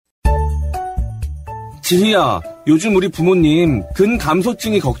지희야, 요즘 우리 부모님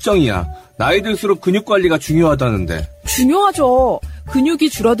근감소증이 걱정이야. 나이 들수록 근육 관리가 중요하다는데. 중요하죠. 근육이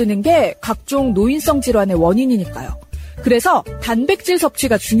줄어드는 게 각종 노인성 질환의 원인이니까요. 그래서 단백질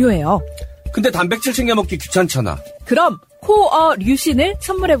섭취가 중요해요. 근데 단백질 챙겨 먹기 귀찮잖아. 그럼 코어 류신을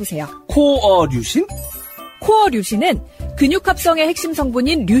선물해보세요. 코어 류신? 코어 류신은 근육 합성의 핵심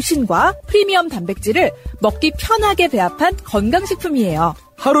성분인 류신과 프리미엄 단백질을 먹기 편하게 배합한 건강식품이에요.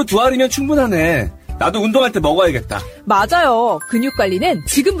 하루 2알이면 충분하네. 나도 운동할 때 먹어야겠다. 맞아요. 근육 관리는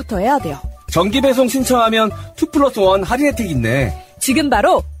지금부터 해야 돼요. 정기 배송 신청하면 2+1 할인 혜택 있네. 지금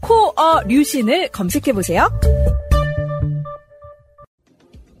바로 코어 류신을 검색해보세요.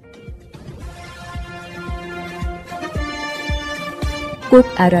 꼭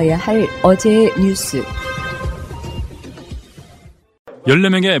알아야 할 어제의 뉴스.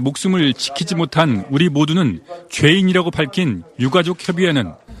 14명의 목숨을 지키지 못한 우리 모두는 죄인이라고 밝힌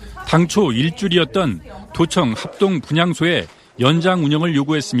유가족협의회는 당초 일주일이었던 도청 합동 분향소의 연장 운영을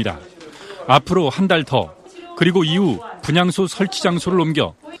요구했습니다. 앞으로 한 달 더, 그리고 이후 분향소 설치 장소를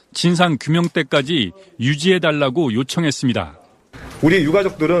옮겨 진상 규명 때까지 유지해달라고 요청했습니다. 우리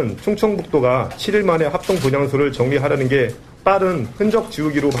유가족들은 충청북도가 7일 만에 합동 분향소를 정리하려는 게 빠른 흔적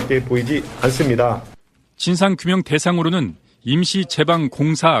지우기로밖에 보이지 않습니다. 진상 규명 대상으로는 임시 제방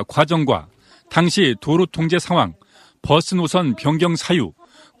공사 과정과 당시 도로 통제 상황, 버스 노선 변경 사유,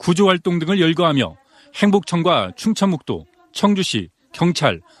 구조활동 등을 열거하며 행복청과 충청북도, 청주시,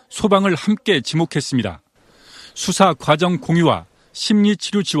 경찰, 소방을 함께 지목했습니다. 수사 과정 공유와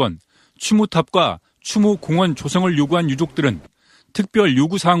심리치료 지원, 추모탑과 추모공원 조성을 요구한 유족들은 특별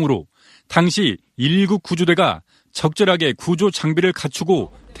요구사항으로 당시 119 구조대가 적절하게 구조 장비를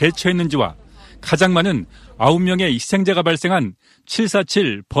갖추고 대처했는지와 가장 많은 9명의 희생자가 발생한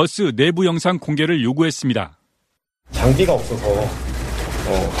 747 버스 내부 영상 공개를 요구했습니다. 장비가 없어서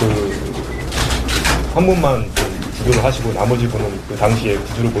한 분만 구조를 하시고 나머지 분은 그 당시에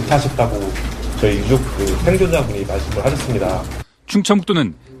구조를 못 하셨다고 저희 유족 생존자분이 말씀을 하셨습니다.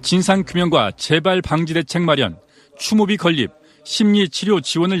 충청북도는 진상규명과 재발 방지 대책 마련, 추모비 건립, 심리치료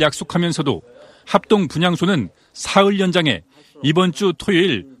지원을 약속하면서도 합동 분향소는 사흘 연장해 이번 주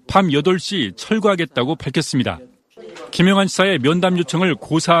토요일 밤 8시 철거하겠다고 밝혔습니다. 김영한 지사의 면담 요청을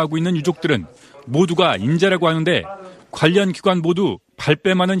고사하고 있는 유족들은 모두가 인재라고 하는데 관련 기관 모두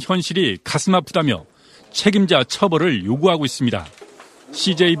발뺌하는 현실이 가슴 아프다며 책임자 처벌을 요구하고 있습니다.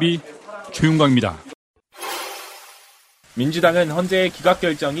 CJB 조윤광입니다. 민주당은 헌재의 기각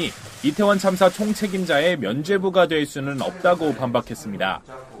결정이 이태원 참사 총책임자의 면죄부가 될 수는 없다고 반박했습니다.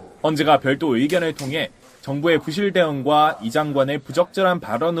 헌재가 별도 의견을 통해 정부의 부실 대응과 이 장관의 부적절한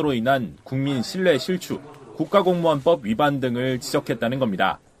발언으로 인한 국민 신뢰 실추, 국가공무원법 위반 등을 지적했다는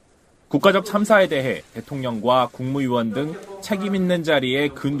겁니다. 국가적 참사에 대해 대통령과 국무위원 등 책임 있는 자리에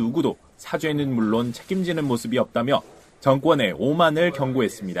그 누구도 사죄는 물론 책임지는 모습이 없다며 정권의 오만을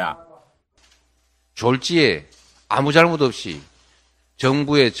경고했습니다. 졸지에 아무 잘못 없이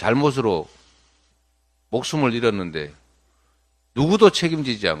정부의 잘못으로 목숨을 잃었는데 누구도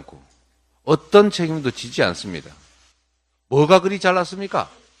책임지지 않고 어떤 책임도 지지 않습니다. 뭐가 그리 잘났습니까?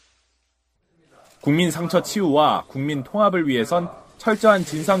 국민 상처 치유와 국민 통합을 위해선 철저한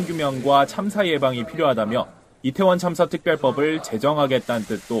진상규명과 참사 예방이 필요하다며 이태원 참사 특별법을 제정하겠다는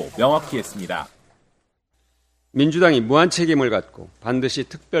뜻도 명확히 했습니다. 민주당이 무한 책임을 갖고 반드시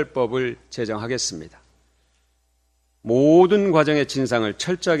특별법을 제정하겠습니다. 모든 과정의 진상을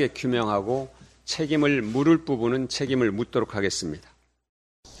철저하게 규명하고 책임을 물을 부분은 책임을 묻도록 하겠습니다.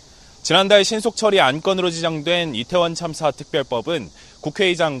 지난달 신속처리 안건으로 지정된 이태원 참사 특별법은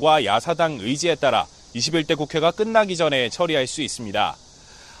국회의장과 야사당 의지에 따라 21대 국회가 끝나기 전에 처리할 수 있습니다.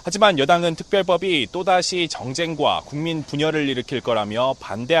 하지만 여당은 특별법이 또다시 정쟁과 국민 분열을 일으킬 거라며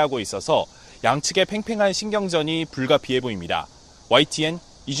반대하고 있어서 양측의 팽팽한 신경전이 불가피해 보입니다. YTN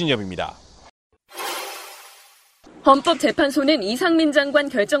이준엽입니다. 헌법재판소는 이상민 장관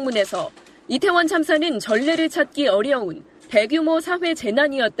결정문에서 이태원 참사는 전례를 찾기 어려운 대규모 사회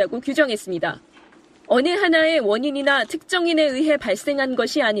재난이었다고 규정했습니다. 어느 하나의 원인이나 특정인에 의해 발생한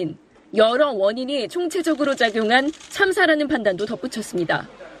것이 아닌 여러 원인이 총체적으로 작용한 참사라는 판단도 덧붙였습니다.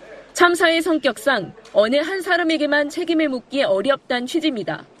 참사의 성격상 어느 한 사람에게만 책임을 묻기 어렵다는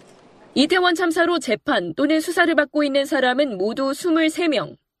취지입니다. 이태원 참사로 재판 또는 수사를 받고 있는 사람은 모두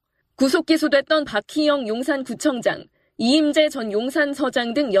 23명. 구속 기소됐던 박희영 용산구청장, 이임재 전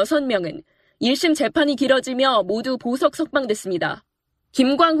용산서장 등 6명은 1심 재판이 길어지며 모두 보석 석방됐습니다.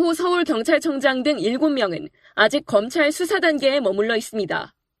 김광호 서울경찰청장 등 7명은 아직 검찰 수사 단계에 머물러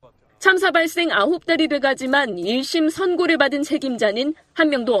있습니다. 참사 발생 9달이 돼가지만 1심 선고를 받은 책임자는 한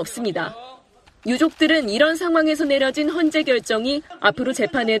명도 없습니다. 유족들은 이런 상황에서 내려진 헌재 결정이 앞으로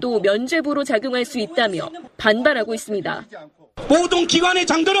재판에도 면죄부로 작용할 수 있다며 반발하고 있습니다. 모든 기관의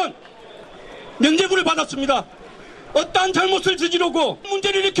장들은 면죄부를 받았습니다. 어떠한 잘못을 저지르고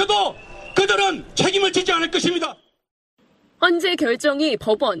문제를 일으켜도 그들은 책임을 지지 않을 것입니다. 헌재 결정이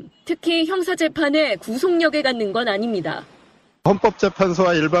법원, 특히 형사재판에 구속력에 갖는 건 아닙니다.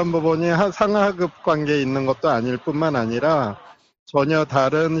 헌법재판소와 일반 법원이 상하급 관계에 있는 것도 아닐 뿐만 아니라 전혀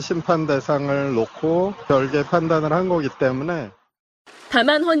다른 심판 대상을 놓고 별개 판단을 한 거기 때문에.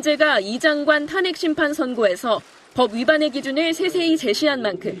 다만 헌재가 이 장관 탄핵 심판 선고에서 법 위반의 기준을 세세히 제시한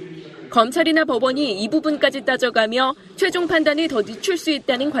만큼 검찰이나 법원이 이 부분까지 따져가며 최종 판단을 더 늦출 수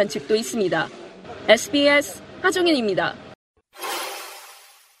있다는 관측도 있습니다. SBS 하정현입니다.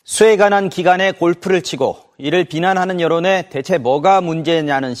 수에 관한 기간에 골프를 치고 이를 비난하는 여론에 대체 뭐가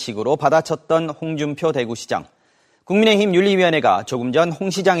문제냐는 식으로 받아쳤던 홍준표 대구시장. 국민의힘 윤리위원회가 조금 전 홍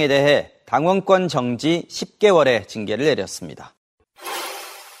시장에 대해 당원권 정지 10개월의 징계를 내렸습니다.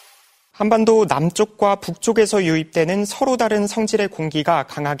 한반도 남쪽과 북쪽에서 유입되는 서로 다른 성질의 공기가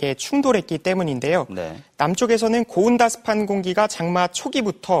강하게 충돌했기 때문인데요. 네. 남쪽에서는 고온다습한 공기가 장마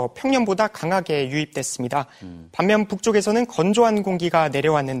초기부터 평년보다 강하게 유입됐습니다. 반면 북쪽에서는 건조한 공기가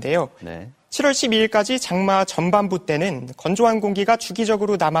내려왔는데요. 네. 7월 12일까지 장마 전반부 때는 건조한 공기가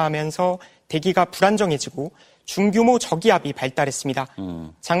주기적으로 남하하면서 대기가 불안정해지고 중규모 저기압이 발달했습니다.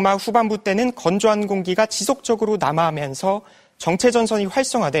 장마 후반부 때는 건조한 공기가 지속적으로 남하하면서 정체전선이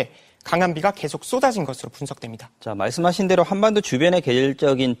활성화돼 강한 비가 계속 쏟아진 것으로 분석됩니다. 자, 말씀하신 대로 한반도 주변의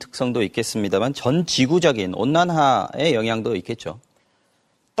계절적인 특성도 있겠습니다만 전 지구적인 온난화의 영향도 있겠죠.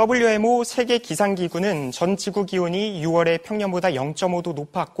 WMO 세계기상기구는 전 지구 기온이 6월에 평년보다 0.5도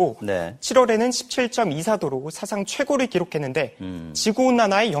높았고 네. 7월에는 17.24도로 사상 최고를 기록했는데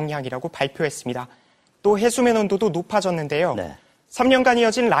지구온난화의 영향이라고 발표했습니다. 또 해수면 온도도 높아졌는데요. 네. 3년간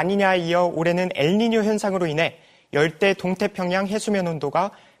이어진 라니냐에 이어 올해는 엘니뇨 현상으로 인해 열대 동태평양 해수면 온도가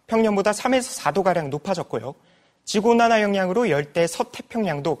평년보다 3에서 4도가량 높아졌고요. 지구온난화 영향으로 열대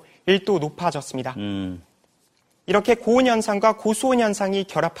서태평양도 1도 높아졌습니다. 이렇게 고온 현상과 고수온 현상이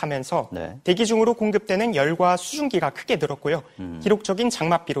결합하면서 네. 대기 중으로 공급되는 열과 수증기가 크게 늘었고요. 기록적인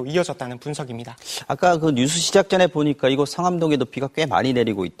장맛비로 이어졌다는 분석입니다. 아까 그 뉴스 시작 전에 보니까 이곳 상암동에도 비가 꽤 많이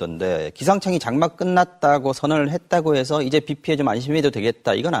내리고 있던데 기상청이 장마 끝났다고 선언을 했다고 해서 이제 비 피해 좀 안심해도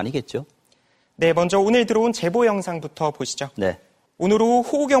되겠다. 이건 아니겠죠? 네, 먼저 오늘 들어온 제보 영상부터 보시죠. 네. 오늘 오후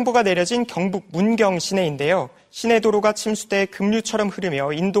호우경보가 내려진 경북 문경 시내인데요. 시내 도로가 침수돼 급류처럼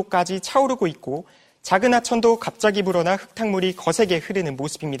흐르며 인도까지 차오르고 있고 작은 하천도 갑자기 불어나 흙탕물이 거세게 흐르는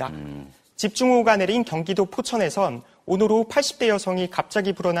모습입니다. 집중호우가 내린 경기도 포천에선 오늘 오후 80대 여성이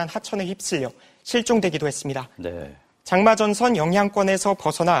갑자기 불어난 하천에 휩쓸려 실종되기도 했습니다. 네. 장마 전선 영향권에서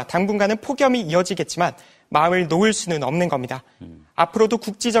벗어나 당분간은 폭염이 이어지겠지만 마음을 놓을 수는 없는 겁니다. 앞으로도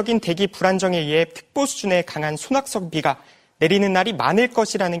국지적인 대기 불안정에 의해 특보 수준의 강한 소낙성 비가 내리는 날이 많을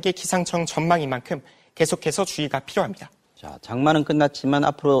것이라는 게 기상청 전망인 만큼 계속해서 주의가 필요합니다. 자, 장마는 끝났지만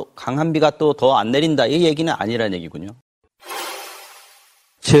앞으로 강한 비가 또 더 안 내린다 이 얘기는 아니라는 얘기군요.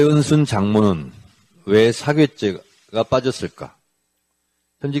 최은순 장모는 왜 사괴죄가 빠졌을까?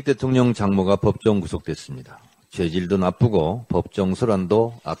 현직 대통령 장모가 법정 구속됐습니다. 죄질도 나쁘고 법정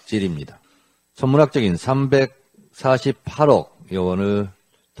소란도 악질입니다. 천문학적인 348억 원을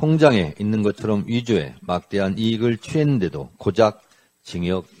통장에 있는 것처럼 위조해 막대한 이익을 취했는데도 고작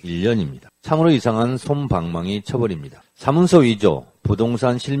징역 1년입니다. 참으로 이상한 솜방망이 처벌입니다. 사문서 위조,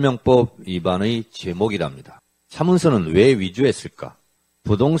 부동산 실명법 위반의 제목이랍니다. 사문서는 왜 위조했을까?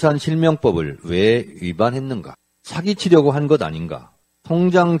 부동산 실명법을 왜 위반했는가? 사기치려고 한 것 아닌가?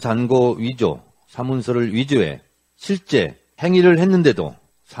 통장 잔고 위조, 사문서를 위조해 실제 행위를 했는데도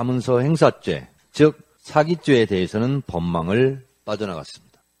사문서 행사죄, 즉 사기죄에 대해서는 법망을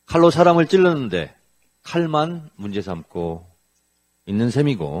빠져나갔습니다. 칼로 사람을 찔렀는데 칼만 문제 삼고 있는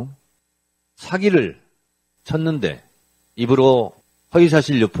셈이고 사기를 쳤는데 입으로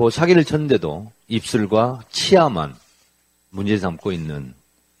허위사실 유포 사기를 쳤는데도 입술과 치아만 문제 삼고 있는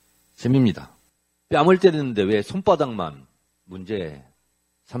셈입니다. 뺨을 때리는데 왜 손바닥만 문제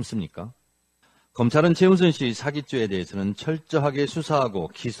삼습니까? 검찰은 최은순 씨 사기죄에 대해서는 철저하게 수사하고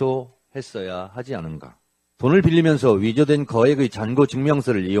기소했어야 하지 않은가? 돈을 빌리면서 위조된 거액의 잔고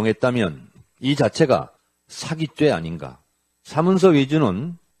증명서를 이용했다면 이 자체가 사기죄 아닌가? 사문서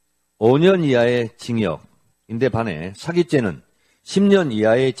위조는 5년 이하의 징역인데 반해 사기죄는 10년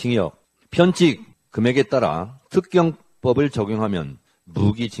이하의 징역, 편칙 금액에 따라 특경법을 적용하면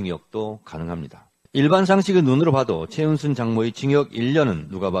무기징역도 가능합니다. 일반 상식의 눈으로 봐도 최은순 장모의 징역 1년은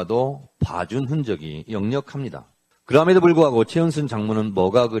누가 봐도 봐준 흔적이 역력합니다. 그럼에도 불구하고 최은순 장모는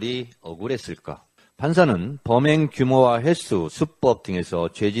뭐가 그리 억울했을까? 판사는 범행 규모와 횟수, 수법 등에서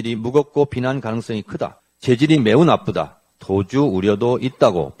죄질이 무겁고 비난 가능성이 크다. 죄질이 매우 나쁘다. 도주 우려도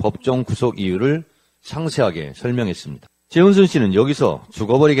있다고 법정 구속 이유를 상세하게 설명했습니다. 최은순 씨는 여기서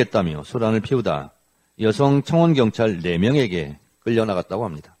죽어버리겠다며 소란을 피우다 여성 청원경찰 4명에게 끌려나갔다고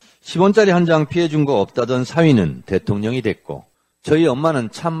합니다. 10원짜리 한 장 피해준 거 없다던 사위는 대통령이 됐고 저희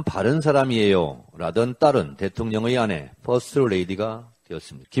엄마는 참 바른 사람이에요 라던 딸은 대통령의 아내 퍼스트 레이디가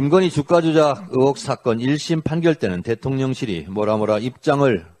되었습니다. 김건희 주가 조작 의혹 사건 1심 판결 때는 대통령실이 뭐라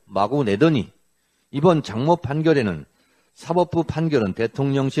입장을 마구 내더니 이번 장모 판결에는 사법부 판결은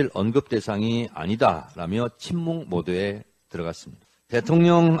대통령실 언급 대상이 아니다라며 침묵 모드에 들어갔습니다.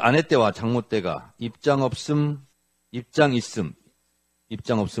 대통령 아내 때와 장모 때가 입장 없음, 입장 있음,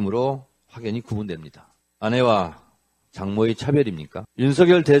 입장 없음으로 확연히 구분됩니다. 아내와 장모의 차별입니까?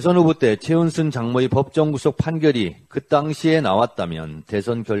 윤석열 대선 후보 때 최은순 장모의 법정 구속 판결이 그 당시에 나왔다면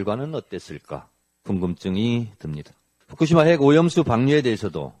대선 결과는 어땠을까? 궁금증이 듭니다. 후쿠시마 핵 오염수 방류에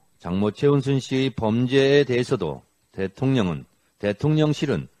대해서도 장모 최은순 씨의 범죄에 대해서도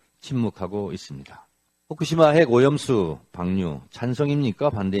대통령실은 침묵하고 있습니다. 후쿠시마 핵 오염수 방류 찬성입니까?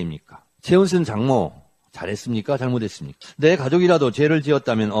 반대입니까? 최은순 장모 잘했습니까? 잘못했습니까? 내 가족이라도 죄를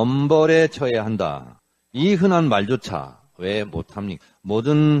지었다면 엄벌에 처해야 한다. 이 흔한 말조차 왜 못합니까?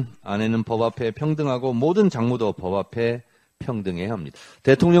 모든 아내는 법 앞에 평등하고 모든 장모도 법 앞에 평등해야 합니다.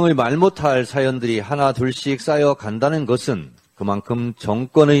 대통령의 말 못할 사연들이 하나 둘씩 쌓여간다는 것은 그만큼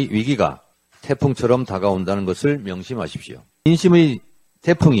정권의 위기가 태풍처럼 다가온다는 것을 명심하십시오. 민심의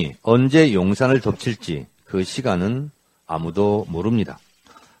태풍이 언제 용산을 덮칠지 그 시간은 아무도 모릅니다.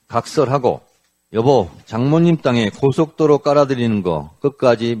 각설하고 여보 장모님 땅에 고속도로 깔아드리는 거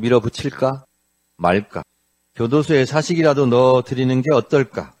끝까지 밀어붙일까 말까? 교도소에 사식이라도 넣어드리는 게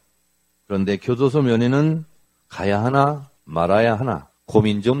어떨까? 그런데 교도소 면회는 가야 하나 말아야 하나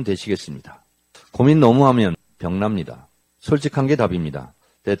고민 좀 되시겠습니다. 고민 너무하면 병납니다. 솔직한 게 답입니다.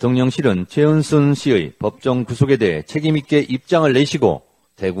 대통령실은 최은순 씨의 법정 구속에 대해 책임있게 입장을 내시고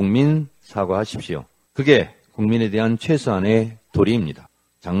대국민 사과하십시오. 그게 국민에 대한 최소한의 도리입니다.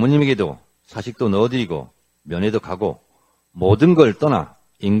 장모님에게도 사식도 넣어드리고 면회도 가고 모든 걸 떠나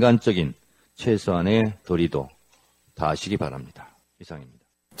인간적인 최소한의 도리도 다하시기 바랍니다. 이상입니다.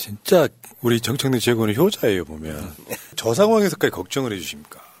 진짜 우리 정청래 최고는 효자예요, 보면. 저 상황에서까지 걱정을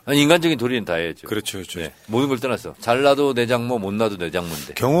해주십니까? 아니, 인간적인 도리는 다 해야죠. 그렇죠, 그렇죠. 네, 모든 걸 떠나서. 잘나도 내 장모, 못나도 내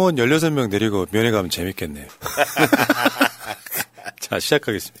장모인데. 경호원 16명 내리고 면회 가면 재밌겠네요. 자,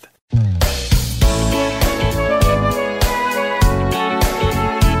 시작하겠습니다.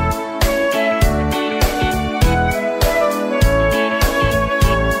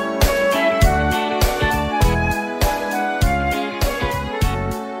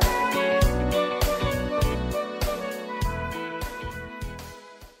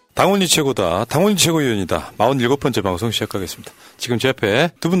 당원이 최고다. 당원이 최고위원이다. 47번째 방송 시작하겠습니다. 지금 제 앞에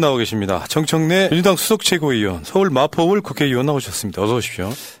두 분 나오고 계십니다. 정청래 민주당 수석 최고위원, 서울 마포울 국회의원 나오셨습니다. 어서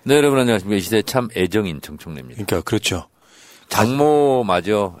오십시오. 네, 여러분 안녕하십니까. 이 시대 참 애정인 정청래입니다. 그러니까 그렇죠.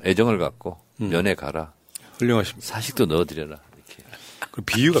 장모마저 애정을 갖고 면회 가라. 훌륭하십니다. 사식도 넣어드려라. 이렇게. 그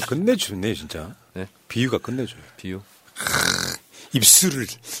비유가 끝내주네, 진짜. 네? 비유가 끝내줘요. 비유. 입술을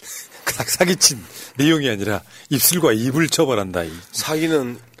사기친 내용이 아니라 입술과 입을 처벌한다.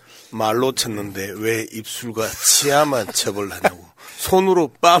 사기는 말로 쳤는데 왜 입술과 치아만 처벌을 하냐고.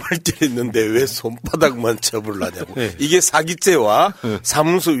 손으로 뺨을 때렸는데 왜 손바닥만 처벌을 하냐고. 네. 이게 사기죄와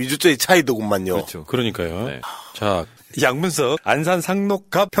사문서 위조죄의 차이더구만요. 그렇죠. 그러니까요. 네. 자, 양문석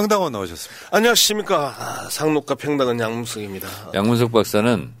안산상록갑 평당원 나오셨습니다. 안녕하십니까. 상록갑 평당원 양문석입니다. 양문석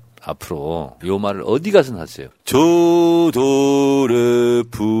박사는 앞으로 요 말을 어디 가서는 하세요. 저돌에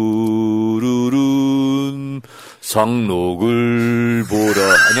푸르른 상록을 보라.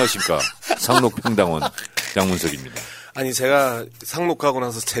 안녕하십니까. 상록평당원 양문석입니다. 아니 제가 상록하고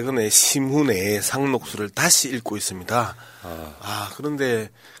나서 최근에 신문에 상록수를 다시 읽고 있습니다. 그런데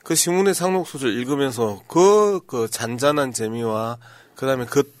그 신문의 상록수를 읽으면서 그 잔잔한 재미와 그다음에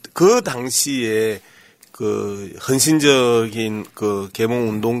그 당시에 그 헌신적인 그 계몽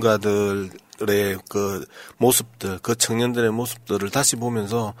운동가들의 그 모습들, 그 청년들의 모습들을 다시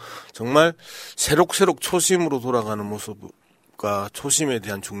보면서 정말 새록새록 초심으로 돌아가는 모습과 초심에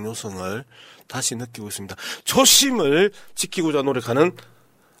대한 중요성을 다시 느끼고 있습니다. 초심을 지키고자 노력하는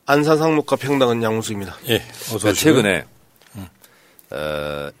안산상록갑 평당원 양문수입니다. 예, 어서 오십시오. 최근에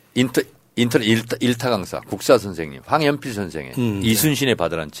인터넷 일타 강사 국사 선생님 황연필 선생의 이순신의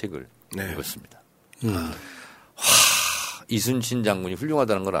바다라는 책을 읽었습니다. 이순신 장군이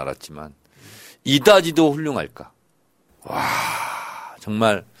훌륭하다는 걸 알았지만 이다지도 훌륭할까? 와,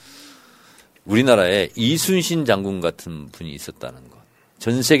 정말 우리나라에 이순신 장군 같은 분이 있었다는 것.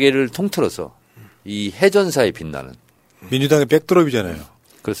 전 세계를 통틀어서 이 해전사에 빛나는. 민주당의 백드롭이잖아요.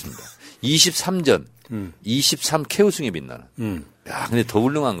 그렇습니다. 23전, 23 K우승에 빛나는. 야, 근데 더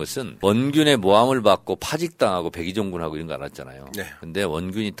훌륭한 것은 원균의 모함을 받고 파직당하고 백의종군하고 이런 거 알았잖아요. 네. 근데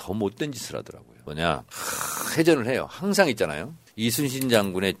원균이 더 못된 짓을 하더라고요. 뭐냐. 해전을 해요. 항상 있잖아요. 이순신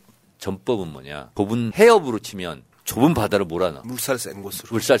장군의 전법은 뭐냐. 좁은 해협으로 치면 좁은 바다를 몰아넣어. 물살 센 곳으로.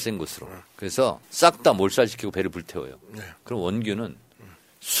 물살 센 곳으로. 그래서 싹 다 몰살시키고 배를 불태워요. 네. 그럼 원균은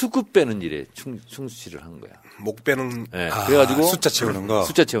수급 빼는 일에 충실을 한 거야. 목 빼는. 네. 그래가지고 숫자 채우는 거.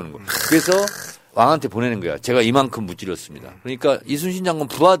 숫자 채우는 거. 그래서 왕한테 보내는 거야. 제가 이만큼 무찔렀습니다. 그러니까 이순신 장군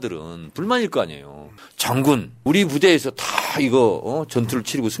부하들은 불만일 거 아니에요. 장군, 우리 부대에서 다 이거 전투를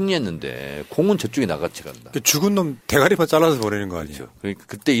치르고 승리했는데 공은 저쪽에 나같이 간다. 죽은 놈 대가리만 잘라서 보내는 거 아니에요? 그렇죠. 그러니까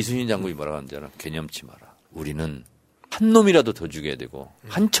그때 이순신 장군이 뭐라고 하는지 알아? 개념치 마라. 우리는 한 놈이라도 더 죽여야 되고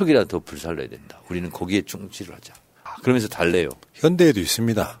한 척이라도 더 불살라야 된다. 우리는 거기에 충실을 하자. 그러면서 달래요. 현대에도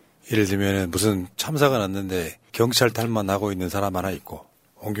있습니다. 예를 들면 무슨 참사가 났는데 경찰 탈만 하고 있는 사람 하나 있고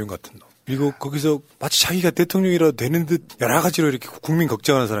원균 같은 놈. 그리고 거기서 마치 자기가 대통령이라도 되는 듯 여러 가지로 이렇게 국민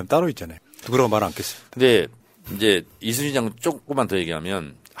걱정하는 사람이 따로 있잖아요. 누구라고 말 않겠어요. 근데 이제 이순신 장군 조금만 더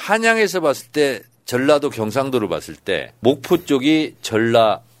얘기하면 한양에서 봤을 때 전라도 경상도를 봤을 때 목포 쪽이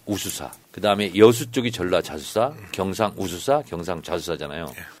전라 우수사, 그다음에 여수 쪽이 전라 자수사, 경상 우수사, 경상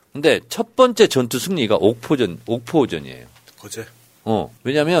자수사잖아요. 근데 첫 번째 전투 승리가 옥포전이에요. 그제.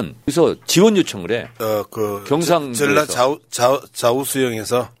 왜냐면 그래서 지원 요청을 해. 경상 전라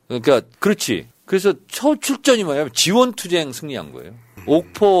좌우수영에서. 그러니까 그렇지. 그래서 첫 출전이 뭐냐면 지원 투쟁 승리한 거예요.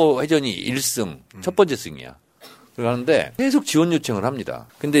 옥포 해전이 1승 첫 번째 승이야. 그러는데 계속 지원 요청을 합니다.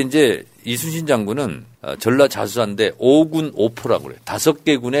 근데 이제 이순신 장군은 전라 자수사인데 5군 5포라고 그래요.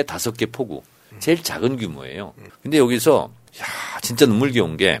 5개 군에 5개 포구. 제일 작은 규모예요. 근데 여기서 진짜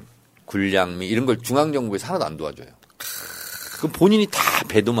눈물겨운 게 군량미 이런 걸 중앙정부에서 하나도 안 도와줘요. 그럼 본인이 다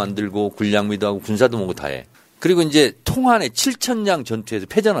배도 만들고 군량미도 하고 군사도 먹고 다 해. 그리고 이제 통한에 7천량 전투에서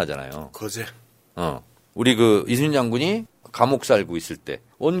패전하잖아요. 거제. 우리 이순신 장군이 감옥 살고 있을 때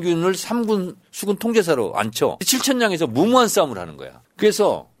원균을 3군 수군 통제사로 앉혀 7천량에서 무모한 싸움을 하는 거야.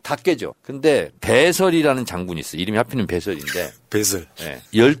 그래서 다 깨져. 근데 배설이라는 장군이 있어. 이름이 하필이면 배설인데. 배설. 네,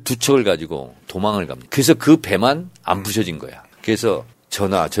 12척을 가지고 도망을 갑니다. 그래서 그 배만 안 부셔진 거야. 그래서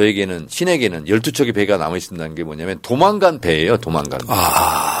저에게는 신에게는 12척의 배가 남아있다는 게 뭐냐면 도망간 배예요. 도망간 배.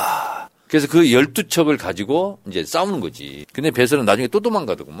 그래서 그 12척을 가지고 이제 싸우는 거지. 근데 배설은 나중에 또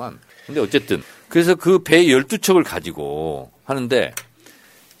도망가더구만. 근데 어쨌든 그래서 그 배 12척을 가지고 하는데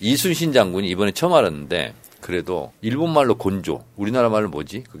이순신 장군이 이번에 처음 알았는데 그래도 일본 말로 곤조, 우리나라 말로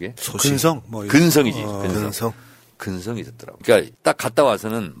뭐지? 그게? 근성? 근성이지. 근성이 있었더라고. 그러니까 딱 갔다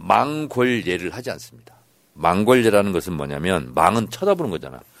와서는 망궐예를 하지 않습니다. 망궐예라는 것은 뭐냐면 망은 쳐다보는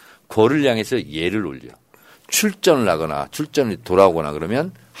거잖아. 궐을 향해서 예를 올려. 출전을 하거나 출전을 돌아오거나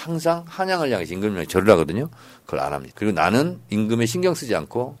그러면 항상 한양을 향해서 임금을 향해 절을 하거든요. 그걸 안 합니다. 그리고 나는 임금에 신경 쓰지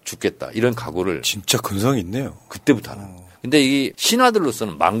않고 죽겠다. 이런 각오를. 진짜 근성이 있네요. 그때부터 하는 거예요. 근데 이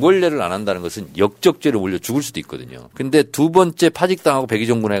신하들로서는 망궐례를 안 한다는 것은 역적죄를 올려 죽을 수도 있거든요. 근데 두 번째 파직당하고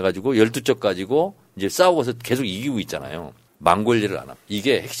백의종군 해가지고 12척 가지고 이제 싸우고서 계속 이기고 있잖아요. 망궐례를 안 함.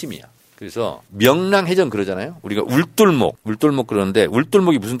 이게 핵심이야. 그래서 명랑해전 그러잖아요. 우리가 울돌목 그러는데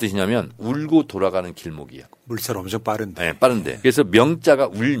울돌목이 무슨 뜻이냐면 울고 돌아가는 길목이야. 물살 엄청 빠른데. 네, 빠른데. 그래서 명자가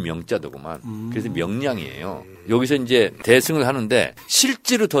울명자더구만. 그래서 명량이에요. 여기서 이제 대승을 하는데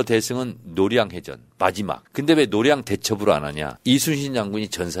실제로 더 대승은 노량해전 마지막. 근데 왜 노량 대첩으로 안 하냐? 이순신 장군이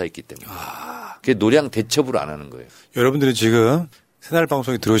전사했기 때문에. 그게 노량 대첩으로 안 하는 거예요. 여러분들은 지금 새날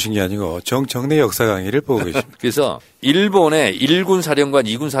방송에 들어오신 게 아니고 정청래 역사 강의를 보고 계십니다. 그래서 일본의 1군 사령관,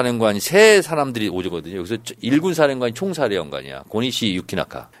 2군 사령관이 세 사람들이 오거든요. 여기서 1군 사령관이 총사령관이야. 고니시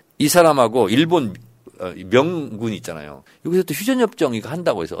유키나카. 이 사람하고 일본 명군 있잖아요. 여기서 또 휴전협정 이거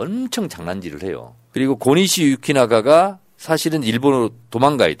한다고 해서 엄청 장난질을 해요. 그리고 고니시 유키나카가 사실은 일본으로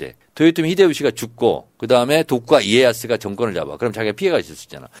도망가야 돼. 도요토미 히데요시가 죽고 그다음에 도쿠가 이에야스가 정권을 잡아. 그럼 자기가 피해가 있을 수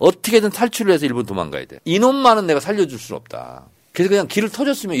있잖아. 어떻게든 탈출을 해서 일본 도망가야 돼. 이놈만은 내가 살려줄 수는 없다. 그래서 그냥 길을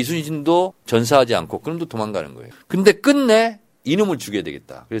터줬으면 이순신도 전사하지 않고 그럼도 도망가는 거예요. 근데 끝내 이놈을 죽여야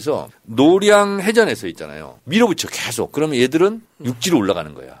되겠다. 그래서 노량해전에서 있잖아요. 밀어붙여 계속. 그러면 얘들은 육지로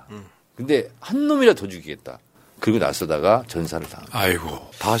올라가는 거야. 근데 한 놈이라 더 죽이겠다. 그리고 나서다가 전사를 당합니다. 아이고,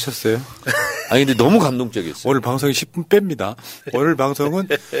 다 하셨어요? 아니 근데 너무 감동적이었어요. 오늘 방송이 10분 뺍니다. 오늘 방송은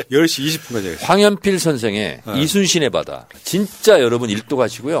 10시 20분까지 하겠습니다. 황현필 선생의 이순신의 바다. 진짜 여러분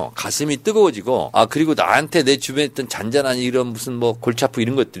읽도가시고요. 가슴이 뜨거워지고 그리고 나한테 내 주변에 있던 잔잔한 이런 무슨 뭐 골치 아프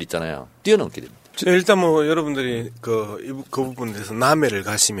이런 것들 있잖아요. 뛰어넘게 됩니다. 일단 뭐 여러분들이 그 부분에 대해서 남해를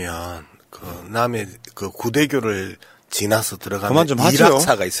가시면 그 남해 그 구대교를 지나서 들어가면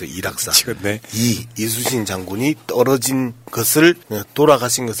일학사가 있어요. 일학사. 네. 이순신 장군이 떨어진 것을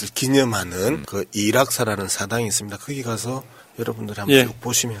돌아가신 것을 기념하는 그 일학사라는 사당이 있습니다. 거기 가서 여러분들 한번 쭉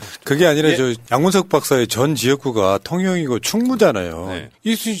보시면. 그게 아니라 저 양문석 박사의 전 지역구가 통영이고 충무잖아요. 네.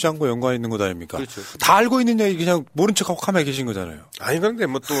 이순신 장군 연관 있는 것 아닙니까? 그렇죠. 다 알고 있는 얘기 그냥 모른 척하고 가만히 계신 거잖아요. 아니 그런데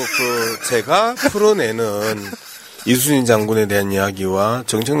뭐 또 제가 풀어내는 이순신 장군에 대한 이야기와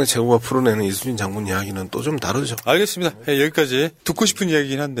정청래 최고가 풀어내는 이순신 장군 이야기는 또 좀 다르죠. 알겠습니다. 여기까지 듣고 싶은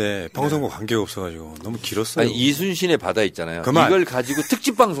이야기긴 한데 방송과 관계가 없어가지고 너무 길었어요. 아니, 이순신의 바다 있잖아요. 그만. 이걸 가지고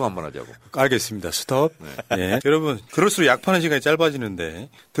특집 방송 한번 하자고. 알겠습니다. 스톱. 네. 여러분 그럴수록 약파는 시간이 짧아지는데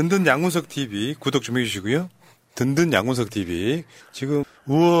든든 양문석 TV 구독 좀 해주시고요. 든든 양문석 TV 지금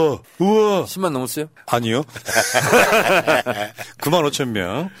우와 10만 넘었어요? 아니요.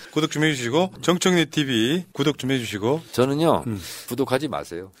 95,000명 구독 좀 해주시고 정청래 TV 구독 좀 해주시고 저는요 구독하지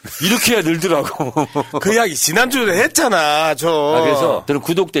마세요. 이렇게 해야 늘더라고. 그 이야기 지난주에 했잖아. 그래서 저는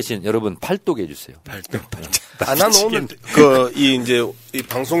구독 대신 여러분 팔독 해주세요. 팔독. 난 오늘 이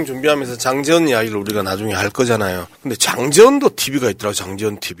방송 준비하면서 장재원 이야기를 우리가 나중에 할 거잖아요. 근데 장재원도 TV가 있더라고.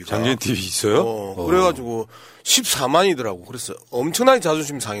 장재원 TV가. 장재원 TV 있어요? 그래가지고 14만이더라고. 그래서 엄청나게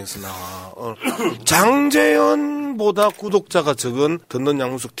자존심 상했어, 나. 장재현보다 구독자가 적은 든든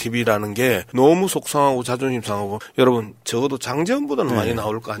양문석 TV라는 게 너무 속상하고 자존심 상하고, 여러분, 적어도 장재현보다는 많이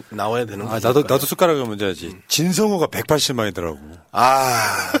나와야 되는 거죠. 나도 숟가락을 먼저 해야지. 진성호가 180만이더라고.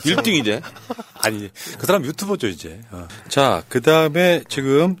 1등이네. 아니, 그 사람 유튜버죠, 이제. 자, 그 다음에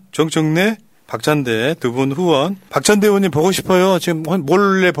지금 정청래 박찬대 두 분 후원. 박찬대 의원님 보고 싶어요. 지금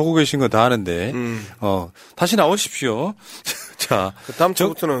몰래 보고 계신 거 다 아는데. 다시 나오십시오. 자. 다음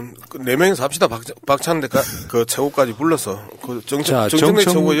주부터는 4명이서 합시다. 박찬대가 그 최고까지 불러서. 정청래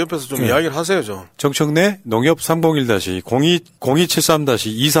최고 옆에서 좀 이야기를 하세요, 좀. 정청래 농협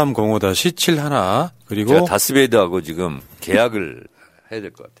 301-0223-2305-71 그리고. 제가 다스베이드하고 지금 계약을 해야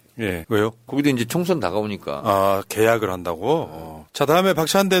될 것 같아요. 예, 왜요? 거기도 이제 총선 다가오니까. 계약을 한다고? 자, 다음에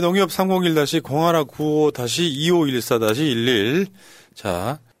박찬대 농협 301-0195-2514-11.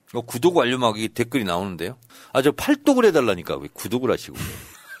 자. 구독 완료막이 댓글이 나오는데요. 저 팔독을 해달라니까 왜 구독을 하시고.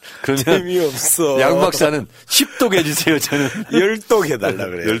 그러면. 재미없어. 양 박사는 10독 해주세요, 저는. 10독 해달라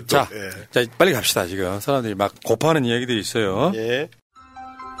그래요. 자, 빨리 갑시다, 지금. 사람들이 막 고파하는 이야기들이 있어요. 예.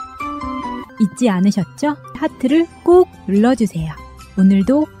 잊지 않으셨죠? 하트를 꼭 눌러주세요.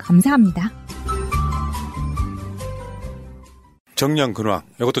 오늘도 감사합니다. 정량 근황.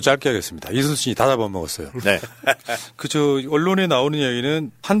 이것도 짧게 하겠습니다. 이순신이 다 잡아먹었어요. 네. 언론에 나오는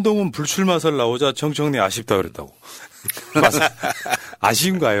이야기는 한동훈 불출마설 나오자 정청래 아쉽다 그랬다고.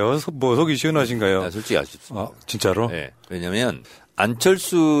 아쉬운가요? 속이 시원하신가요? 솔직히 아쉽습니다. 진짜로? 네. 왜냐면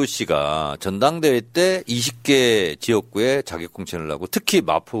안철수 씨가 전당대회 때 20개 지역구에 자객공천을 하고 특히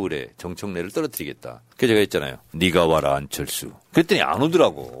마포을에 정청래를 떨어뜨리겠다. 그래서 제가 했잖아요. 네가 와라 안철수. 그랬더니 안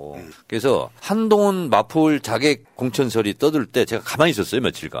오더라고. 그래서 한동훈 마포을 자객공천설이 떠들 때 제가 가만히 있었어요.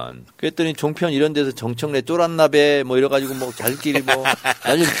 며칠간. 그랬더니 종편 이런 데서 정청래 쫄았나배 뭐 이래가지고 뭐 잘끼리 뭐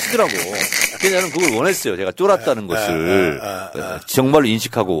나중에 치더라고. 그래서 나는 그걸 원했어요. 제가 쫄았다는 것을 정말로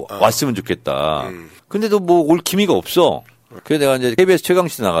인식하고 왔으면 좋겠다. 근데도 뭐 올 기미가 없어. 그래서 내가 이제 KBS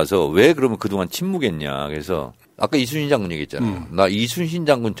최강시대 나가서 왜 그러면 그동안 침묵했냐. 그래서 아까 이순신 장군 얘기했잖아요. 나 이순신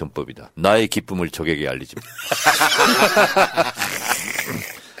장군 전법이다. 나의 기쁨을 적에게 알리지.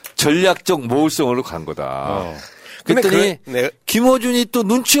 전략적 모호성으로 간 거다. 그랬더니 김어준이 또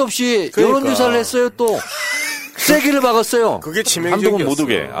눈치 없이 여론조사를 했어요. 또 세기를 박았어요. 그게 치명적이었어. 한동훈 못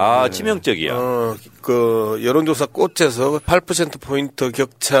오게. 치명적이야. 여론조사 꽃에서 8%포인트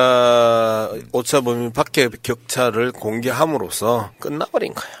격차, 오차범위 밖의 격차를 공개함으로써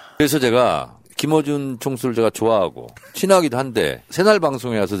끝나버린 거야. 그래서 제가 김어준 총수를 제가 좋아하고 친하기도 한데 새날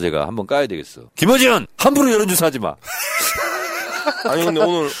방송에 와서 제가 한번 까야 되겠어. 김어준! 함부로 여론조사 하지 마. 아니 근데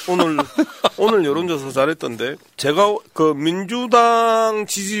오늘 여론조사 잘했던데 제가 그 민주당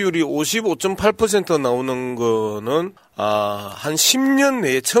지지율이 55.8% 나오는 거는 한 10년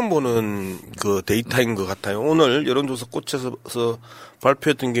내에 처음 보는 그 데이터인 것 같아요. 오늘 여론조사 꽃에서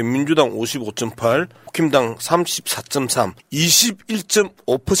발표했던 게 민주당 55.8, 국힘당 34.3,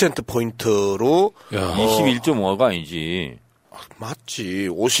 21.5% 포인트로. 21.5가 아니지. 맞지.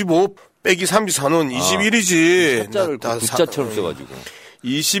 55 빼기 34는 21이지. 숫자를 숫자처럼 써가지고.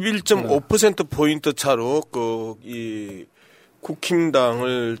 21.5%포인트 차로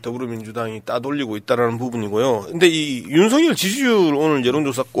국힘당을 더불어민주당이 따돌리고 있다라는 부분이고요. 근데 이 윤석열 지지율 오늘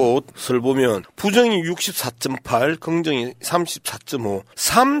여론조사 꽃을 보면 부정이 64.8, 긍정이 34.5,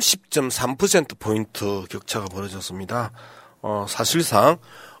 30.3%포인트 격차가 벌어졌습니다. 사실상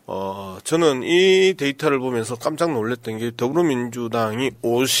저는 이 데이터를 보면서 깜짝 놀랐던 게 더불어민주당이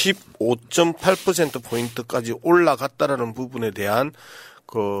 55.8%포인트까지 올라갔다라는 부분에 대한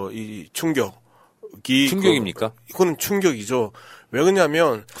이 충격입니까? 이거는 충격이죠. 왜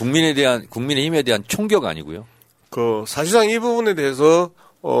그러냐면 국민의힘에 대한 충격 아니고요. 사실상 이 부분에 대해서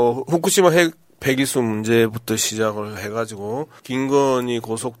후쿠시마 핵 폐기수 문제부터 시작을 해가지고 김건희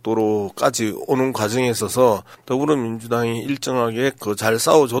고속도로까지 오는 과정에 있어서 더불어민주당이 일정하게 잘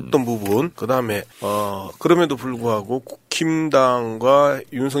싸워줬던 부분, 그 다음에 그럼에도 불구하고 국힘당과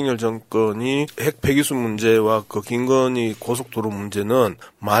윤석열 정권이 핵 폐기수 문제와 김건희 고속도로 문제는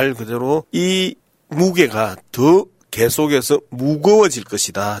말 그대로 이 무게가 더 계속해서 무거워질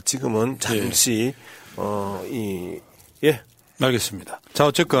것이다. 지금은 잠시 알겠습니다. 자,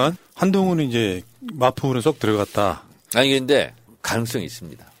 어쨌건 한동훈은 이제 마포구는 쏙 들어갔다. 아니 근데 가능성이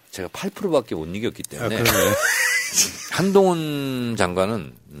있습니다. 제가 8%밖에 못 이겼기 때문에 한동훈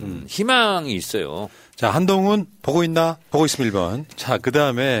장관은 희망이 있어요. 자, 한동훈 보고 있나? 보고 있으면 1번. 자, 그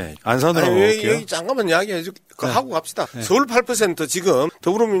다음에 안산으로 가볼게요. 여기 잠깐만 이야기해 줄 하고 갑시다. 서울 8% 지금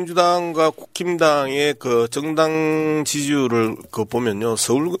더불어민주당과 국힘당의 정당 지지율을 보면요.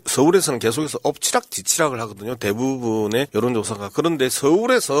 서울에서는 계속해서 엎치락뒤치락을 하거든요. 대부분의 여론조사가. 그런데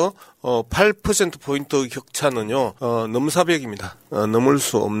서울에서 8%포인트 격차는요. 넘사벽입니다. 넘을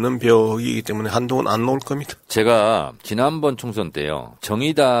수 없는 벽이기 때문에 한동훈 안 나올 겁니다. 제가 지난번 총선 때요.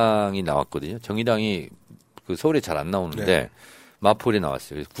 정의당이 나왔거든요. 정의당이 서울에 잘 안 나오는데 네. 마포에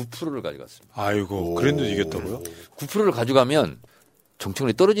나왔어요. 그래서 9%를 가져갔습니다. 아이고, 그랬는데 이겼다고요? 9%를 가져가면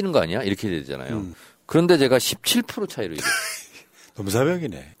정청래 떨어지는 거 아니야? 이렇게 되잖아요. 그런데 제가 17% 차이로 이겼어요.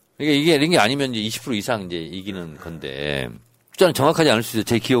 넘사벽이네. 이게 이런 게 아니면 이제 20% 이상 이제 이기는 건데. 저는 정확하지 않을 수 있어요.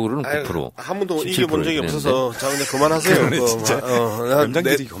 제 기억으로는 9%. 한 번도 이겨본 적이 없어서 자 그냥 그만하세요.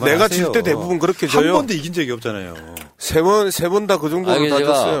 내가 질 때 대부분 그렇게 져요. 한 번도 이긴 적이 없잖아요. 세 번 다 그 정도로 다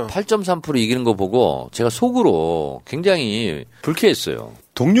졌어요. 8.3% 이기는 거 보고 제가 속으로 굉장히 불쾌했어요.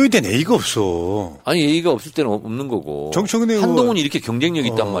 동료에 대한 A가 없어. 아니 A가 없을 때는 없는 거고. 정청래 한동훈이 이렇게 경쟁력이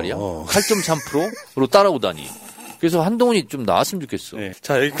있단 말이야. 8.3%로 따라오다니. 그래서 한동훈이 좀 나왔으면 좋겠어. 네.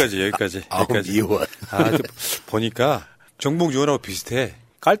 자 여기까지. 미워. 보니까 정봉주 의원하고 비슷해.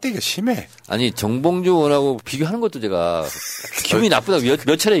 깔때기가 심해. 아니 정봉주 의원하고 비교하는 것도 제가 기분이 나쁘다고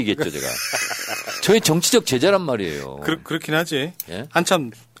몇 차례 얘기했죠 제가. 저희 정치적 제자란 말이에요. 그렇긴 하지. 예? 한참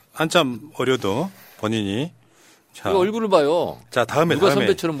어려도 본인이. 자, 얼굴을 봐요. 자 다음에 누가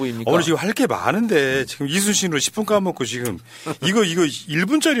선배처럼 보입니까? 오늘 지금 할 게 많은데 지금 이순신으로 10분 까먹고 지금 이거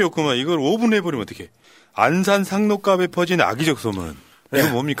 1분짜리였구만. 이걸 5분 해버리면 어떡해. 안산상록갑에 퍼진 악의적 소문. 이거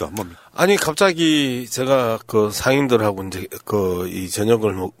뭡니까? 아니, 갑자기 제가 상인들하고 이제 이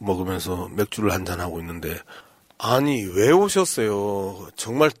저녁을 먹으면서 맥주를 한잔하고 있는데, 아니, 왜 오셨어요?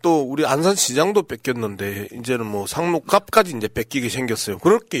 정말 또 우리 안산시장도 뺏겼는데, 이제는 상록갑까지 이제 뺏기게 생겼어요.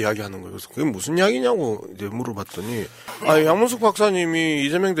 그렇게 이야기하는 거예요. 그래서 그게 무슨 이야기냐고 이제 물어봤더니, 양문숙 박사님이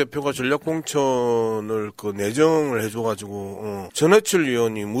이재명 대표가 전략공천을 내정을 해줘가지고, 전해철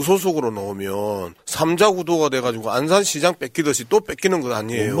의원이 무소속으로 나오면, 3자 구도가 돼가지고 안산시장 뺏기듯이 또 뺏기는 것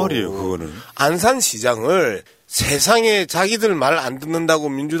아니에요. 뭔 말이에요, 그거는? 안산시장을 세상에 자기들 말 안 듣는다고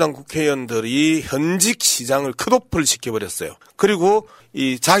민주당 국회의원들이 현직 시장을 컷오프를 시켜버렸어요. 그리고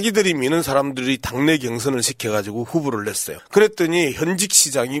이 자기들이 미는 사람들이 당내 경선을 시켜가지고 후보를 냈어요. 그랬더니 현직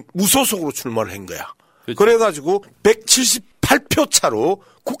시장이 무소속으로 출마를 한 거야. 그렇죠. 그래가지고 178표 차로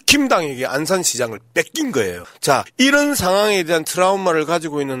국힘당에게 안산시장을 뺏긴 거예요. 자, 이런 상황에 대한 트라우마를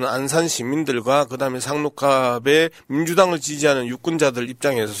가지고 있는 안산 시민들과 그다음에 상록갑에 민주당을 지지하는 유권자들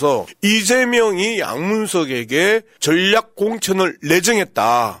입장에서 이재명이 양문석에게 전략 공천을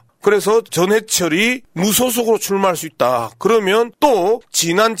내정했다. 그래서 전해철이 무소속으로 출마할 수 있다. 그러면 또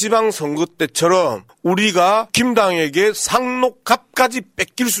지난 지방선거 때처럼 우리가 김당에게 상록갑까지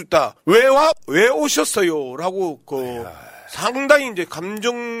뺏길 수 있다. 왜 오셨어요? 라고 상당히 이제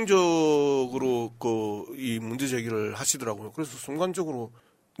감정적으로 이 문제 제기를 하시더라고요. 그래서 순간적으로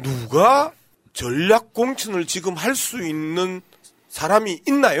누가 전략 공천을 지금 할 수 있는 사람이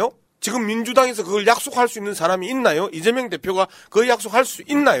있나요? 지금 민주당에서 그걸 약속할 수 있는 사람이 있나요? 이재명 대표가 그걸 약속할 수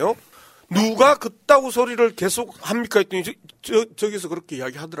있나요? 누가 그따구 소리를 계속 합니까? 했더니 저기서 그렇게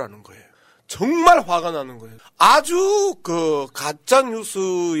이야기하더라는 거예요. 정말 화가 나는 거예요. 아주 가짜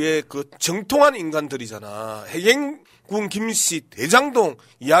뉴스의 정통한 인간들이잖아. 해경군 김씨, 대장동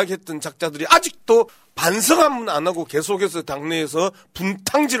이야기했던 작자들이 아직도 반성 한 번 안 하고 계속해서 당내에서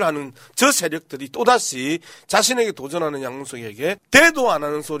분탕질하는 저 세력들이 또다시 자신에게 도전하는 양문석에게 대도 안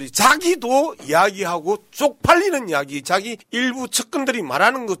하는 소리, 자기도 이야기하고 쪽팔리는 이야기, 자기 일부 측근들이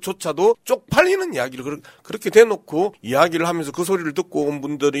말하는 것조차도 쪽팔리는 이야기를 그렇게 대놓고 이야기를 하면서 그 소리를 듣고 온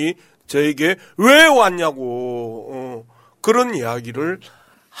분들이 저에게 왜 왔냐고 그런 이야기를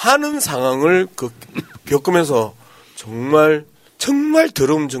하는 상황을 겪으면서 정말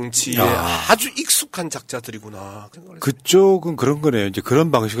더러운 정치에 아주 익숙한 작자들이구나. 그쪽은 그런 거네요. 이제 그런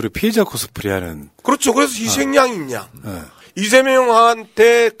방식으로 피해자 코스프레하는. 그렇죠. 그래서 희생양인 양.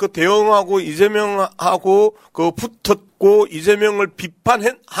 이재명한테 대응하고 이재명하고 붙었고 이재명을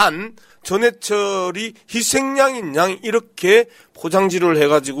비판한 전해철이 희생양인 양 이렇게 포장지를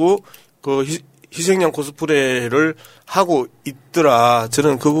해가지고 희생양 코스프레를 하고 있더라.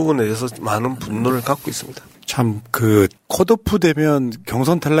 저는 그 부분에 대해서 많은 분노를 갖고 있습니다. 참, 컷오프 되면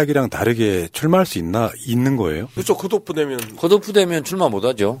경선 탈락이랑 다르게 출마할 수 있는 거예요? 그렇죠. 컷오프 되면 출마 못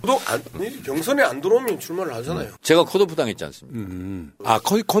하죠. 경선에 안 들어오면 출마를 하잖아요. 제가 컷오프 당했지 않습니까?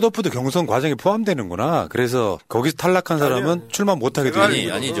 컷오프도 경선 과정에 포함되는구나. 그래서 거기서 탈락한 사람은 출마 못 하게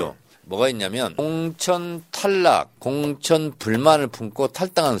되는 아니죠. 뭐가 있냐면, 공천 탈락, 공천 불만을 품고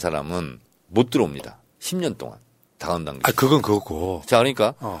탈당한 사람은 못 들어옵니다. 10년 동안. 다음 단계. 그건 그거고. 자,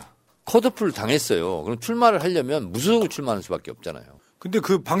 그러니까. 컷오프를 당했어요. 그럼 출마를 하려면 무소속으로 출마하는 수밖에 없잖아요. 근데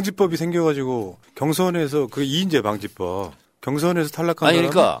그 방지법이 생겨가지고 경선에서 2인제 방지법 경선에서 탈락한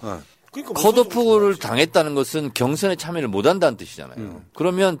그러니까 컷오프를 당했다는 것은 경선에 참여를 못한다는 뜻이잖아요.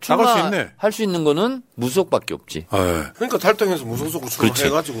 그러면 출마할 수 있는 거는 무소속밖에 없지. 그러니까 탈당해서 무소속으로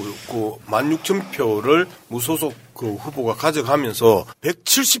출마해가지고 16,000표를 무소속 후보가 가져가면서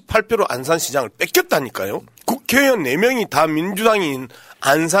 178표로 안산시장을 뺏겼다니까요. 국회의원 4명이 다 민주당인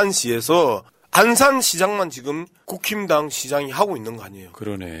안산시에서 안산시장만 지금 국힘당 시장이 하고 있는 거 아니에요.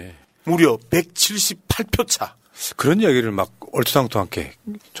 그러네. 무려 178표 차. 그런 이야기를 막 얼토당토않게.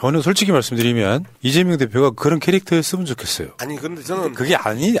 저는 솔직히 말씀드리면 이재명 대표가 그런 캐릭터였으면 좋겠어요. 아니 근데 저는 그게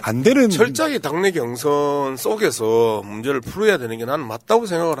안 되는 철저하게 당내 경선 속에서 문제를 풀어야 되는 게 나는 맞다고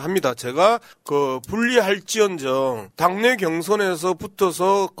생각을 합니다. 제가 불리할지언정 당내 경선에서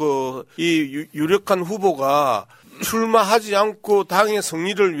붙어서 이 유력한 후보가 출마하지 않고 당의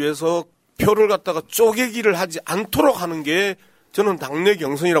승리를 위해서 표를 갖다가 쪼개기를 하지 않도록 하는 게 저는 당내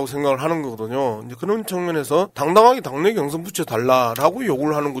경선이라고 생각을 하는 거거든요. 이제 그런 측면에서 당당하게 당내 경선 붙여달라라고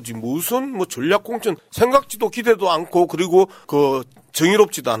요구를 하는 거지. 무슨 전략공천 생각지도 기대도 않고 그리고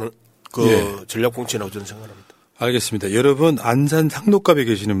정의롭지도 않은 전략공천이라고 저는 생각합니다. 알겠습니다. 여러분 안산상록갑에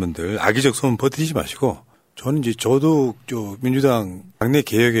계시는 분들 악의적 소문 퍼뜨리지 마시고 저는 저도 민주당 당내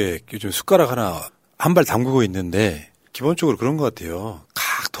개혁에 요즘 숟가락 하나 한 발 담그고 있는데 기본적으로 그런 것 같아요.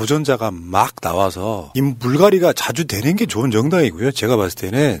 각 도전자가 막 나와서 이 물갈이가 자주 되는 게 좋은 정당이고요. 제가 봤을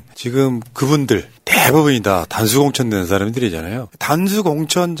때는 지금 그분들 대부분이 다 단수공천되는 사람들이잖아요.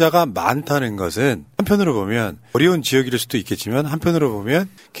 단수공천자가 많다는 것은 한편으로 보면 어려운 지역일 수도 있겠지만 한편으로 보면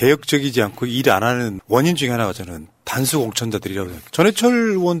개혁적이지 않고 일 안 하는 원인 중에 하나가 저는 단수공천자들이라고 생각해요.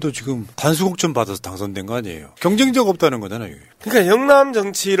 전해철 의원도 지금 단수공천 받아서 당선된 거 아니에요. 경쟁자가 없다는 거잖아요. 그러니까 영남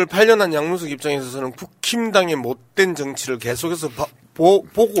정치를 8년 한 양문석 입장에서는 국힘당의 못된 정치를 계속해서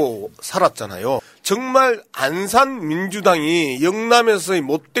보고 살았잖아요. 정말 안산 민주당이 영남에서의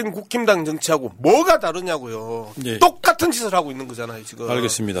못된 국힘당 정치하고 뭐가 다르냐고요. 예. 똑같은 짓을 하고 있는 거잖아요, 지금.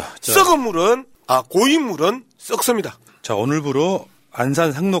 알겠습니다. 썩은 물은, 고인 물은 썩습니다. 자, 오늘부로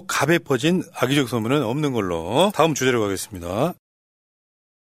안산상록갑에 퍼진 악의적 소문은 없는 걸로 다음 주제로 가겠습니다.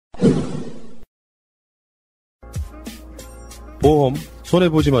 보험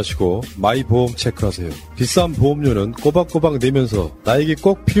손해보지 마시고 마이보험 체크하세요. 비싼 보험료는 꼬박꼬박 내면서 나에게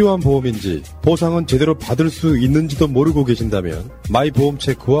꼭 필요한 보험인지 보상은 제대로 받을 수 있는지도 모르고 계신다면 마이보험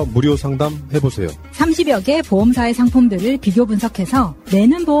체크와 무료 상담 해보세요. 30여 개 보험사의 상품들을 비교 분석해서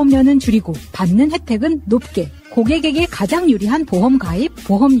내는 보험료는 줄이고 받는 혜택은 높게 고객에게 가장 유리한 보험 가입,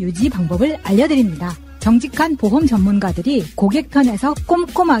 보험 유지 방법을 알려드립니다. 정직한 보험 전문가들이 고객 편에서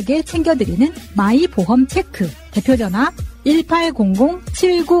꼼꼼하게 챙겨드리는 마이보험 체크. 대표전화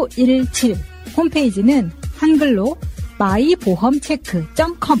 1800-7917. 홈페이지는 한글로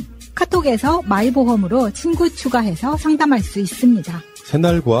마이보험체크.com. 카톡에서 마이보험으로 친구 추가해서 상담할 수 있습니다.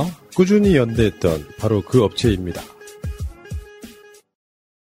 새날과 꾸준히 연대했던 바로 그 업체입니다.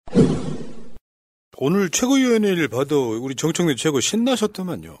 오늘 최고위원회를 봐도 우리 정청래 최고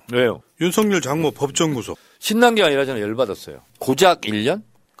신나셨더만요. 왜요? 윤석열 장모 법정 구속. 신난 게 아니라 저는 열받았어요. 고작 1년?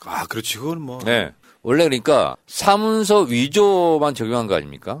 그렇지. 그건 뭐. 네. 원래 그러니까 사문서 위조만 적용한 거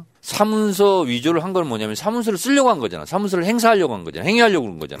아닙니까? 사문서 위조를 한 건 뭐냐면 사문서를 쓰려고 한 거잖아. 사문서를 행사하려고 한 거잖아. 행위하려고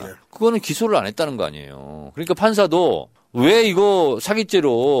그런 거잖아. 네. 그거는 기소를 안 했다는 거 아니에요. 그러니까 판사도 왜 이거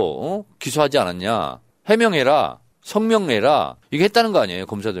사기죄로 기소하지 않았냐. 해명해라. 성명 내라. 이게 했다는 거 아니에요.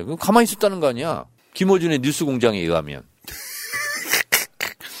 검사들. 그럼 가만히 있었다는 거 아니야. 김어준의 뉴스 공장에 의하면.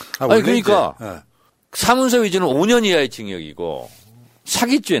 아니 그러니까 네. 사문서 위조는 5년 이하의 징역이고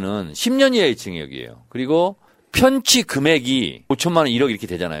사기죄는 10년 이하의 징역이에요. 그리고 편취 금액이 5천만 원, 1억 이렇게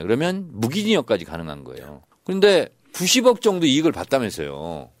되잖아요. 그러면 무기징역까지 가능한 거예요. 그런데 90억 정도 이익을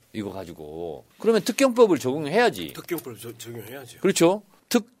봤다면서요. 이거 가지고. 그러면 특경법을 적용해야지. 특경법을 적용해야죠. 그렇죠.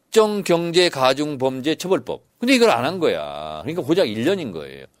 특정경제가중범죄처벌법. 근데 이걸 안 한 거야. 그러니까 고작 1년인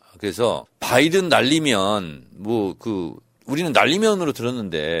거예요. 그래서 바이든 날리면 우리는 날리면으로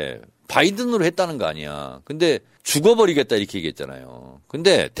들었는데 바이든으로 했다는 거 아니야. 근데 죽어버리겠다 이렇게 얘기했잖아요.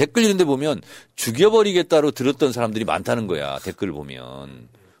 근데 댓글 이런 데 보면 죽여버리겠다로 들었던 사람들이 많다는 거야. 댓글을 보면.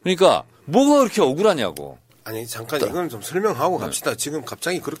 그러니까 뭐가 그렇게 억울하냐고. 아니 잠깐 이건 좀 설명하고 갑시다. 지금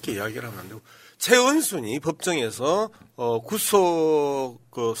갑자기 그렇게 이야기를 하면 안 되고. 최은순이 법정에서 구속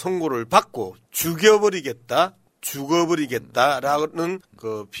선고를 받고 죽어버리겠다라는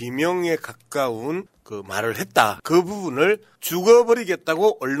그 비명에 가까운 그 말을 했다. 그 부분을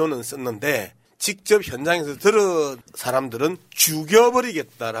죽어버리겠다고 언론은 썼는데 직접 현장에서 들은 사람들은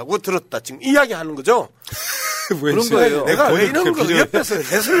죽여버리겠다라고 들었다. 지금 이야기하는 거죠. 그런 거예요. 내가 왜 이런 거 옆에서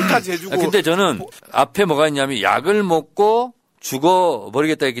해설까지 해주고. 근데 저는 앞에 뭐가 있냐면 약을 먹고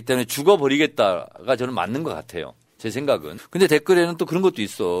죽어버리겠다 했기 때문에 죽어버리겠다가 저는 맞는 것 같아요. 제 생각은. 근데 댓글에는 또 그런 것도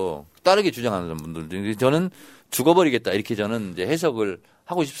있어. 다르게 주장하는 분들도. 저는 죽어버리겠다 이렇게 저는 이제 해석을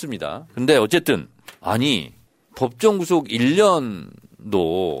하고 싶습니다. 근데 어쨌든 아니 법정 구속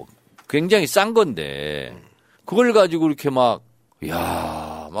 1년도 굉장히 싼 건데 그걸 가지고 이렇게 막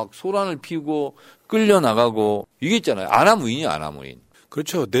소란을 피우고 끌려나가고 이게 있잖아요. 아나무인이야 아나무인.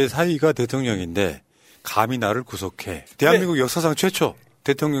 그렇죠. 내 사위가 대통령인데 감히 나를 구속해. 대한민국 역사상 최초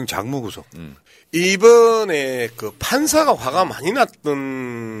대통령 장모 구속. 이번에 그 판사가 화가 많이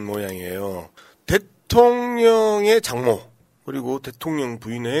났던 모양이에요. 대통령의 장모 그리고 대통령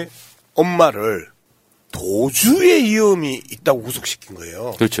부인의 엄마를 도주의 위험이 있다고 구속시킨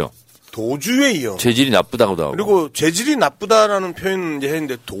거예요. 그렇죠. 도주의 위험. 죄질이 나쁘다고도 하고. 그리고 죄질이 나쁘다라는 표현을 이제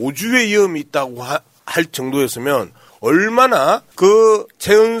했는데 도주의 위험이 있다고 할 정도였으면 얼마나 그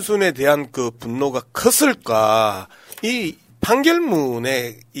최은순에 대한 그 분노가 컸을까. 이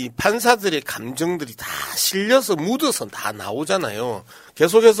판결문에 이 판사들의 감정들이 다 실려서 묻어서 다 나오잖아요.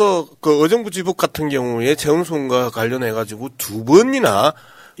 계속해서 그 의정부지법 같은 경우에 최은순과 관련해 가지고 2번이나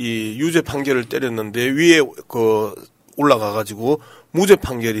이 유죄 판결을 때렸는데 위에 그 올라가 가지고 무죄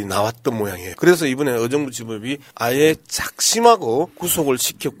판결이 나왔던 모양이에요. 그래서 이번에 의정부지법이 아예 작심하고 구속을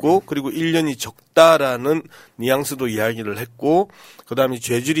시켰고 그리고 1년이 적다라는 뉘앙스도 이야기를 했고 그다음에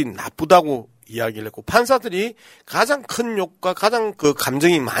죄질이 나쁘다고 이야기를 했고 판사들이 가장 큰 욕과 가장 그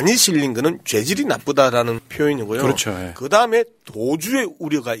감정이 많이 실린 거는 죄질이 나쁘다라는 표현이고요. 그렇죠. 예. 그다음에 도주의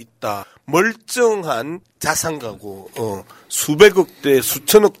우려가 있다. 멀쩡한 자산가고 수백억 대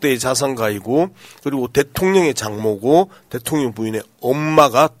수천억 대의 자산가이고 그리고 대통령의 장모고 대통령 부인의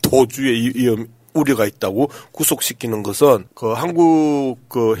엄마가 도주의 우려가 있다고 구속시키는 것은 그 한국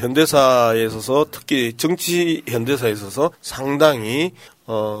그 현대사에 있어서 특히 정치 현대사에 있어서 상당히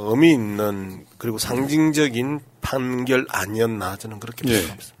의미 있는 그리고 상징적인 판결 아니었나 저는 그렇게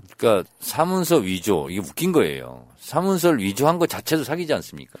생각합니다. 그러니까 사문서 위조 이게 웃긴 거예요. 사문서를 위조한 것 자체도 사기지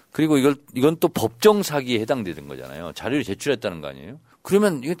않습니까? 그리고 이건 또 법정 사기에 해당되는 거잖아요. 자료를 제출했다는 거 아니에요?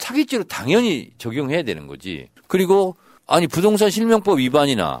 그러면 이건 사기죄로 당연히 적용해야 되는 거지. 그리고 아니 부동산 실명법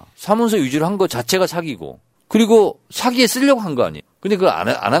위반이나 사문서 위조를 한 것 자체가 사기고 그리고 사기에 쓰려고 한 거 아니에요? 근데 그걸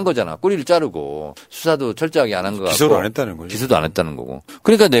안 한 거잖아. 꼬리를 자르고 수사도 철저하게 안 한 거 같고. 기소를 안 했다는 거죠. 기소도 안 했다는 거고.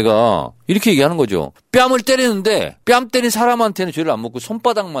 그러니까 내가 이렇게 얘기하는 거죠. 뺨을 때리는데 뺨 때린 사람한테는 죄를 안 먹고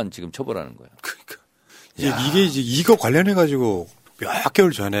손바닥만 지금 처벌하는 거야. 그러니까. 이게 이제 이거 관련해가지고 몇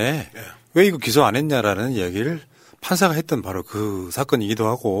개월 전에 왜 이거 기소 안 했냐라는 이야기를 판사가 했던 바로 그 사건이기도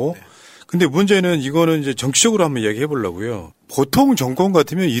하고. 근데 문제는 이거는 이제 정치적으로 한번 이야기해 보려고요. 보통 정권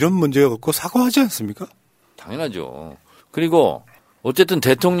같으면 이런 문제가 없고 사과하지 않습니까? 당연하죠. 그리고 어쨌든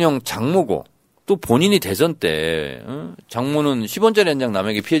대통령 장모고 또 본인이 대선 때 장모는 10원짜리 한 장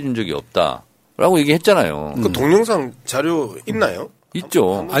남에게 피해 준 적이 없다라고 얘기했잖아요. 그 동영상 자료 있나요?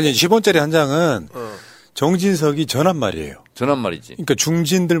 있죠. 아니 10원짜리 한 장은 정진석이 전한 말이에요. 전한 말이지. 그러니까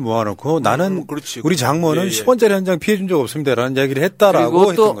중진들 모아놓고 나는 그렇지. 우리 장모는 10원짜리 한 장 피해 준 적 없습니다라는 이야기를 했다라고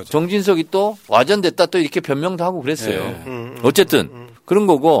그리고 또 했던 거죠. 정진석이 또 와전됐다 또 이렇게 변명도 하고 그랬어요. 어쨌든 그런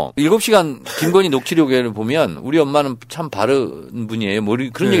거고 7시간 김건희 녹취록을 보면 우리 엄마는 참 바른 분이에요. 뭐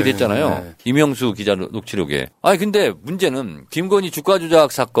그런 얘기 됐잖아요. 이명수 기자 녹취록에. 아니 근데 문제는 김건희 주가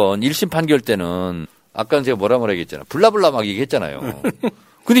조작 사건 1심 판결 때는 아까 제가 뭐라 얘기했잖아요. 블라블라 막 얘기했잖아요.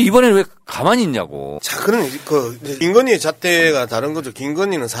 근데 이번에는 왜 가만히 있냐고. 자, 그럼 김건희의 잣대가 다른 거죠.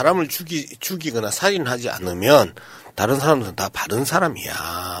 김건희는 사람을 죽이거나 살인하지 않으면 다른 사람들은 다 바른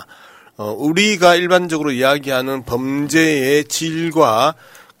사람이야. 우리가 일반적으로 이야기하는 범죄의 질과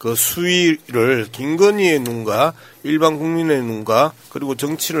그 수위를 김건희의 눈과 일반 국민의 눈과 그리고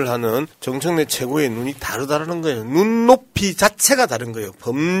정치를 하는 정청래 최고의 눈이 다르다는 거예요. 눈높이 자체가 다른 거예요.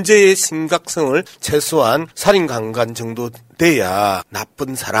 범죄의 심각성을 최소한 살인 강간 정도 돼야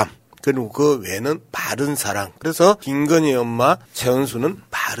나쁜 사람. 그리고 그 외에는 바른 사람. 그래서 김건희 엄마 최은수는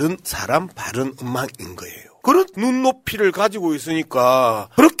바른 사람, 바른 엄마인 거예요. 그런 눈높이를 가지고 있으니까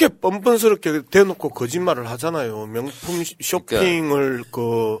그렇게 뻔뻔스럽게 대놓고 거짓말을 하잖아요. 명품 쇼핑을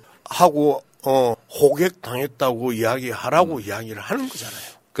하고 호객 당했다고 이야기하라고 이야기를 하는 거잖아요.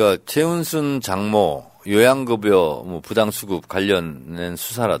 그러니까 최은순 장모 요양급여 부당수급 관련된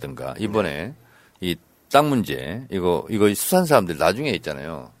수사라든가 이번에 이 땅 문제 이거 수사한 사람들 나중에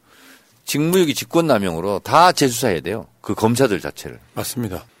있잖아요. 직무유기 직권남용으로 다 재수사해야 돼요. 그 검사들 자체를.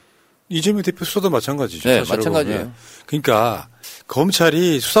 맞습니다. 이재명 대표 수사도 마찬가지죠. 네, 마찬가지예요. 보면. 그러니까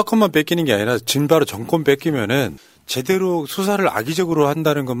검찰이 수사권만 뺏기는 게 아니라 진바로 정권 뺏기면은 제대로 수사를 악의적으로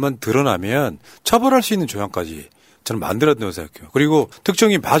한다는 것만 드러나면 처벌할 수 있는 조항까지 저는 만들어야 된다고 생각해요. 그리고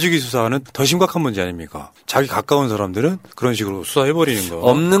특정인 봐주기 수사는 더 심각한 문제 아닙니까? 자기 가까운 사람들은 그런 식으로 수사해버리는 거.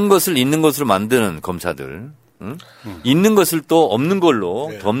 없는 것을 있는 것으로 만드는 검사들. 응? 있는 것을 또 없는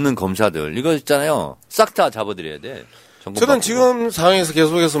걸로 덮는 검사들. 이거 있잖아요. 싹 다 잡아드려야 돼. 저는 지금 상황에서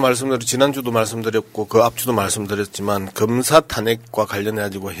계속해서 말씀드렸고 지난주도 말씀드렸고 그 앞주도 말씀드렸지만 검사 탄핵과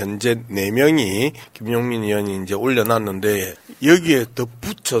관련해가지고 현재 4명이 김용민 의원이 이제 올려놨는데 여기에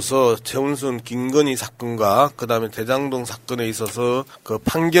덧붙여서 최은순 김건희 사건과 그다음에 대장동 사건에 있어서 그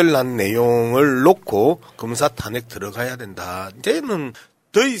판결 난 내용을 놓고 검사 탄핵 들어가야 된다. 이제는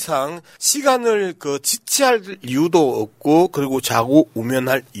더 이상 시간을 지체할 이유도 없고 그리고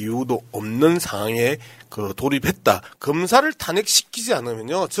좌우우면할 이유도 없는 상황에 돌입했다. 검사를 탄핵시키지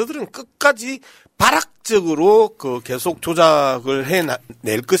않으면요, 저들은 끝까지 발악적으로 계속 조작을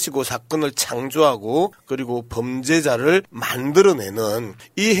해낼 것이고 사건을 창조하고 그리고 범죄자를 만들어내는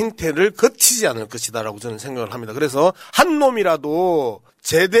이 행태를 거치지 않을 것이다라고 저는 생각을 합니다. 그래서 한 놈이라도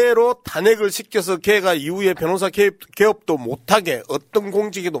제대로 탄핵을 시켜서 걔가 이후에 변호사 개업도 못하게 어떤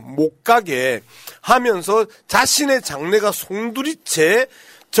공직에도 못 가게 하면서 자신의 장래가 송두리째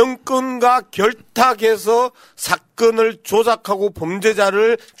정권과 결탁해서 사건을 조작하고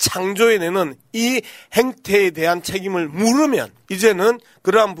범죄자를 창조해내는 이 행태에 대한 책임을 물으면 이제는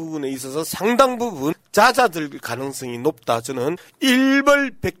그러한 부분에 있어서 상당 부분 잦아들 가능성이 높다. 저는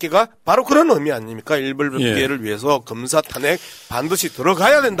일벌백계가 바로 그런 의미 아닙니까? 일벌백계를 위해서 검사 탄핵 반드시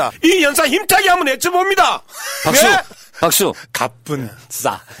들어가야 된다. 이 연사 힘차게 한번 외쳐봅니다. 박수! 네? 박수! 가쁜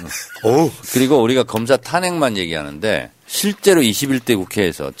싸. 오. 그리고 우리가 검사 탄핵만 얘기하는데 실제로 21대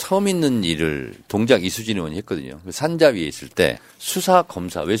국회에서 처음 있는 일을 동작 이수진 의원이 했거든요. 산자위에 있을 때 수사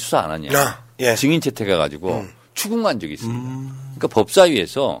검사 왜 수사 안 하냐. 증인 채택해가지고 추궁한 적이 있습니다. 그러니까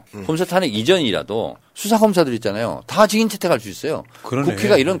법사위에서 검사 탄핵 이전이라도 수사 검사들 있잖아요. 다 증인 채택할 수 있어요. 그러네.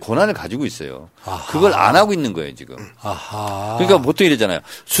 국회가 이런 권한을 가지고 있어요. 아하. 그걸 안 하고 있는 거예요 지금. 아하. 그러니까 보통 이러잖아요.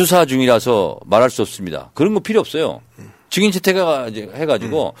 수사 중이라서 말할 수 없습니다. 그런 거 필요 없어요. 증인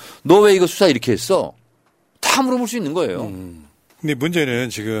채택해가지고 너 왜 이거 수사 이렇게 했어? 다 물어볼 수 있는 거예요. 근데 문제는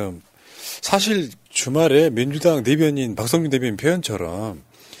지금 사실 주말에 민주당 대변인 박성준 대변인 표현처럼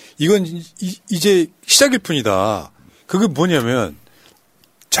이건 이제 시작일 뿐이다. 그게 뭐냐면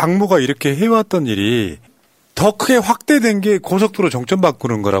장모가 이렇게 해왔던 일이 더 크게 확대된 게 고속도로 정점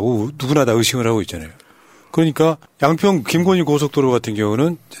바꾸는 거라고 누구나 다 의심을 하고 있잖아요. 그러니까 양평 김건희 고속도로 같은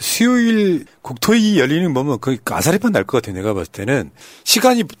경우는 수요일 국토위 열리는 보면 거의 아사리판 날 것 같아요. 내가 봤을 때는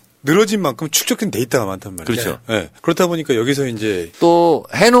시간이 늘어진 만큼 축적된 데이터가 많단 말이에요. 그렇죠. 네. 그렇다 보니까 여기서 이제 또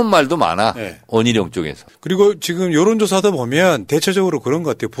해놓은 말도 많아. 네. 원희룡 쪽에서. 그리고 지금 여론조사도 보면 대체적으로 그런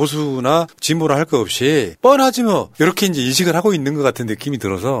것 같아요. 보수나 진보나 할 거 없이 뻔하지 뭐 이렇게 이제 인식을 하고 있는 것 같은 느낌이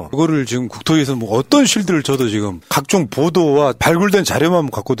들어서 그거를 지금 국토위에서 뭐 어떤 실드를 쳐도 지금 각종 보도와 발굴된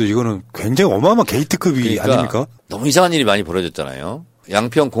자료만 갖고도 이거는 굉장히 어마어마한 게이트급이 그러니까 아닙니까? 너무 이상한 일이 많이 벌어졌잖아요.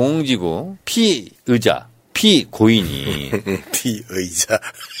 양평 공흥지구 피의자. 피고인이 피의자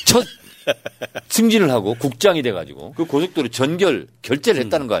첫 승진을 하고 국장이 돼가지고 그 고속도로 결제를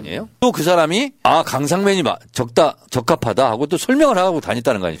했다는 거 아니에요? 또 그 사람이 강상면이 적합하다 하고 또 설명을 하고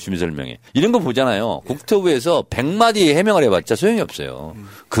다녔다는 거 아니에요? 주민 설명에 이런 거 보잖아요. 국토부에서 100마디 해명을 해봤자 소용이 없어요.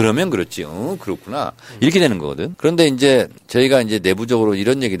 그러면 그렇지, 그렇구나 이렇게 되는 거거든. 그런데 이제 저희가 이제 내부적으로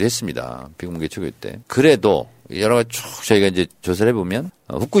이런 얘기도 했습니다. 비공개 초기 때. 그래도 여러 가지 쭉 저희가 이제 조사를 해보면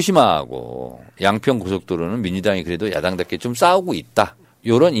후쿠시마하고 양평 고속도로는 민주당이 그래도 야당답게 좀 싸우고 있다.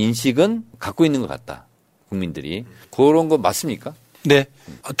 이런 인식은 갖고 있는 것 같다. 국민들이. 그런 거 맞습니까? 네.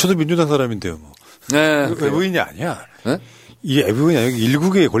 저도 민주당 사람인데요. 뭐. 네. 외부인이 아니야. 네? 이게 외부인이 아니라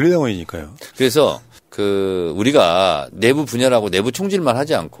일국의 권리당원이니까요. 그래서 우리가 내부 분열하고 내부 총질만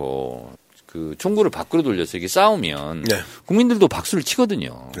하지 않고 그 총구를 밖으로 돌려서 이게 싸우면 네. 국민들도 박수를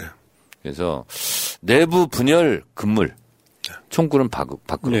치거든요. 네. 그래서 내부 분열 금물, 총구는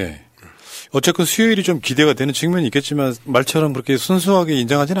밖으로. 네. 어쨌건 수요일이 좀 기대가 되는 측면이 있겠지만 말처럼 그렇게 순수하게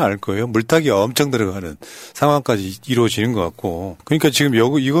인정하지는 않을 거예요. 물타기가 엄청 들어가는 상황까지 이루어지는 것 같고. 그러니까 지금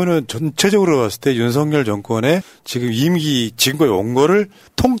이거는 전체적으로 봤을 때 윤석열 정권의 지금 임기 지금까지 온 거를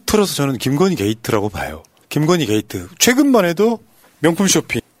통틀어서 저는 김건희 게이트라고 봐요. 김건희 게이트. 최근만 해도 명품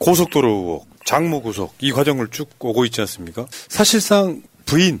쇼핑, 고속도로 의혹, 장모 구속 이 과정을 쭉 오고 있지 않습니까? 사실상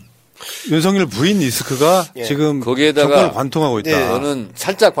윤석열 부인 리스크가 예. 지금 거기에다가 정권을 관통하고 있다. 예. 저는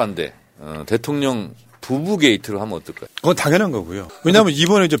살짝 반대. 대통령 부부 게이트로 하면 어떨까요? 그건 당연한 거고요. 왜냐하면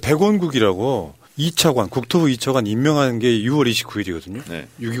이번에 이제 백원국이라고 2차관, 국토부 2차관 임명하는 게 6월 29일이거든요. 네.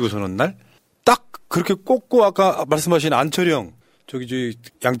 6.25 선언 날. 딱 그렇게 꽂고 아까 말씀하신 안철영,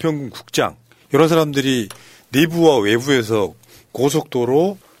 양평군 국장, 이런 사람들이 내부와 외부에서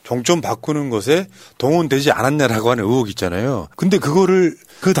고속도로 종점 바꾸는 것에 동원되지 않았냐라고 하는 의혹이 있잖아요. 근데 그거를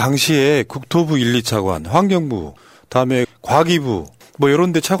그 당시에 국토부 1, 2차관, 환경부, 다음에 과기부, 뭐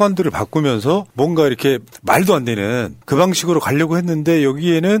이런 데 차관들을 바꾸면서 뭔가 이렇게 말도 안 되는 그 방식으로 가려고 했는데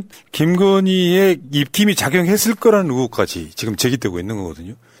여기에는 김건희의 입김이 작용했을 거라는 의혹까지 지금 제기되고 있는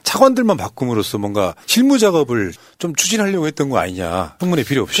거거든요. 차관들만 바꿈으로써 뭔가 실무 작업을 좀 추진하려고 했던 거 아니냐. 청문회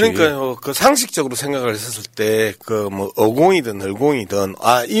필요 없이. 그러니까요. 그 상식적으로 생각을 했을 때 그 뭐 어공이든 얼공이든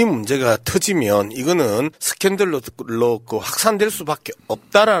이 문제가 터지면 이거는 스캔들로 그 확산될 수밖에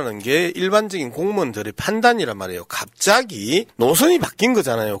없다라는 게 일반적인 공무원들의 판단이란 말이에요. 갑자기 노선이 바뀐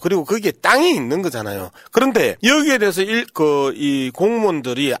거잖아요. 그리고 그게 땅에 있는 거잖아요. 그런데 여기에 대해서 이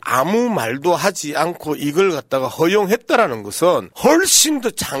공무원들이 아무 말도 하지 않고 이걸 갖다가 허용했다라는 것은 훨씬 더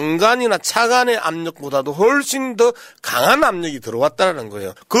장관이나 차관의 압력보다도 훨씬 더 강한 압력이 들어왔다는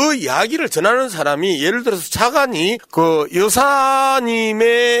거예요. 그 이야기를 전하는 사람이 예를 들어서 차관이 그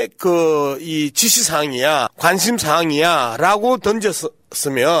여사님의 이 지시사항이야, 관심사항이야라고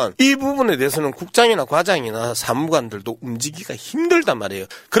던졌으면 이 부분에 대해서는 국장이나 과장이나 사무관들도 움직이기가 힘들단 말이에요.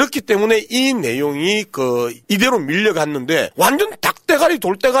 그렇기 때문에 이 내용이 이대로 밀려갔는데 완전 닭대가리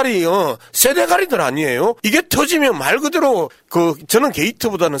돌대가리 새대가리들 아니에요. 이게 터지면 말 그대로 저는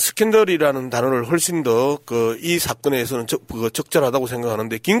게이트보다는 스캔들이라는 단어를 훨씬 더 이 사건에서는 적절하다고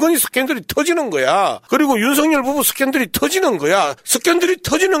생각하는데 김건희 스캔들이 터지는 거야. 그리고 윤석열 부부 스캔들이 터지는 거야. 스캔들이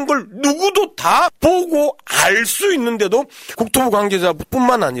터지는 걸 누구도 다 보고 알 수 있는데도 국토부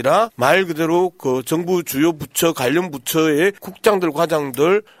관계자뿐만 아니라 말 그대로 정부 주요 부처 관련 부처의 국장들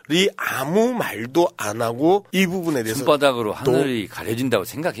과장들이 아무 말도 안 하고 이 부분에 대해서 손바닥으로 하늘이 가려진다고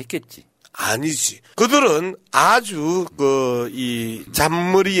생각했겠지. 아니지. 그들은 아주 이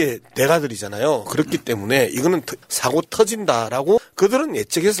잔머리의 대가들이잖아요. 그렇기 때문에 이거는 사고 터진다라고 그들은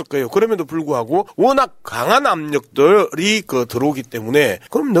예측했을 거예요. 그럼에도 불구하고 워낙 강한 압력들이 들어오기 때문에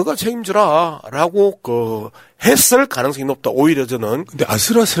그럼 너가 책임져라라고 했을 가능성이 높다. 오히려 저는. 근데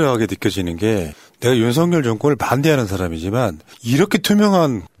아슬아슬하게 느껴지는 게 내가 윤석열 정권을 반대하는 사람이지만 이렇게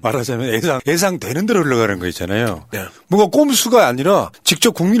투명한 말하자면 예상되는 대로 흘러가는 거 있잖아요. 네. 뭔가 꼼수가 아니라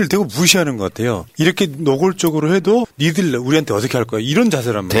직접 국민을 대고 무시하는 것 같아요. 이렇게 노골적으로 해도 니들 우리한테 어떻게 할 거야. 이런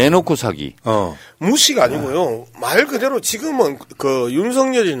자세란 말이에요. 대놓고 사기. 무시가 아니고요. 말 그대로 지금은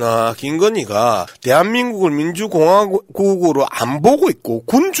윤석열이나 김건희가 대한민국을 민주공화국으로 안 보고 있고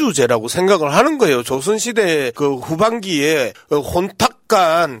군주제라고 생각을 하는 거예요. 조선시대 후반기에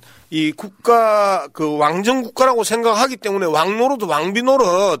혼탁한 이 국가 왕정 국가라고 생각하기 때문에 왕노릇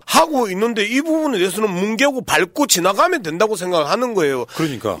왕비노릇 하고 있는데 이 부분에 대해서는 뭉개고 밟고 지나가면 된다고 생각하는 거예요.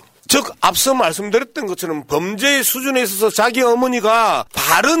 그러니까. 즉 앞서 말씀드렸던 것처럼 범죄의 수준에 있어서 자기 어머니가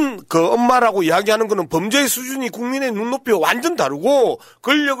바른 엄마라고 이야기하는 것은 범죄의 수준이 국민의 눈높이와 완전 다르고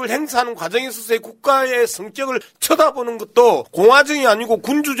권력을 행사하는 과정에 있어서의 국가의 성격을 쳐다보는 것도 공화정이 아니고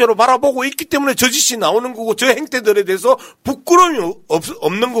군주제로 바라보고 있기 때문에 저 짓이 나오는 거고 저 행태들에 대해서 부끄러움이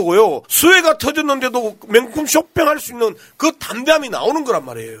없는 거고요. 수해가 터졌는데도 명품 쇼핑할 수 있는 그 담대함이 나오는 거란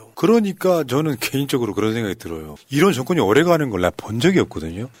말이에요. 그러니까 저는 개인적으로 그런 생각이 들어요. 이런 정권이 오래가는 걸 나 본 적이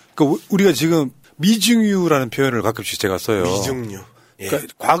없거든요. 그러니까 우리가 지금 미증유라는 표현을 가끔씩 제가 써요. 미증유. 예.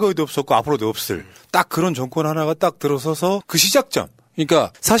 그러니까 과거에도 없었고 앞으로도 없을 딱 그런 정권 하나가 딱 들어서서 그 시작점.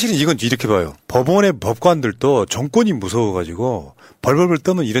 그러니까 사실은 이건 이렇게 봐요. 법원의 법관들도 정권이 무서워가지고 벌벌벌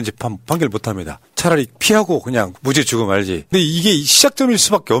떠면 이런 재판 판결 못합니다. 차라리 피하고 그냥 무죄 주고 말지. 근데 이게 시작점일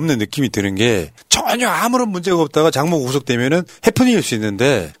수밖에 없는 느낌이 드는 게 전혀 아무런 문제가 없다가 장모 구속되면은 해프닝일 수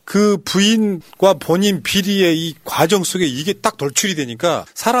있는데 그 부인과 본인 비리의 이 과정 속에 이게 딱 돌출이 되니까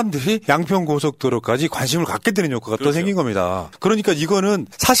사람들이 양평 고속도로까지 관심을 갖게 되는 효과가 또 생긴 겁니다. 그러니까 이거는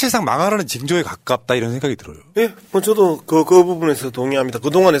사실상 망하라는 징조에 가깝다 이런 생각이 들어요. 예, 저도 그 부분에서 동의합니다.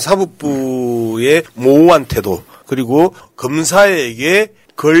 그동안의 사법부의 모호한 태도 그리고 검사에게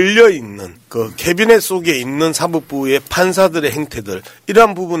걸려있는 그 캐비넷 속에 있는 사법부의 판사들의 행태들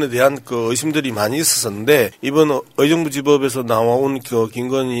이러한 부분에 대한 그 의심들이 많이 있었는데 이번 의정부지법에서 나와온 그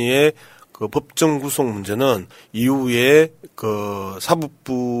김건희의 그 법정 구속 문제는 이후에 그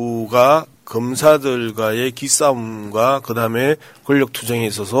사법부가 검사들과의 기싸움과 그 다음에 권력 투쟁에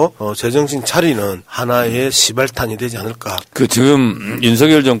있어서 제정신 차리는 하나의 시발탄이 되지 않을까. 그 지금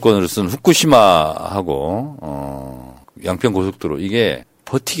윤석열 정권으로서는 후쿠시마하고 양평 고속도로 이게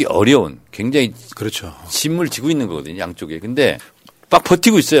버티기 어려운 굉장히 그렇죠. 짐을 지고 있는 거거든요. 양쪽에. 근데 막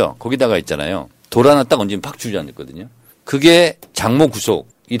버티고 있어요. 거기다가 있잖아요. 돌 하나 딱 얹으면 팍 주저앉았거든요. 그게 장모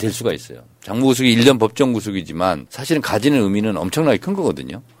구속이 될 수가 있어요. 장모 구속이 1년 법정 구속이지만 사실은 가지는 의미는 엄청나게 큰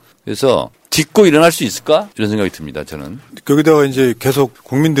거거든요. 그래서 딛고 일어날 수 있을까? 이런 생각이 듭니다. 저는. 거기다가 이제 계속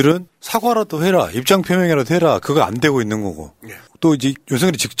국민들은 사과라도 해라. 입장 표명이라도 해라. 그거 안 되고 있는 거고. 또 이제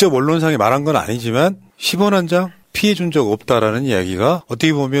윤석열이 직접 언론상에 말한 건 아니지만 10원 한 장 피해 준 적 없다라는 이야기가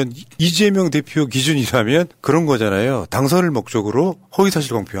어떻게 보면 이재명 대표 기준이라면 그런 거잖아요. 당선을 목적으로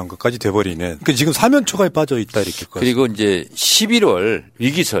허위사실 공표한 것까지 돼버리는. 그러니까 지금 사면 초과에 빠져 있다 이렇게. 그리고 이제 11월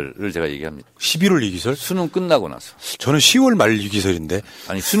위기설을 제가 얘기합니다. 11월 위기설? 수능 끝나고 나서. 저는 10월 말 위기설인데.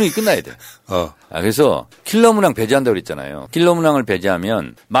 아니 수능이 끝나야 돼. 그래서 킬러 문항 배제한다고 그랬잖아요. 킬러 문항을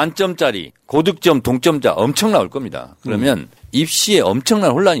배제하면 만점짜리 고득점 동점자 엄청 나올 겁니다. 그러면 입시에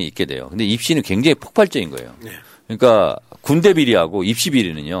엄청난 혼란이 있게 돼요. 근데 입시는 굉장히 폭발적인 거예요. 네. 그러니까 군대 비리하고 입시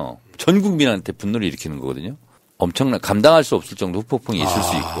비리는요. 전 국민한테 분노를 일으키는 거거든요. 엄청난 감당할 수 없을 정도 후폭풍이 있을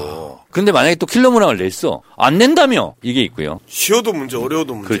수 있고. 그런데 만약에 또 킬러 문항을 냈어. 안 낸다며. 이게 있고요. 쉬워도 문제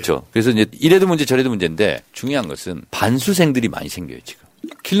어려워도 문제. 그렇죠. 그래서 이제 이래도 문제 저래도 문제인데 중요한 것은 반수생들이 많이 생겨요 지금.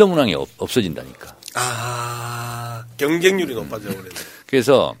 킬러 문항이 없어진다니까. 경쟁률이 높아져 버렸네.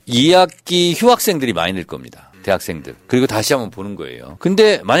 그래서 2학기 휴학생들이 많이 늘 겁니다. 대학생들. 그리고 다시 한번 보는 거예요.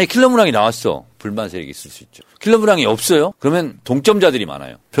 근데 만약에 킬러 문항이 나왔어. 불만 세력이 있을 수 있죠. 킬러 문항이 없어요? 그러면 동점자들이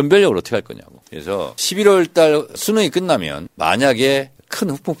많아요. 변별력을 어떻게 할 거냐고. 그래서 11월 달 수능이 끝나면 만약에 큰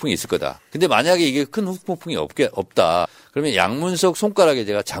후폭풍이 있을 거다. 근데 만약에 이게 큰 후폭풍이 없다. 그러면 양문석 손가락에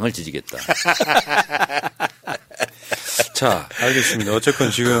제가 장을 지지겠다. 자, 알겠습니다. 어쨌건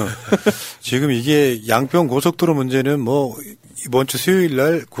지금 이게 양평 고속도로 문제는 뭐 이번 주 수요일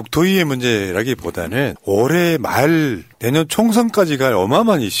날 국토위의 문제라기보다는 올해 말 내년 총선까지 갈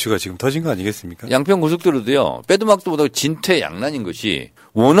어마어마한 이슈가 지금 터진 거 아니겠습니까? 양평 고속도로도요. 빼도 막도 못하고 진퇴양난인 것이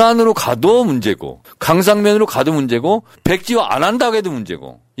원안으로 가도 문제고 강상면으로 가도 문제고 백지화 안 한다고 해도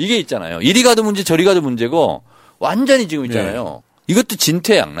문제고 이게 있잖아요. 이리 가도 문제 저리 가도 문제고 완전히 지금 있잖아요. 네. 이것도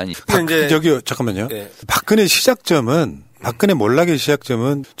진퇴양난이. 저기 잠깐만요. 네. 박근혜 몰락의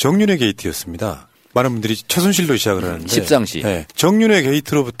시작점은 정윤회 게이트였습니다. 많은 분들이 최순실로 시작을 하는데 십상시. 네. 정윤회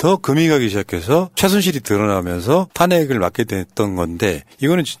게이트로부터 금이 가기 시작해서 최순실이 드러나면서 탄핵을 맞게 됐던 건데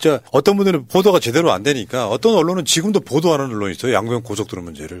이거는 진짜 어떤 분들은 보도가 제대로 안 되니까 어떤 언론은 지금도 보도 안 하는 언론이 있어요. 양평 고속도로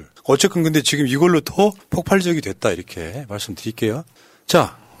문제를. 어쨌건 근데 지금 이걸로 더 폭발적이 됐다 이렇게 말씀드릴게요.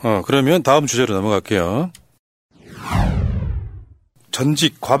 자, 그러면 다음 주제로 넘어갈게요.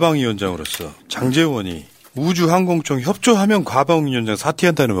 전직 과방위원장으로서 장제원이 우주항공청 협조하면 과방위원장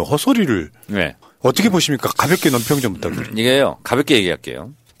사퇴한다는 헛소리를 네. 어떻게 보십니까? 가볍게 논평 좀 부탁드립니다. 이게요. 가볍게 얘기할게요.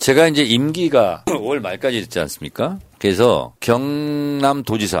 제가 이제 임기가 5월 말까지 됐지 않습니까? 그래서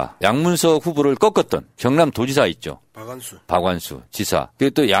경남도지사 양문석 후보를 꺾었던 경남도지사 있죠. 박완수 지사.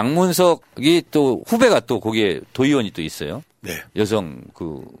 그리고 또 양문석이 또 후배가 또 거기에 도의원이 또 있어요. 네. 여성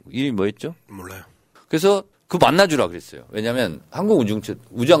그 이름이 뭐였죠? 몰라요. 그래서 그 만나주라 그랬어요. 왜냐하면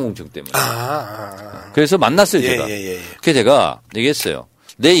우주항공청 때문에. 그래서 만났어요 제가. 그래서 제가 얘기했어요.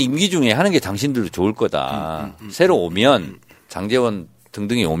 내 임기 중에 하는 게 당신들도 좋을 거다. 새로 오면 장제원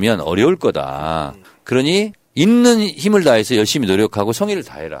등등이 오면 어려울 거다. 그러니 있는 힘을 다해서 열심히 노력하고 성의를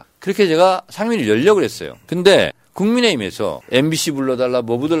다해라. 그렇게 제가 상임위를 열려고 했어요. 근데 국민의힘에서 MBC 불러달라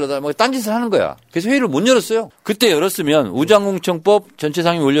뭐 불러달라 뭐 딴짓을 하는 거야. 그래서 회의를 못 열었어요. 그때 열었으면 우주항공청법 전체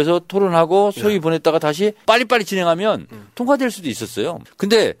상임위 올려서 토론하고 소위 보냈다가 다시 빨리빨리 진행하면 통과될 수도 있었어요.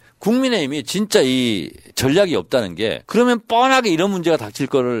 근데 국민의힘이 진짜 이 전략이 없다는 게 그러면 뻔하게 이런 문제가 닥칠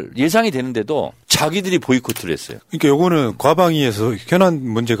거를 예상이 되는데도 자기들이 보이콧을 했어요. 그러니까 요거는 과방위에서 현안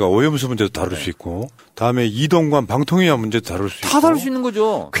문제가 오염수 문제도 다룰 수 있고 다음에 이동관 방통위원 문제도 다룰 수 있고 다 다룰 수 있는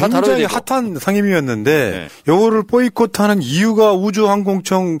거죠. 굉장히 핫한 상임위였는데 요거를 보이콧하는 이유가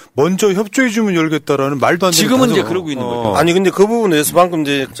우주항공청 먼저 협조해주면 열겠다라는 말도 안 되는 지금은 이제 그러고 있는 거죠. 아니 근데 그 부분에 대해서 방금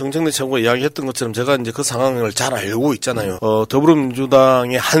이제 정청래 최고가 이야기했던 것처럼 제가 이제 그 상황을 잘 알고 있잖아요.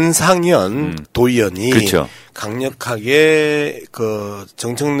 더불어민주당의 한상현 도의원이 그렇죠. 강력하게 그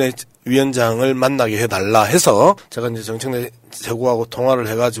정청래 위원장을 만나게 해달라 해서 제가 이제 정청래 최고하고 통화를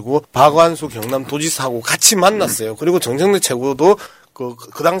해가지고 박완수 경남도지사하고 같이 만났어요. 그리고 정청래 최고도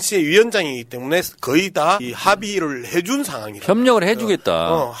그 당시에 위원장이기 때문에 거의 다 이 합의를 해준 상황이라. 협력을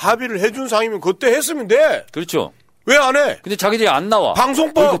해주겠다. 합의를 해준 상황이면 그때 했으면 돼. 그렇죠. 왜 안 해? 근데 자기들이 안 나와.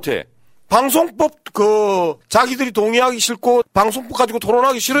 방송법 자기들이 동의하기 싫고 방송법 가지고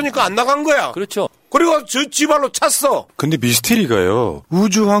토론하기 싫으니까 안 나간 거야. 그렇죠. 그리고 지발로 찼어. 근데 미스테리가요.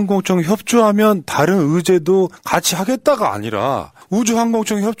 우주항공청 협조하면 다른 의제도 같이 하겠다가 아니라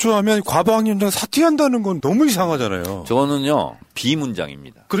우주항공청 협조하면 과방위원장 사퇴한다는 건 너무 이상하잖아요. 저거는요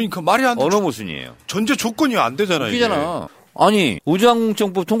비문장입니다. 그러니까 말이 안 돼. 언어 모순이에요. 전제 조건이 안 되잖아요. 웃기잖아. 아니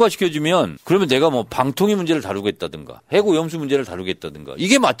우주항공청법 통과시켜주면 그러면 내가 뭐 방통위 문제를 다루겠다든가 해고염수 문제를 다루겠다든가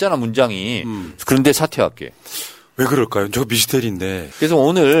이게 맞잖아 문장이. 그런데 사퇴할게. 왜 그럴까요? 저거 미스테리인데. 그래서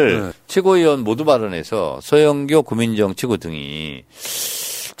오늘 최고위원 모두 발언에서 서영교 고민정 최고 등이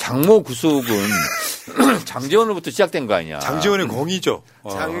장모 구속은 장제원으로부터 시작된 거 아니냐. 장제원의 공이죠.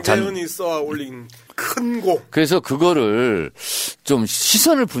 장제원이 써 올린 큰 공. 그래서 그거를 좀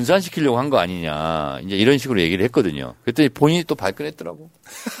시선을 분산시키려고 한 거 아니냐. 이제 이런 식으로 얘기를 했거든요. 그랬더니 본인이 또 발끈했더라고.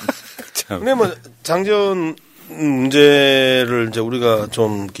 근데 뭐 장제원 문제를 이제 우리가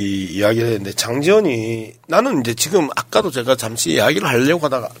좀 이야기를 했는데 장제원이 나는 이제 지금 아까도 제가 잠시 이야기를 하려고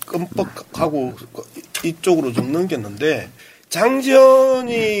하다가 끔뻑하고 이쪽으로 좀 넘겼는데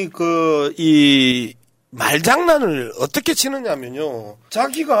장제원이 이 말장난을 어떻게 치느냐면요.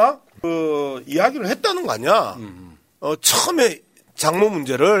 자기가 이야기를 했다는 거 아니야. 처음에 장모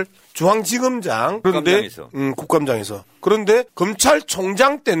문제를 중앙지검장 그런데 국감장에서 그런데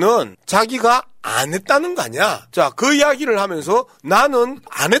검찰총장 때는 자기가 안 했다는 거 아니야. 자, 그 이야기를 하면서 나는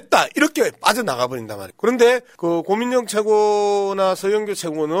안 했다. 이렇게 빠져나가 버린단 말이야. 그런데 그 고민정 최고나 서영교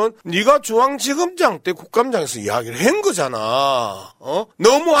최고는 네가 중앙지검장 때 국감장에서 이야기를 한 거잖아.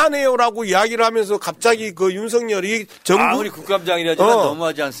 너무하네요라고 이야기를 하면서 갑자기 그 윤석열이 아무리 국감장이라지만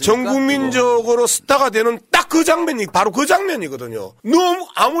너무하지 않습니까? 전 국민적으로 스타가 되는 딱 그 장면이 바로 그 장면이거든요. 너무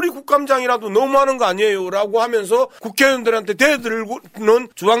아무리 국감장이라도 너무하는 거 아니에요라고 하면서 국회의원들한테 대들고는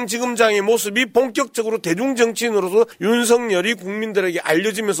중앙지검장의 모습이 본격적으로 대중정치인으로서 윤석열이 국민들에게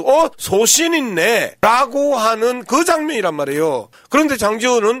알려지면서 소신 있네 라고 하는 그 장면이란 말이에요. 그런데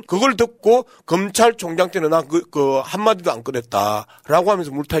장제원은 그걸 듣고 검찰총장 때는 나 그 한마디도 안 꺼냈다 라고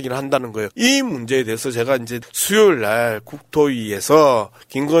하면서 물타기를 한다는 거예요. 이 문제에 대해서 제가 이제 수요일 날 국토위에서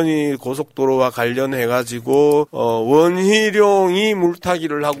김건희 고속도로와 관련해가지고 원희룡이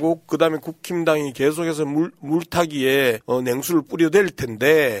물타기를 하고 그 다음에 국힘당이 계속해서 물타기에 냉수를 뿌려댈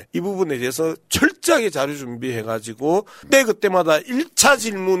텐데 이 부분에 대해서 철저하게 자료 준비해가지고 그때마다 1차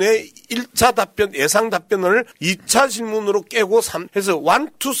질문에 1차 답변 예상 답변을 2차 질문으로 깨고 해서 1,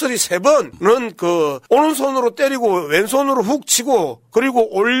 2, 3, 3번은 그 오른손으로 때리고 왼손으로 훅 치고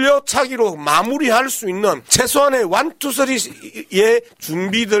그리고 올려차기로 마무리할 수 있는 최소한의 1, 2, 3의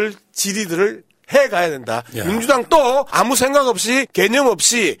준비들 질의들을 해가야 된다. 야. 민주당 또 아무 생각 없이 개념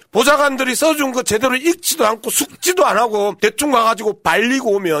없이 보좌관들이 써준 거 제대로 읽지도 않고 숙지도 안 하고 대충 가가지고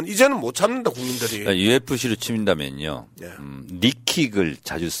발리고 오면 이제는 못 참는다 국민들이. UFC로 치민다면요. 니킥을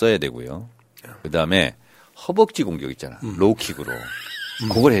자주 써야 되고요. 그다음에 허벅지 공격 있잖아. 로우킥으로.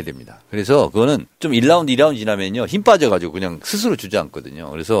 그걸 해야 됩니다. 그래서 그거는 좀 1라운드, 2라운드 지나면요. 힘 빠져가지고 그냥 스스로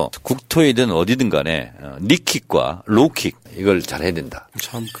주저앉거든요. 그래서 국토이든 어디든 간에 니킥과 로우킥 이걸 잘 해야 된다.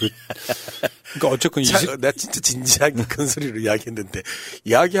 참 그러니까 어쨌건 내가 진짜 진지하게 큰 소리로 이야기했는데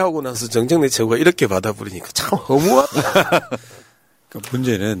이야기하고 나서 정정래 최고가 이렇게 받아버리니까 참 허무하다. 그러니까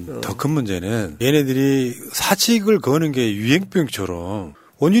문제는 더 큰 문제는 얘네들이 사직을 거는 게 유행병처럼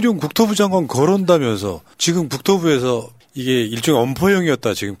원희룡 국토부 장관 거론다면서 지금 국토부에서 이게 일종의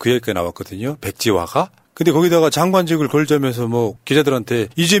엄포형이었다 지금 그 얘기가 나왔거든요. 백지화가. 근데 거기다가 장관직을 걸자면서 뭐 기자들한테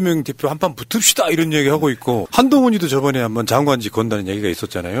이재명 대표 한판 붙읍시다 이런 얘기하고 있고 한동훈이도 저번에 한번 장관직 건다는 얘기가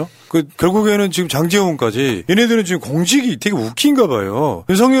있었잖아요. 결국에는 지금 장제원까지 얘네들은 지금 공직이 되게 웃긴가 봐요.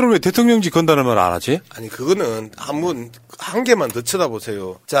 윤석열은 왜 대통령직 건다는 말 안 하지? 아니 그거는 한 개만 더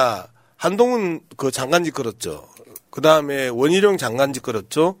쳐다보세요. 자 한동훈 그 장관직 걸었죠. 그 다음에 원희룡 장관직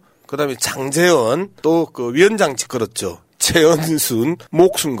걸었죠. 그 다음에 장제원 또 그 위원장직 걸었죠. 최연순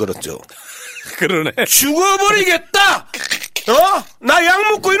목숨 걸었죠. 그러네. 죽어버리겠다! 나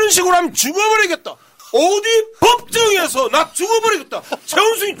약 먹고 이런 식으로 하면 죽어버리겠다! 어디 법정에서 나 죽어버리겠다!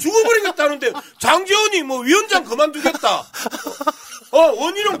 최연순이 죽어버리겠다는데 장제원이 뭐 위원장 그만두겠다!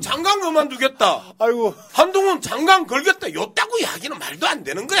 원희룡 장관 그만두겠다! 아이고. 한동훈 장관 걸겠다! 요따구 이야기는 말도 안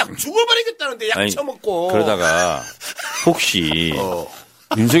되는 거야! 죽어버리겠다는데 약 처먹고. 그러다가 혹시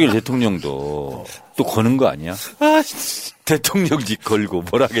윤석열 대통령도 또 거는 거 아니야? 대통령직 걸고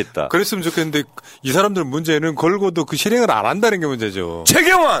뭘 하겠다. 그랬으면 좋겠는데 이 사람들 문제는 걸고도 그 실행을 안 한다는 게 문제죠.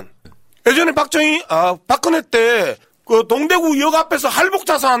 최경환 예전에 박근혜 때 그 동대구역 앞에서 할복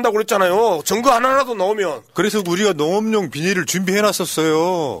자산한다고 그랬잖아요. 증거 하나라도 나오면. 그래서 우리가 농업용 비닐을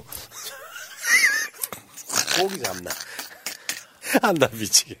준비해놨었어요. 고기 잡나. 안다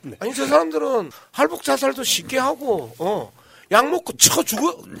미치겠네. 아니 저 사람들은 할복 자살도 쉽게 하고 약 먹고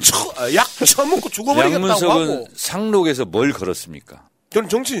약 처먹고 죽어버리겠다고 양문석은 하고. 상록에서 뭘 걸었습니까? 저는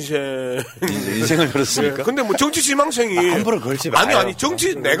정치 인생을 걸었습니까? 네, 근데 뭐 정치 지망생이 함부로 걸지 마요. 아니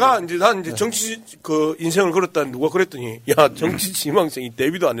정치 난 이제 정치 그 인생을 걸었다 누가 그랬더니 야 정치 지망생이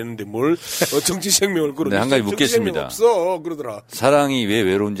데뷔도 안 했는데 뭘 정치 생명을 걸어. 네, 한 가지 묻겠습니다. 없어 그러더라. 사랑이 왜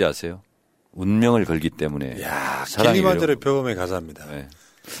외로운지 아세요? 운명을 걸기 때문에. 야, 사랑이 킬리만자로 표범의 가사입니다. 네.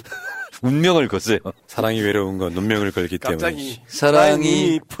 운명을 거세요. 사랑이 외로운 건 운명을 걸기 때문에.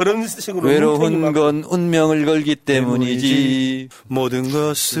 사랑이 푸른색으로 외로운 건 운명을 걸기 때문이지. 모든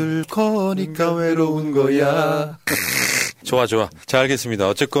것을 거니까 외로운 거야. 좋아. 자, 알겠습니다.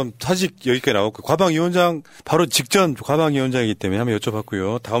 어쨌건 사직 여기까지 나왔고, 과방위원장, 바로 직전 과방위원장이기 때문에 한번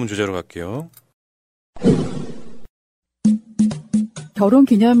여쭤봤고요. 다음 주제로 갈게요.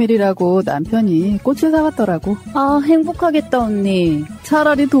 결혼기념일이라고 남편이 꽃을 사왔더라고. 아, 행복하겠다, 언니.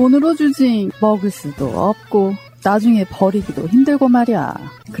 차라리 돈으로 주지. 먹을 수도 없고 나중에 버리기도 힘들고 말이야.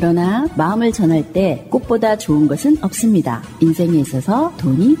 그러나 마음을 전할 때 꽃보다 좋은 것은 없습니다. 인생에 있어서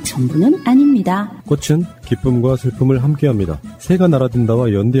돈이 전부는 아닙니다. 꽃은 기쁨과 슬픔을 함께합니다. 새가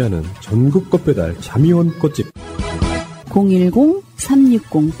날아든다와 연대하는 전국 꽃배달 자미원 꽃집.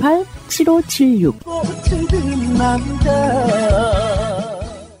 010-3608-7576.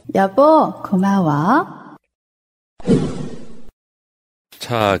 여보, 고마워.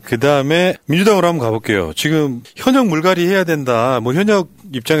 자, 그 다음에 민주당으로 한번 가볼게요. 지금 현역 물갈이 해야 된다. 뭐 현역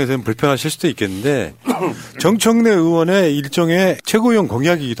입장에서는 불편하실 수도 있겠는데 정청래 의원의 일종의 최고위원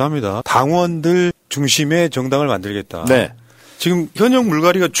공약이기도 합니다. 당원들 중심의 정당을 만들겠다. 네. 지금 현역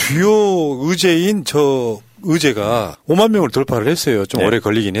물갈이가 주요 의제인 의제가 5만 명을 돌파를 했어요. 좀 네. 오래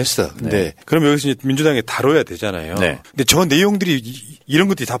걸리긴 했어. 근데 네. 그럼 여기서 이제 민주당에 다뤄야 되잖아요. 네. 근데 저 내용들이 이런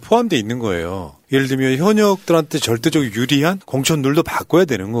것들이 다 포함되어 있는 거예요. 예를 들면 현역들한테 절대적으로 유리한 공천룰도 바꿔야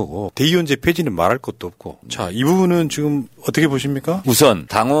되는 거고 대의원제 폐지는 말할 것도 없고. 자, 이 부분은 지금 어떻게 보십니까? 우선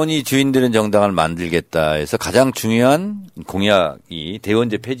당원이 주인 되는 정당을 만들겠다 해서 가장 중요한 공약이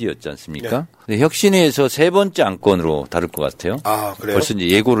대의원제 폐지였지 않습니까? 네. 근데 혁신위에서 세 번째 안건으로 다룰 것 같아요. 아, 그래요? 벌써 이제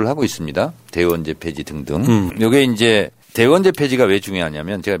예고를 하고 있습니다. 대의원제 폐지 등등. 이게 이제 대의원제 폐지가 왜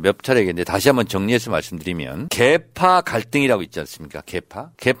중요하냐면 제가 몇 차례 얘기했는데 다시 한번 정리해서 말씀드리면 계파 갈등이라고 있지 않습니까?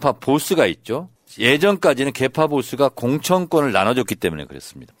 계파 보수가 있죠. 예전까지는 계파 보수가 공천권을 나눠줬기 때문에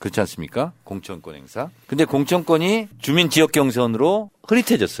그랬습니다. 그렇지 않습니까? 공천권 행사. 근데 공천권이 주민 지역 경선으로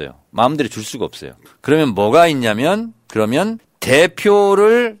흐릿해졌어요. 마음대로 줄 수가 없어요. 그러면 뭐가 있냐면 그러면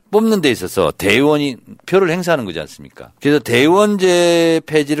대표를 뽑는 데 있어서 대의원이 표를 행사하는 거지 않습니까? 그래서 대의원제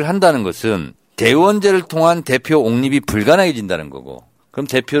폐지를 한다는 것은 대의원제를 통한 대표 옹립이 불가능해진다는 거고 그럼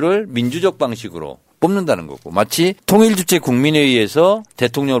대표를 민주적 방식으로 뽑는다는 거고 마치 통일주체 국민회의에서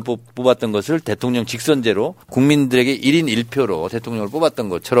대통령을 뽑았던 것을 대통령 직선제로 국민들에게 1인 1표로 대통령을 뽑았던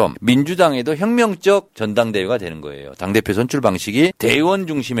것처럼 민주당에도 혁명적 전당대회가 되는 거예요. 당대표 선출 방식이 대의원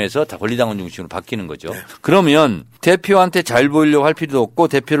중심에서 권리당원 중심으로 바뀌는 거죠. 그러면 대표한테 잘 보이려고 할 필요도 없고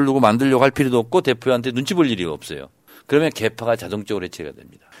대표를 누구 만들려고 할 필요도 없고 대표한테 눈치 볼 일이 없어요. 그러면 계파가 자동적으로 해체가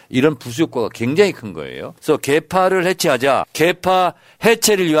됩니다. 이런 부수 효과가 굉장히 큰 거예요. 그래서 계파를 해체하자 계파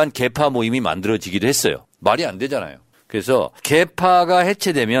해체를 위한 계파 모임이 만들어지기도 했어요. 말이 안 되잖아요. 그래서 계파가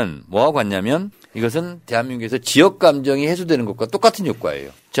해체되면 뭐하고 같냐면 이것은 대한민국에서 지역 감정이 해소되는 것과 똑같은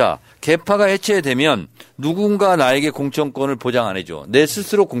효과예요. 자, 계파가 해체되면 누군가 나에게 공천권을 보장 안 해줘. 내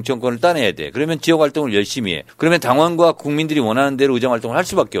스스로 공천권을 따내야 돼. 그러면 지역 활동을 열심히 해. 그러면 당원과 국민들이 원하는 대로 의정 활동을 할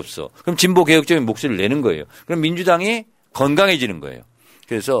수밖에 없어. 그럼 진보 개혁적인 목소리를 내는 거예요. 그럼 민주당이 건강해지는 거예요.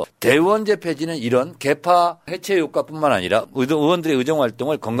 그래서 대의원제 폐지는 이런 계파 해체 효과뿐만 아니라 의원들의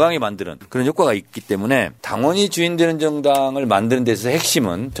의정활동을 건강하게 만드는 그런 효과가 있기 때문에 당원이 주인되는 정당을 만드는 데서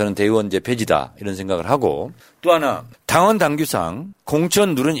핵심은 저는 대의원제 폐지다 이런 생각을 하고 또 하나 당원 당규상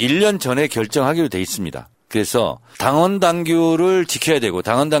공천 룰은 1년 전에 결정하기로 돼 있습니다. 그래서 당원 당규를 지켜야 되고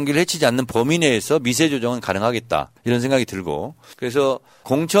당원 당규를 해치지 않는 범위 내에서 미세 조정은 가능하겠다 이런 생각이 들고 그래서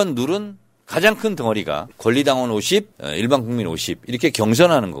공천 룰은 가장 큰 덩어리가 권리당원 50, 일반 국민 50 이렇게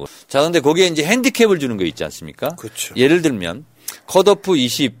경선하는 거고. 자, 그런데 거기에 이제 핸디캡을 주는 거 있지 않습니까? 그렇죠. 예를 들면 컷오프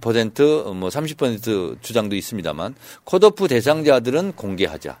 20%, 뭐 30% 주장도 있습니다만 컷오프 대상자들은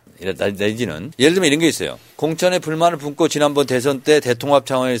공개하자. 내지는 예를 들면 이런 게 있어요. 공천에 불만을 품고 지난번 대선 때 대통합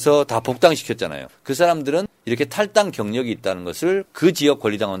차원에서 다 복당시켰잖아요. 그 사람들은 이렇게 탈당 경력이 있다는 것을 그 지역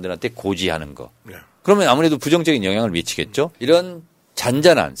권리당원들한테 고지하는 거. 네. 그러면 아무래도 부정적인 영향을 미치겠죠. 이런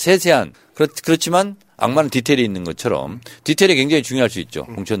잔잔한 세세한 그렇지만 악마는 디테일이 있는 것처럼 디테일이 굉장히 중요할 수 있죠.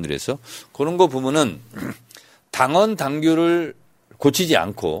 공천들에서. 그런 거 보면은 당원 당규를 고치지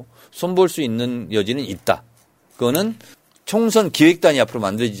않고 손볼 수 있는 여지는 있다. 그거는 총선 기획단이 앞으로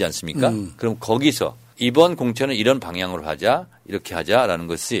만들어지지 않습니까? 그럼 거기서 이번 공천은 이런 방향으로 하자, 이렇게 하자라는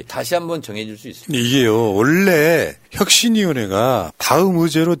것이 다시 한번 정해질 수 있습니다. 이게요, 원래 혁신위원회가 다음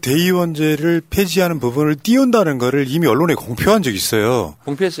의제로 대의원제를 폐지하는 부분을 띄운다는 거를 이미 언론에 공표한 적이 있어요.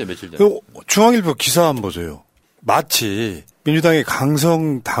 공표했어요, 며칠 전에. 중앙일보 기사 한번 보세요. 마치 민주당의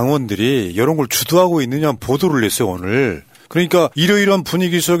강성 당원들이 이런 걸 주도하고 있느냐 보도를 냈어요, 오늘. 그러니까 이러이러한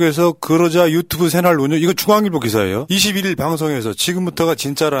분위기 속에서 그러자 유튜브 채널 운영, 이거 중앙일보 기사예요. 21일 방송에서 지금부터가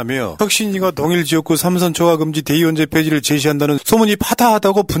진짜라며 혁신위가 동일 지역구 3선 초과 금지 대의원제 폐지를 제시한다는 소문이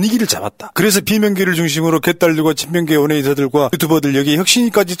파다하다고 분위기를 잡았다. 그래서 비명계를 중심으로 개딸들과 친명계 원외인사들과 유튜버들 여기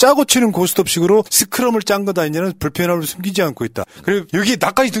혁신위까지 짜고 치는 고스톱식으로 스크럼을 짠 것 아니냐는 불편함을 숨기지 않고 있다. 그리고 여기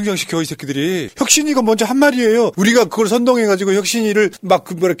나까지 등장시켜 이 새끼들이. 혁신위가 먼저 한 말이에요. 우리가 그걸 선동해가지고 혁신위를 막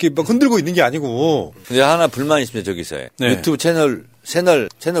이렇게 막 흔들고 있는 게 아니고. 근데 하나 불만이 있습니다, 저 기사에. 네. 유튜브 채널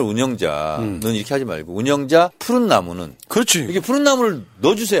운영자는 이렇게 하지 말고 운영자 푸른 나무는 그렇지. 이게 푸른 나무를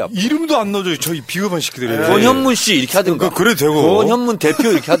넣어주세요. 이름도 안 넣어줘요. 저희 비겁한 새끼들이. 권현문 씨 이렇게 하든가. 그래 되고. 권현문 대표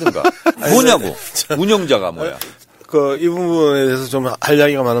이렇게 하든가. 뭐냐고. 운영자가 뭐야. 이 부분에 대해서 좀 할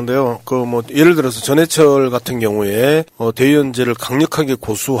이야기가 많은데요. 예를 들어서 전해철 같은 경우에, 대의원제를 강력하게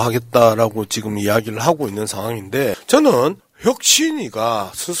고수하겠다라고 지금 이야기를 하고 있는 상황인데, 저는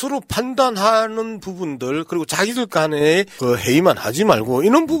혁신위가 스스로 판단하는 부분들 그리고 자기들 간의 회의만 하지 말고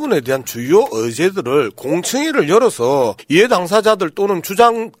이런 부분에 대한 주요 의제들을 공청회를 열어서 이해 당사자들 또는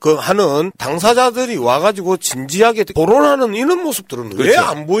주장하는 당사자들이 와가지고 진지하게 토론하는 이런 모습들은 왜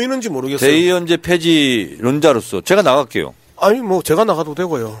안 보이는지 모르겠어요. 대의원제 폐지론자로서 제가 나갈게요. 아니 제가 나가도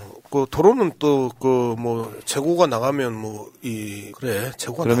되고요. 토론은 최고가 나가면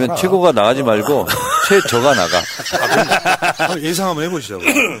최고가 그러면 나가라. 최고가 나가지 말고 최저가 나가. 예상 한번 해보시자고.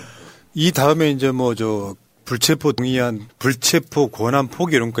 이 다음에 이제 불체포 동의안, 불체포 권한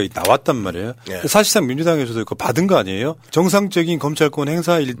포기 이런 거 나왔단 말이에요. 네. 사실상 민주당에서도 그거 받은 거 아니에요? 정상적인 검찰권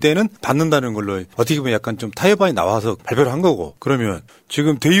행사일 때는 받는다는 걸로 어떻게 보면 약간 좀 타협안이 나와서 발표를 한 거고. 그러면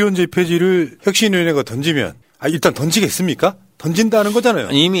지금 대의원제 폐지를 혁신위원회가 던지면 일단 던지겠습니까? 던진다는 거잖아요.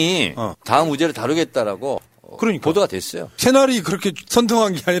 이미 다음 의제를 다루겠다라고 그러니까. 보도가 됐어요. 채널이 그렇게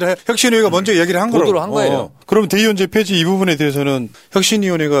선동한 게 아니라 혁신위원회가 먼저 얘기를 한 거로. 보도를 한 거예요. 그럼 대의원제 폐지 이 부분에 대해서는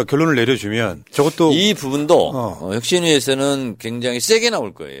혁신위원회가 결론을 내려주면 저것도 이 부분도 혁신위에서는 굉장히 세게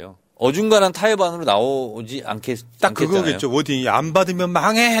나올 거예요. 어중간한 타협안으로 나오지 않겠잖아요. 딱 그거겠죠. 워딩이 안 받으면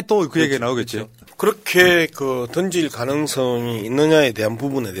망해 또 그 얘기가 나오겠죠. 그렇게 던질 가능성이 있느냐에 대한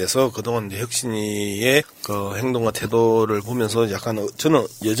부분에 대해서 그동안 혁신위의 행동과 태도를 보면서 약간 저는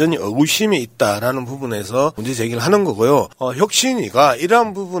여전히 의구심이 있다라는 부분에서 문제 제기를 하는 거고요. 혁신위가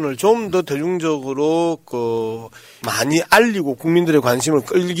이러한 부분을 좀 더 대중적으로 많이 알리고 국민들의 관심을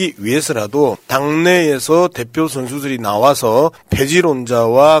끌기 위해서라도 당내에서 대표 선수들이 나와서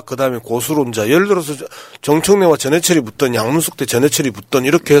폐지론자와 그다음에 고수론자, 예를 들어서 정청래와 전해철이 붙던 양문숙 대 전해철이 붙던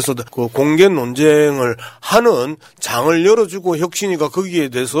이렇게 해서 공개 논쟁을 하는 장을 열어주고 혁신위가 거기에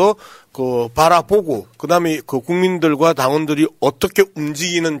대해서 바라보고 그다음에 국민들과 당원들이 어떻게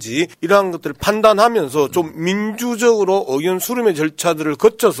움직이는지 이러한 것들을 판단하면서 좀 민주적으로 의견 수렴의 절차들을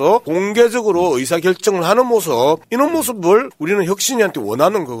거쳐서 공개적으로 의사결정을 하는 모습, 이런 모습을 우리는 혁신위한테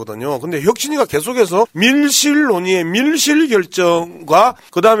원하는 거거든요. 근데 혁신위가 계속해서 밀실 논의의 밀실 결정과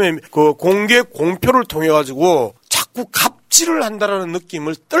그다음에 공개 공표를 통해 가지고 자꾸 갑질을 한다라는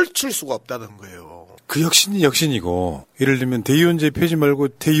느낌을 떨칠 수가 없다는 거예요. 그 혁신이 혁신이고, 예를 들면 대의원제 폐지 말고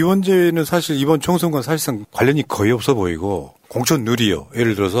대의원제는 사실 이번 총선과 사실상 관련이 거의 없어 보이고, 공천 누리요.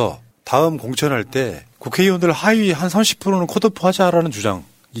 예를 들어서 다음 공천할 때 국회의원들 하위 한 30%는 컷오프 하자라는 주장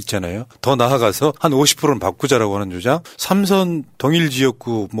있잖아요. 더 나아가서 한 50%는 바꾸자라고 하는 주장, 3선 동일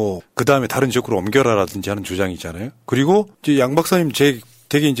지역구 그 다음에 다른 지역구로 옮겨라라든지 하는 주장이 있잖아요. 그리고 이제 양 박사님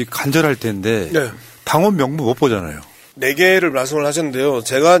되게 이제 간절할 텐데 네. 당원 명부 못 보잖아요. 4개를 말씀을 하셨는데요.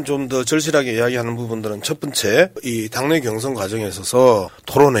 제가 좀 더 절실하게 이야기하는 부분들은 첫 번째, 이 당내 경선 과정에 있어서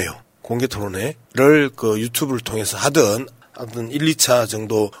토론회요. 공개 토론회를 유튜브를 통해서 하든 1, 2차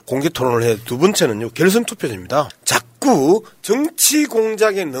정도 공개 토론을 해. 두 번째는요, 결선 투표제입니다. 자꾸 정치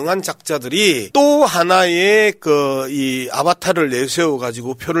공작에 능한 작자들이 또 하나의 이 아바타를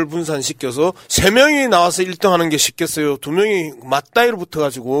내세워가지고 표를 분산시켜서 3명이 나와서 1등하는 게 쉽겠어요. 2명이 맞다이로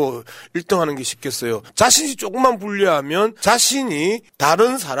붙어가지고 1등하는 게 쉽겠어요. 자신이 조금만 불리하면 자신이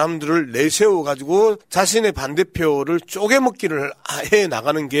다른 사람들을 내세워가지고 자신의 반대표를 쪼개먹기를 해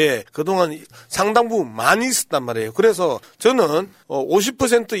나가는 게 그동안 상당 부분 많이 있었단 말이에요. 그래서 저는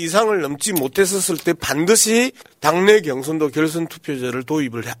 50% 이상을 넘지 못했었을 때 반드시 당내 경선도 결선 투표제를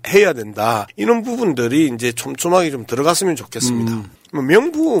도입을 해야 된다. 이런 부분들이 이제 촘촘하게 좀 들어갔으면 좋겠습니다.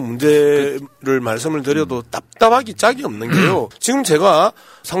 명부 문제를 말씀을 드려도 답답하기 짝이 없는 게요. 지금 제가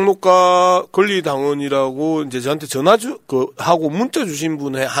상록가 권리당원이라고 이제 저한테 하고 문자 주신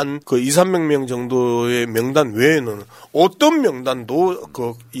분의 한 200~300명 정도의 명단 외에는 어떤 명단도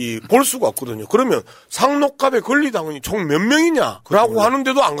볼 수가 없거든요. 그러면 상록갑의 권리당원이 총 몇 명이냐라고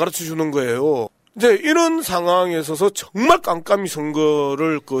하는데도 안 가르쳐 주는 거예요. 이제 이런 상황에 있어서 정말 깜깜이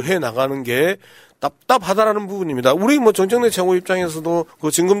선거를 해 나가는 게 답답하다라는 부분입니다. 우리 정청래 최고 입장에서도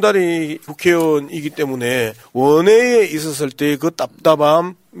징검다리 국회의원이기 때문에 원회에 있었을 때 그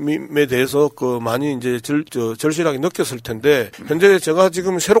답답함에 대해서 많이 이제 절실하게 느꼈을 텐데, 현재 제가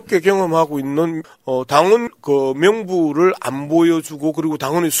지금 새롭게 경험하고 있는 당원 명부를 안 보여주고, 그리고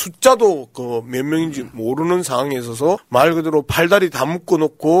당원의 숫자도 몇 명인지 모르는 상황에 있어서 말 그대로 팔다리 다 묶어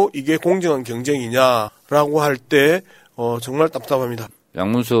놓고 이게 공정한 경쟁이냐라고 할 때 정말 답답합니다.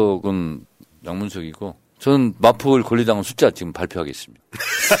 양문석이고 저는 마포을 권리당원 숫자 지금 발표하겠습니다.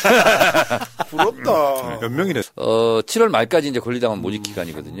 부럽다. 몇 명이래? 7월 말까지 이제 권리당원 모집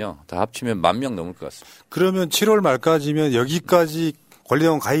기간이거든요. 다 합치면 10,000명 넘을 것 같습니다. 그러면 7월 말까지면 여기까지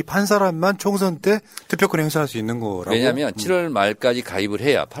권리당원 가입한 사람만 총선 때 투표권 행사할 수 있는 거라고? 왜냐하면 7월 말까지 가입을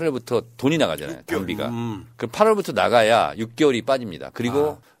해야 8월부터 돈이 나가잖아요. 단비가. 그럼 8월부터 나가야 6개월이 빠집니다.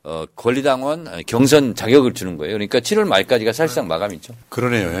 그리고 권리당원 경선 자격을 주는 거예요. 그러니까 7월 말까지가 사실상 마감이죠.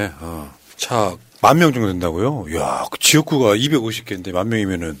 그러네요. 예. 자, 10,000명 정도 된다고요? 이야, 그 지역구가 250개인데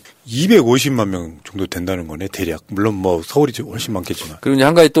 10,000명이면은 250만 명 정도 된다는 거네, 대략. 물론 서울이 훨씬 많겠지만. 그리고 이제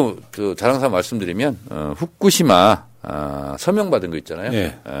한 가지 또 자랑삼아 말씀드리면, 후쿠시마, 서명받은 거 있잖아요.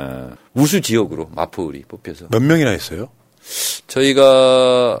 예. 우수 지역으로 마포을이 뽑혀서. 몇 명이나 했어요?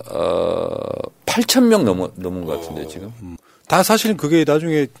 저희가, 8,000명 넘은 것 같은데, 지금. 다 사실은 그게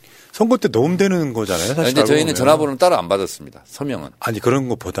나중에 선거 때 도움되는 거잖아요. 사실. 근데 저희는 전화번호는 따로 안 받았습니다. 서명은. 아니 그런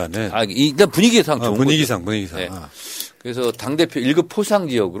것보다는. 일단 분위기상 좋은 분위기상. 네. 그래서 당대표 1급 포상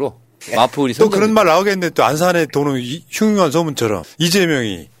지역으로 마포울이 또 그런 말 나오겠는데 또 안산에 도는 흉흉한 소문처럼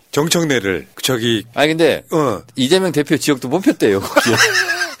이재명이 정청래를 근데 이재명 대표 지역도 뽑혔대요.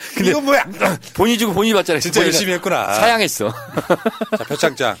 근데 이거 뭐야? 본인이 주고 본인이 받잖아요. 진짜 열심히 했구나. 사양했어. 자,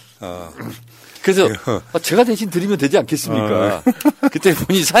 표창장. 그래서 제가 대신 드리면 되지 않겠습니까? 그때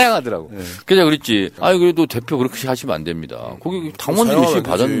본인이 사양하더라고. 그래서 그랬지. 그래도 대표 그렇게 하시면 안 됩니다. 거기 당원들이 열심히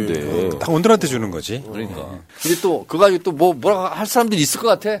받았는데. 당원들한테 주는 거지. 그러니까. 근데 또 그거 가지고 또 뭐라고 할 사람들이 있을 것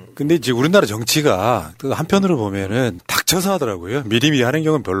같아? 근데 이제 우리나라 정치가 또 한편으로 보면은 닥쳐서 하더라고요. 미리미리 하는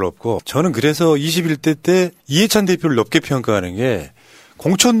경우는 별로 없고. 저는 그래서 21대 때 이해찬 대표를 높게 평가하는 게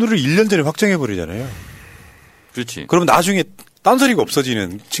공천룰을 1년 전에 확정해버리잖아요. 그렇지. 그러면 나중에 딴소리가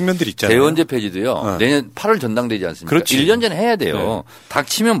없어지는 측면들이 있잖아요. 대의원제 폐지도요. 내년 8월 전당되지 않습니까? 그렇지. 1년 전에 해야 돼요. 네.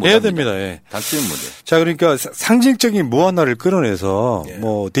 닥치면 못 해야 합니다. 됩니다. 예. 닥치면 못 해요. 자, 그러니까 상징적인 뭐 하나를 끌어내서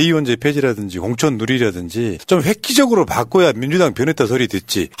대의원제 폐지라든지 공천룰이라든지 좀 획기적으로 바꿔야 민주당 변했다 소리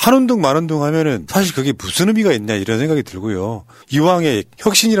듣지. 한운동 만운동 하면은 사실 그게 무슨 의미가 있냐 이런 생각이 들고요. 이왕에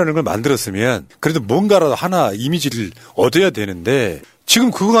혁신이라는 걸 만들었으면 그래도 뭔가라도 하나 이미지를 얻어야 되는데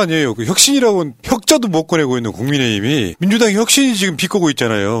지금 그거 아니에요. 그 혁신이라고는 혁자도 못 꺼내고 있는 국민의힘이 민주당이 혁신이 지금 비꼬고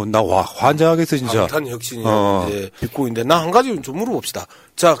있잖아요. 나 환장하겠어 진짜. 방탄 혁신이 이제 비꼬고 있는데 나 한 가지 좀 물어봅시다.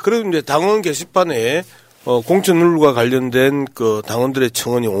 자, 그래도 이제 당원 게시판에 공천룰과 관련된 당원들의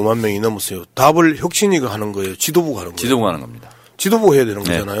청원이 5만 명이 넘었어요. 답을 혁신이가 하는 거예요. 지도부가 하는 거예요. 지도부가 하는 겁니다. 지도부가 해야 되는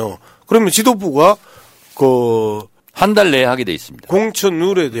거잖아요. 그러면 지도부가 한 달 내에 하게 돼 있습니다.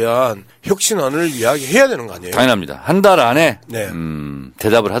 공천룰에 대한 혁신안을 이야기해야 되는 거 아니에요? 당연합니다. 한 달 안에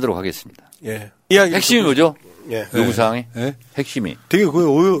대답을 하도록 하겠습니다. 예. 핵심이 뭐죠? 예. 요구사항이? 예. 핵심이. 되게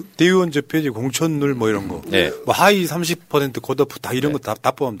대의원제 폐지 공천룰 뭐 이런 거. 네. 하위 30% 컷오프 다 이런 거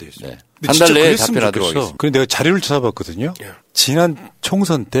다 포함되어 있어요. 네. 한 달 내에 답변하도록 하겠습니다. 그런데 내가 자료를 찾아봤거든요. 예. 지난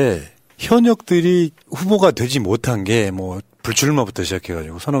총선 때 현역들이 후보가 되지 못한 게 불출마부터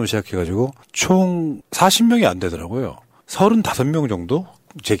시작해가지고 선언을 시작해가지고 총 40명이 안 되더라고요. 35명 정도?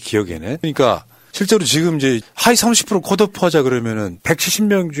 제 기억에는. 그러니까 실제로 지금 이제 하위 30% 컷오프 하자 그러면은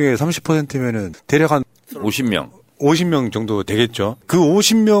 170명 중에 30%면은 대략 한 50명 정도 되겠죠. 그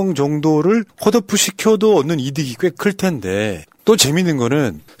 50명 정도를 컷오프 시켜도 얻는 이득이 꽤 클 텐데 또 재밌는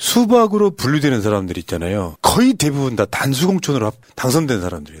거는 수박으로 분류되는 사람들 있잖아요. 거의 대부분 다 단수공천으로 당선된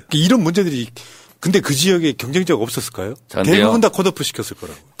사람들이에요. 이런 문제들이 근데 그 지역에 경쟁자가 없었을까요? 대부분 다 컷오프 시켰을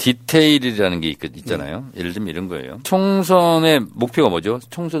거라고. 디테일이라는 게 있잖아요. 예를 들면 이런 거예요. 총선의 목표가 뭐죠?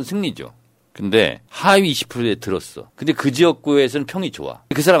 총선 승리죠. 근데 하위 20%에 들었어. 근데 그 지역구에서는 평이 좋아.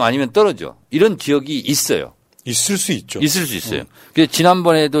 그 사람 아니면 떨어져. 이런 지역이 있어요. 있을 수 있죠. 있을 수 있어요. 그래서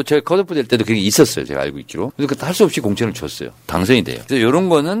지난번에도 제가 컷오프 될 때도 그게 있었어요. 제가 알고 있기로. 그래서 할 수 없이 공천을 줬어요. 당선이 돼요. 그래서 이런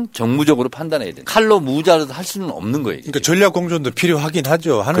거는 정무적으로 판단해야 돼요. 칼로 무자라도 할 수는 없는 거예요. 그러니까 전략 공천도 필요하긴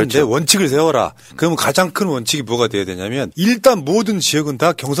하죠. 하는데 그렇죠. 원칙을 세워라. 그러면 가장 큰 원칙이 뭐가 돼야 되냐면 일단 모든 지역은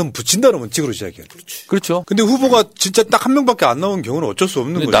다 경선 붙인다는 원칙으로 시작해야 돼요. 그렇죠. 근데 후보가 진짜 딱 한 명밖에 안 나온 경우는 어쩔 수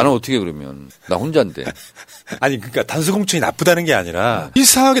없는 거예요. 나는 어떻게 그러면 나 혼자인데. 아니 그러니까 단수 공천이 나쁘다는 게 아니라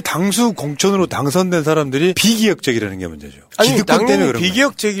이상하게 당수 공천으로 당선된 사람들이 비기역적이라는 게 문제죠. 아니 당연히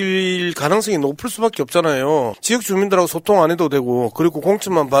비기역적일 가능성이 높을 수밖에 없잖아요. 지역 주민들하고 소통 안 해도 되고 그리고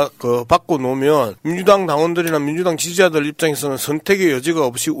공천만 받고 놓으면 민주당 당원들이나 민주당 지지자들 입장에서는 선택의 여지가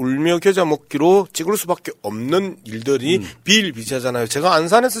없이 울며 겨자 먹기로 찍을 수밖에 없는 일들이 비일비재하잖아요. 제가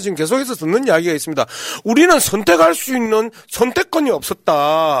안산에서 지금 계속해서 듣는 이야기가 있습니다. 우리는 선택할 수 있는 선택권이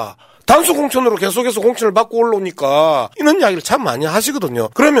없었다. 단수 공천으로 계속해서 공천을 받고 올라오니까 이런 이야기를 참 많이 하시거든요.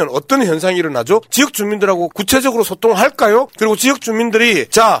 그러면 어떤 현상이 일어나죠? 지역 주민들하고 구체적으로 소통을 할까요? 그리고 지역 주민들이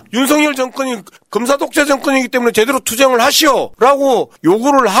자 윤석열 정권이 검사 독재 정권이기 때문에 제대로 투쟁을 하시오 라고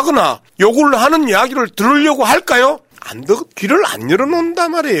요구를 하거나 요구를 하는 이야기를 들으려고 할까요? 귀를 안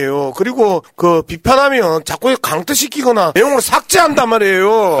열어놓는단 말이에요. 그리고 비판하면 자꾸 강퇴시키거나 내용을 삭제한단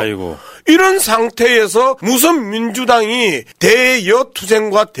말이에요. 아이고. 이런 상태에서 무슨 민주당이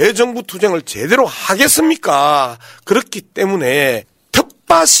대여투쟁과 대정부 투쟁을 제대로 하겠습니까? 그렇기 때문에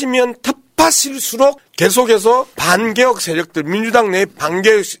텃밭이면 텃밭일수록 계속해서 반개혁 세력들, 민주당 내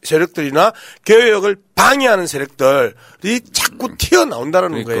반개혁 세력들이나 개혁을 방해하는 세력들이 자꾸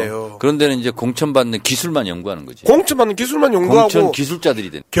튀어나온다는 거예요. 그런 데는 이제 공천받는 기술만 연구하는 거지. 공천받는 기술만 연구하고 공천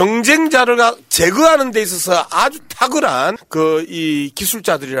기술자들이 된. 경쟁자를 제거하는 데 있어서 아주 탁월한 이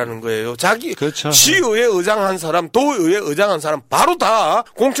기술자들이라는 거예요. 자기 그렇죠. 시의회 의장 한 사람, 도의회 의장 한 사람 바로 다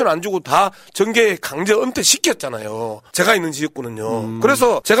공천 안 주고 다 정계 강제 은퇴시켰잖아요. 제가 있는 지역구는요.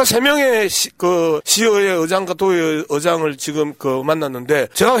 그래서 제가 3명의 시의회 의장과 도의회 의장을 지금 만났는데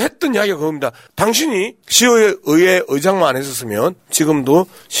제가 했던 이야기가 그겁니다. 당신이 시의회 의장만 안 했었으면 지금도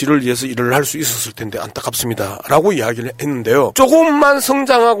시를 위해서 일을 할 수 있었을 텐데 안타깝습니다. 라고 이야기를 했는데요. 조금만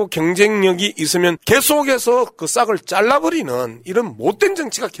성장하고 경쟁력이 있으면 계속해서 그 싹을 잘라버리는 이런 못된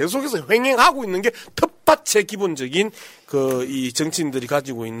정치가 계속해서 횡행하고 있는 게 텃밭의 기본적인 이 정치인들이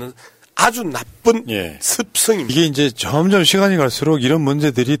가지고 있는 아주 나쁜 습성입니다. 이게 이제 점점 시간이 갈수록 이런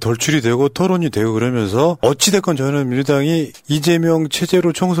문제들이 돌출이 되고 토론이 되고 그러면서 어찌됐건 저는 민주당이 이재명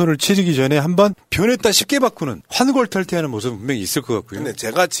체제로 총선을 치르기 전에 한번 변했다 쉽게 바꾸는 환골탈퇴하는 모습은 분명히 있을 것 같고요. 근데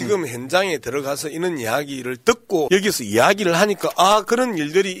제가 지금 현장에 들어가서 이런 이야기를 듣고 여기서 이야기를 하니까 그런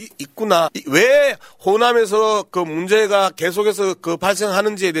일들이 있구나. 왜 호남에서 문제가 계속해서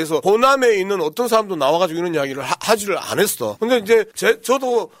발생하는지에 대해서 호남에 있는 어떤 사람도 나와가지고 이런 이야기를 하지를 않았어. 근데 이제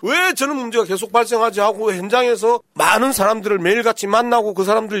저도 왜 저는 문제가 계속 발생하지 하고 현장에서 많은 사람들을 매일같이 만나고 그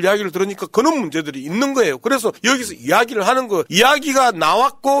사람들 이야기를 들으니까 그런 문제들이 있는 거예요. 그래서 여기서 이야기를 하는 거예요. 이야기가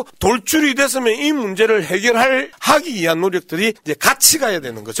나왔고 돌출이 됐으면 이 문제를 하기 위한 노력들이 이제 같이 가야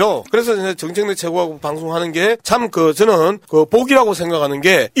되는 거죠. 그래서 이제 정책내 최고하고 방송하는 게 참 저는 복이라고 생각하는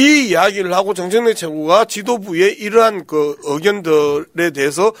게 이 이야기를 하고 정책내 최고가 지도부에 이러한 의견들에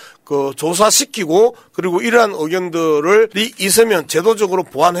대해서 조사시키고 그리고 이러한 의견들이 있으면 제도적으로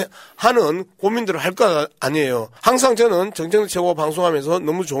보완하는 고민들을 할 거 아니에요. 항상 저는 정책내 최고가 방송하면서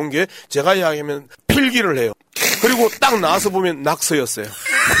너무 좋은 게 제가 이야기하면 필기를 해요. 그리고 딱 나와서 보면 낙서였어요.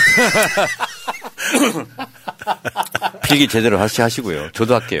 필기 제대로 하시고요.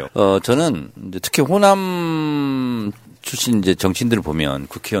 저도 할게요. 저는 이제 특히 호남 출신 이제 정치인들을 보면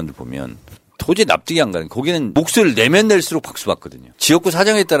국회의원들 보면 도저히 납득이 안 가는. 거기는 목소리를 내면 낼수록 박수 받거든요. 지역구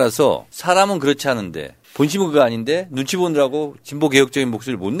사정에 따라서 사람은 그렇지 않은데 본심은 그거 아닌데 눈치 보느라고 진보 개혁적인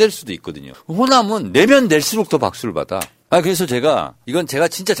목소리를 못 낼 수도 있거든요. 호남은 내면 낼수록 더 박수를 받아. 그래서 제가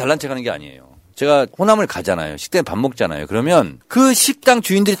진짜 잘난 척하는 게 아니에요. 제가 호남을 가잖아요. 식당에 밥 먹잖아요. 그러면 그 식당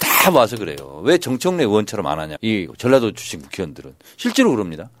주인들이 다 와서 그래요. 왜 정청래 의원처럼 안 하냐. 이 전라도 출신 국회의원들은. 실제로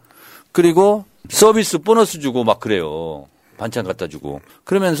그럽니다. 그리고 서비스 보너스 주고 막 그래요. 반찬 갖다 주고.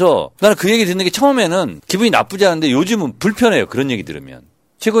 그러면서 나는 그 얘기 듣는 게 처음에는 기분이 나쁘지 않은데 요즘은 불편해요. 그런 얘기 들으면.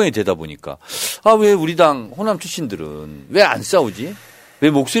 최고위원이 되다 보니까. 왜 우리 당 호남 출신들은 왜 안 싸우지?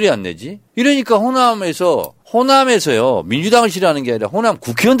 왜 목소리 안 내지? 이러니까 호남에서요. 민주당을 싫어하는 게 아니라 호남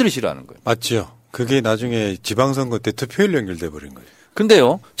국회의원들을 싫어하는 거예요. 맞죠. 그게 나중에 지방선거 때 투표율 연결돼 버린 거예요.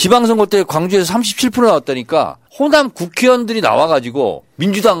 근데요. 지방선거 때 광주에서 37% 나왔다니까 호남 국회의원들이 나와가지고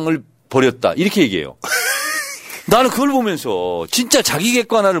민주당을 버렸다. 이렇게 얘기해요. 나는 그걸 보면서 진짜 자기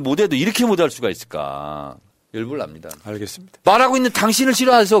객관화를 못해도 이렇게 못할 수가 있을까. 열불 납니다. 알겠습니다. 말하고 있는 당신을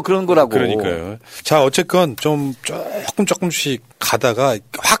싫어해서 그런 거라고. 그러니까요. 자, 어쨌건 좀 조금씩 가다가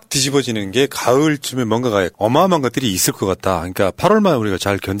확 뒤집어지는 게 가을쯤에 뭔가가 어마어마한 것들이 있을 것 같다. 그러니까 8월만 우리가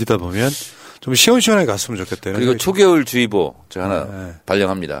잘 견디다 보면 좀 시원시원하게 갔으면 좋겠다. 그리고 초겨울주의보 제가 하나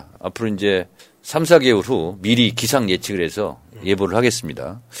발령합니다. 앞으로 이제 3, 4개월 후 미리 기상 예측을 해서 예보를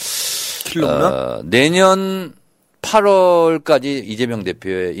하겠습니다. 내년 8월까지 이재명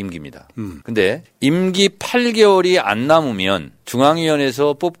대표의 임기입니다. 근데 임기 8개월이 안 남으면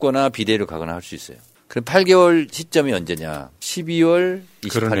중앙위원회에서 뽑거나 비대위로 가거나 할 수 있어요. 그럼 8개월 시점이 언제냐? 12월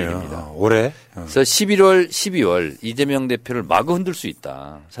 28일입니다. 올해? 그래서 11월, 12월 이재명 대표를 마구 흔들 수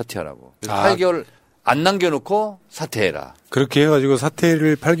있다. 사퇴하라고. 8개월 안 남겨놓고 사퇴해라. 그렇게 해가지고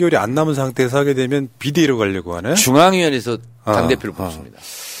사퇴를 8개월이 안 남은 상태에서 하게 되면 비대위로 가려고 하네? 중앙위원회에서 당대표를 뽑습니다.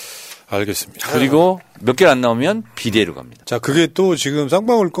 알겠습니다. 그리고 몇 개월 안 나오면 비대위로 갑니다. 자, 그게 또 지금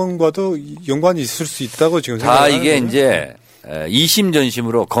쌍방울 건과도 연관이 있을 수 있다고 지금 다 생각하는 이게 이제 2심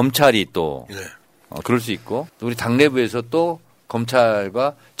전심으로 검찰이 또 그럴 수 있고 우리 당내부에서 또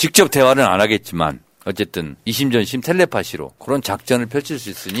검찰과 직접 대화는 안 하겠지만 어쨌든 2심 전심 텔레파시로 그런 작전을 펼칠 수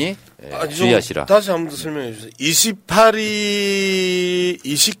있으니 주의하시라. 다시 한 번 더 설명해 주세요.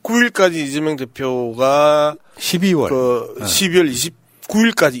 29일까지 이재명 대표가 12월 12월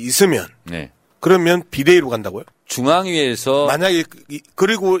 29일까지 있으면 그러면 비대위로 간다고요? 중앙위에서 만약에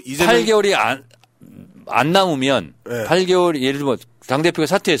그리고 이재명 8개월이 안 남으면 8개월 예를 들면 당대표가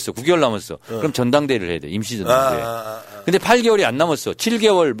사퇴했어. 9개월 남았어. 그럼 전당대회를 해야 돼. 임시전당대회. 근데 8개월이 안 남았어.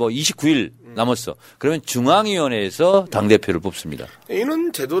 7개월 29일 남았어. 그러면 중앙위원회에서 당대표를 뽑습니다.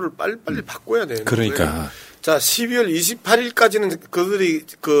 이런 제도를 빨리 바꿔야 돼요. 그러니까. 자, 12월 28일까지는 그들이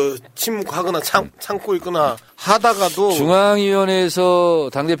침묵하거나 참고 있거나 하다가도 중앙위원회에서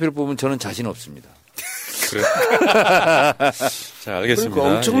당대표를 뽑으면 저는 자신 없습니다. 그래. 자, 알겠습니다.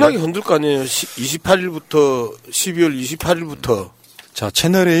 그러니까 엄청나게 흔들 거 아니에요. 28일부터 12월 28일부터. 자,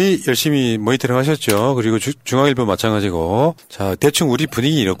 채널A 열심히 모니터링 하셨죠. 그리고 중앙일보 마찬가지고. 자, 대충 우리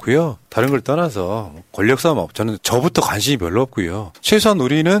분위기 이렇고요. 다른 걸 떠나서 권력 싸움 저는 저부터 관심이 별로 없고요. 최소한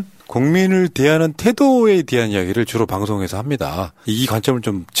우리는 국민을 대하는 태도에 대한 이야기를 주로 방송에서 합니다. 이 관점을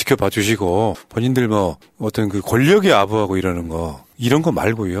좀 지켜봐 주시고 본인들 어떤 그 권력에 아부하고 이러는 거 이런 거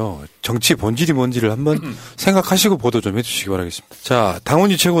말고요. 정치 본질이 뭔지를 한번 생각하시고 보도 좀 해주시기 바라겠습니다. 자,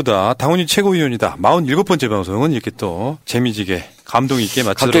 당원이 최고다. 당원이 최고위원이다. 47번째 방송은 이렇게 또 재미지게 감동 있게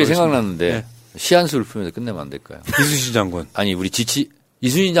마치도록 갑자기 하겠습니다. 생각났는데 시한수를 풀면서 끝내면 안 될까요? 이순신 장군. 아니 우리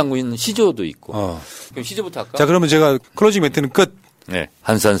이순신 장군은 시조도 있고. 그럼 시조부터 할까? 자, 그러면 제가 클로징 멘트는 끝. 네.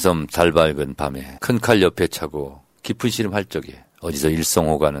 한산섬 달 밝은 밤에 큰 칼 옆에 차고 깊은 시름 할 적에 어디서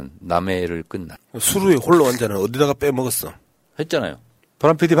일성호가는 남의 애를 끝나. 수루에 홀로 완자는 어디다가 빼먹었어? 했잖아요.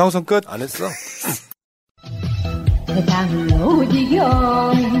 보람 PD 방송 끝. 안 했어. 세상로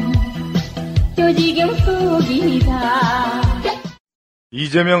지경 속이다.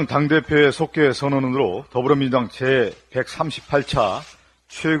 이재명 당대표의 속개 선언으로 더불어민주당 제138차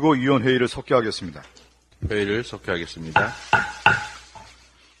최고위원회의를 속개하겠습니다. 회의를 속개하겠습니다.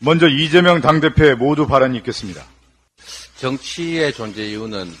 먼저 이재명 당대표의 모두 발언이 있겠습니다. 정치의 존재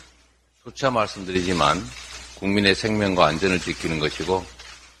이유는 수차 말씀드리지만 국민의 생명과 안전을 지키는 것이고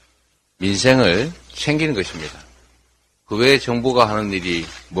민생을 챙기는 것입니다. 그 외에 정부가 하는 일이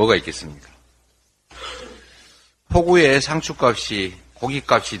뭐가 있겠습니까? 폭우에 상추값이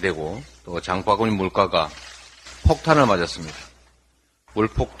고기값이 되고 또 장바구니 물가가 폭탄을 맞았습니다.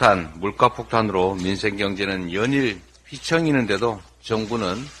 물폭탄, 물가폭탄으로 민생경제는 연일 휘청이는데도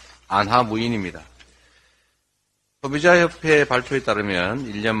정부는 안하무인입니다. 소비자협회 발표에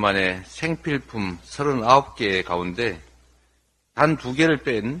따르면 1년 만에 생필품 39개 가운데 단 2개를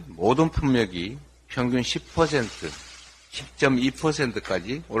뺀 모든 품목이 평균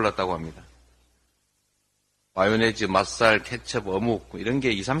 10.2%까지 올랐다고 합니다. 마요네즈, 맛살, 케첩, 어묵 이런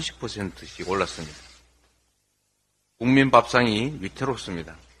게 20, 30%씩 올랐습니다. 국민 밥상이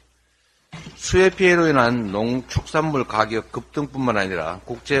위태롭습니다. 수해 피해로 인한 농축산물 가격 급등뿐만 아니라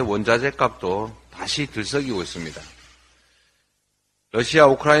국제 원자재 값도 다시 들썩이고 있습니다. 러시아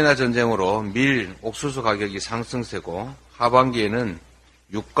우크라이나 전쟁으로 밀, 옥수수 가격이 상승세고 하반기에는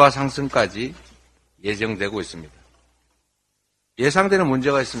유가 상승까지 예정되고 있습니다. 예상되는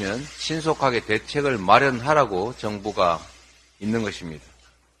문제가 있으면 신속하게 대책을 마련하라고 정부가 있는 것입니다.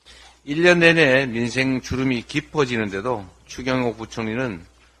 1년 내내 민생 주름이 깊어지는데도 추경호 부총리는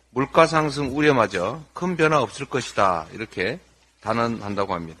물가 상승 우려마저 큰 변화 없을 것이다 이렇게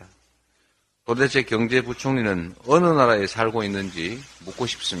단언한다고 합니다. 도대체 경제부총리는 어느 나라에 살고 있는지 묻고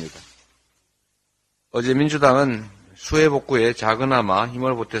싶습니다. 어제 민주당은 수해 복구에 작은아마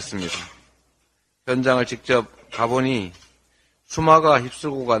힘을 보탰습니다. 현장을 직접 가보니 수마가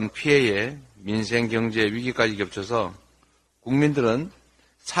휩쓸고 간 피해에 민생 경제 위기까지 겹쳐서 국민들은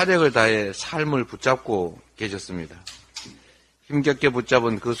사력을 다해 삶을 붙잡고 계셨습니다. 힘겹게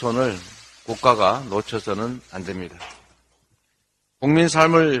붙잡은 그 손을 국가가 놓쳐서는 안 됩니다. 국민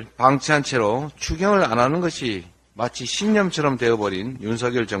삶을 방치한 채로 추경을 안 하는 것이 마치 신념처럼 되어버린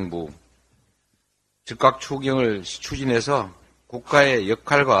윤석열 정부. 즉각 추경을 추진해서 국가의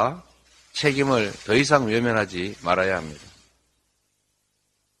역할과 책임을 더 이상 외면하지 말아야 합니다.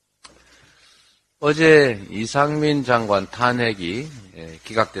 어제 이상민 장관 탄핵이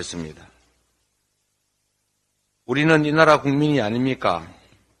기각됐습니다. 우리는 이 나라 국민이 아닙니까?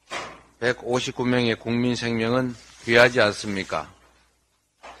 159명의 국민 생명은 귀하지 않습니까?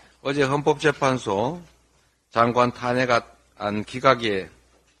 어제 헌법재판소 장관 탄핵안 기각에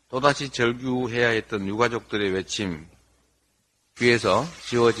또다시 절규해야 했던 유가족들의 외침, 귀에서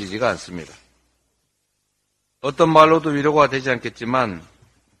지워지지가 않습니다. 어떤 말로도 위로가 되지 않겠지만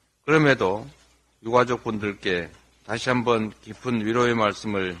그럼에도 유가족분들께 다시 한번 깊은 위로의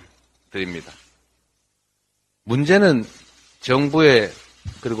말씀을 드립니다. 문제는 정부의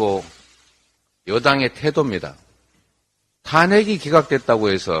그리고 여당의 태도입니다. 탄핵이 기각됐다고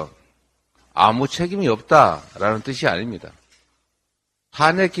해서 아무 책임이 없다라는 뜻이 아닙니다.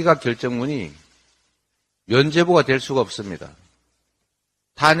 탄핵 기각 결정문이 면죄부가 될 수가 없습니다.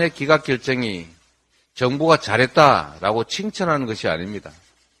 탄핵 기각 결정이 정부가 잘했다라고 칭찬하는 것이 아닙니다.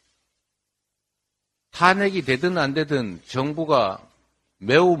 탄핵이 되든 안 되든 정부가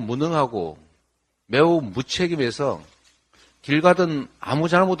매우 무능하고 매우 무책임해서 길 가든 아무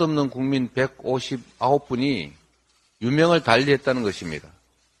잘못 없는 국민 159분이 유명을 달리했다는 것입니다.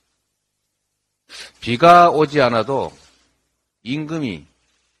 비가 오지 않아도 임금이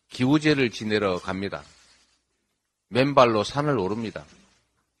기우제를 지내러 갑니다. 맨발로 산을 오릅니다.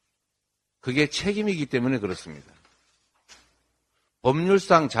 그게 책임이기 때문에 그렇습니다.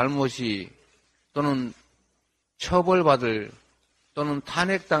 법률상 잘못이 또는 처벌받을 또는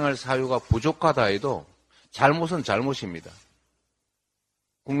탄핵당할 사유가 부족하다 해도 잘못은 잘못입니다.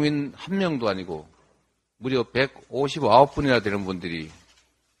 국민 한 명도 아니고 무려 159분이나 되는 분들이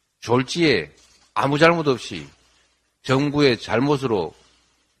졸지에 아무 잘못 없이 정부의 잘못으로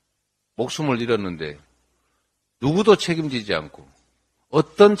목숨을 잃었는데 누구도 책임지지 않고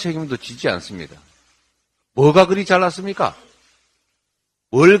어떤 책임도 지지 않습니다. 뭐가 그리 잘났습니까?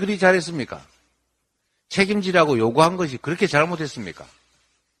 뭘 그리 잘했습니까? 책임지라고 요구한 것이 그렇게 잘못했습니까?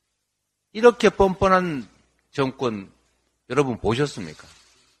 이렇게 뻔뻔한 정권 여러분 보셨습니까?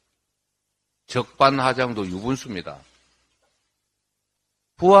 적반하장도 유분수입니다.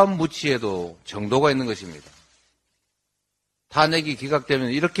 부안무치에도 정도가 있는 것입니다. 탄핵이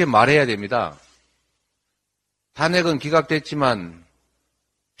기각되면 이렇게 말해야 됩니다. 탄핵은 기각됐지만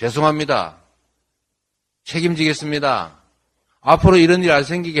죄송합니다. 책임지겠습니다. 앞으로 이런 일 안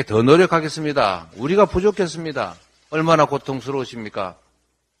생기게 더 노력하겠습니다. 우리가 부족했습니다. 얼마나 고통스러우십니까?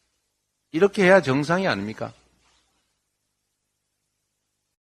 이렇게 해야 정상이 아닙니까?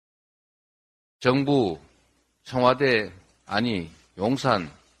 정부, 청와대, 아니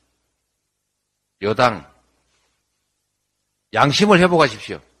용산, 여당 양심을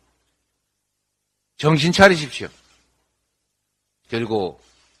회복하십시오. 정신 차리십시오. 그리고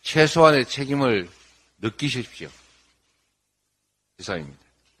최소한의 책임을 느끼십시오. 이상입니다.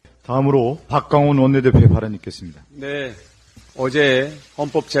 다음으로 박강원 원내대표의 발언이 있겠습니다. 네, 어제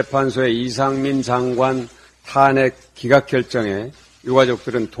헌법재판소의 이상민 장관 탄핵 기각 결정에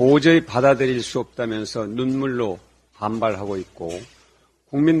유가족들은 도저히 받아들일 수 없다면서 눈물로 반발하고 있고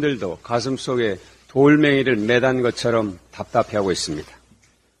국민들도 가슴속에 돌멩이를 매단 것처럼 답답해하고 있습니다.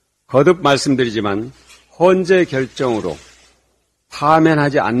 거듭 말씀드리지만 헌재 결정으로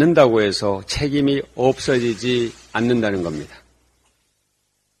파면하지 않는다고 해서 책임이 없어지지 않는다는 겁니다.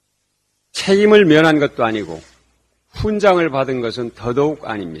 책임을 면한 것도 아니고 훈장을 받은 것은 더더욱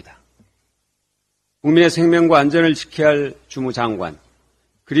아닙니다. 국민의 생명과 안전을 지켜야 할 주무장관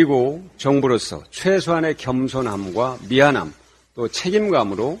그리고 정부로서 최소한의 겸손함과 미안함 또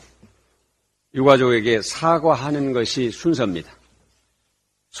책임감으로 유가족에게 사과하는 것이 순서입니다.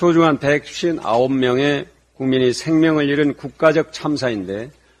 소중한 159명의 국민이 생명을 잃은 국가적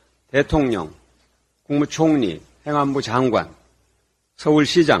참사인데 대통령, 국무총리, 행안부 장관,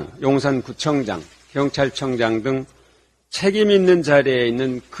 서울시장, 용산구청장, 경찰청장 등 책임 있는 자리에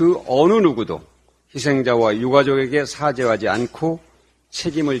있는 그 어느 누구도 희생자와 유가족에게 사죄하지 않고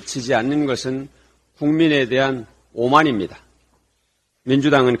책임을 지지 않는 것은 국민에 대한 오만입니다.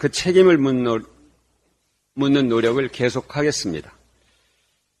 민주당은 그 책임을 묻는 노력을 계속하겠습니다.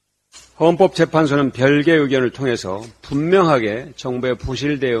 헌법재판소는 별개 의견을 통해서 분명하게 정부의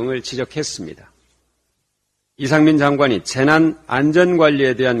부실 대응을 지적했습니다. 이상민 장관이 재난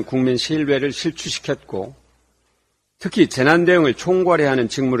안전관리에 대한 국민 신뢰를 실추시켰고 특히 재난 대응을 총괄해야 하는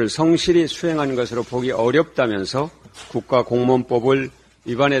직무를 성실히 수행한 것으로 보기 어렵다면서 국가공무원법을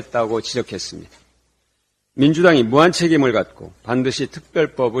위반했다고 지적했습니다. 민주당이 무한 책임을 갖고 반드시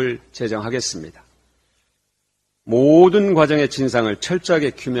특별법을 제정하겠습니다. 모든 과정의 진상을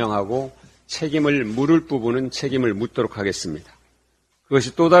철저하게 규명하고 책임을 물을 부분은 책임을 묻도록 하겠습니다.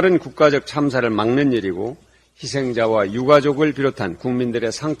 그것이 또 다른 국가적 참사를 막는 일이고 희생자와 유가족을 비롯한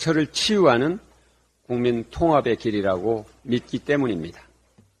국민들의 상처를 치유하는 국민 통합의 길이라고 믿기 때문입니다.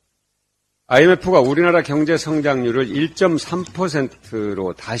 IMF가 우리나라 경제 성장률을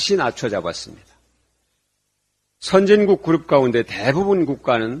 1.3%로 다시 낮춰 잡았습니다. 선진국 그룹 가운데 대부분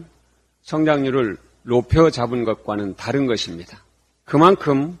국가는 성장률을 높여 잡은 것과는 다른 것입니다.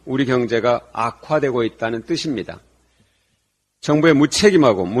 그만큼 우리 경제가 악화되고 있다는 뜻입니다. 정부의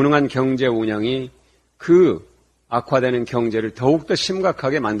무책임하고 무능한 경제 운영이 그 악화되는 경제를 더욱더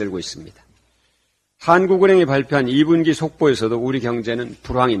심각하게 만들고 있습니다. 한국은행이 발표한 2분기 속보에서도 우리 경제는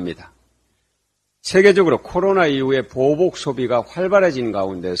불황입니다. 세계적으로 코로나 이후에 보복 소비가 활발해진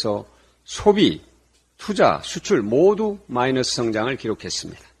가운데서 소비, 투자, 수출 모두 마이너스 성장을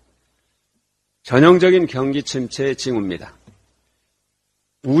기록했습니다. 전형적인 경기 침체의 징후입니다.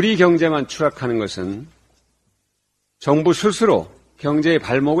 우리 경제만 추락하는 것은 정부 스스로 경제의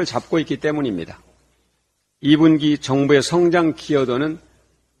발목을 잡고 있기 때문입니다. 2분기 정부의 성장 기여도는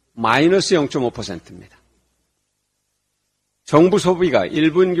마이너스 0.5%입니다. 정부 소비가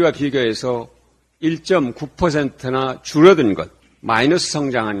 1분기와 비교해서 1.9%나 줄어든 것, 마이너스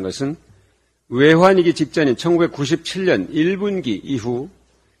성장한 것은 외환위기 직전인 1997년 1분기 이후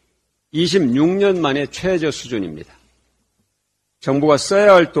 26년 만에 최저 수준입니다. 정부가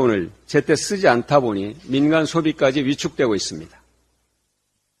써야 할 돈을 제때 쓰지 않다 보니 민간 소비까지 위축되고 있습니다.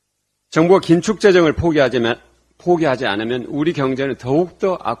 정부가 긴축 재정을 포기하지 않으면 우리 경제는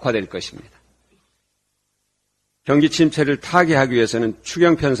더욱더 악화될 것입니다. 경기 침체를 타개하기 위해서는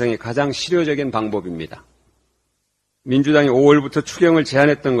추경 편성이 가장 실효적인 방법입니다. 민주당이 5월부터 추경을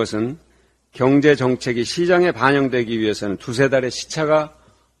제안했던 것은 경제 정책이 시장에 반영되기 위해서는 두세 달의 시차가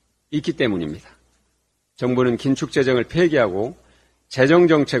있기 때문입니다. 정부는 긴축 재정을 폐기하고 재정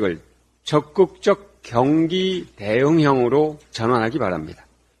정책을 적극적 경기 대응형으로 전환하기 바랍니다.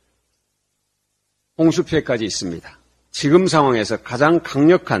 홍수 피해까지 있습니다. 지금 상황에서 가장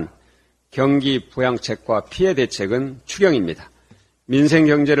강력한 경기 부양책과 피해 대책은 추경입니다. 민생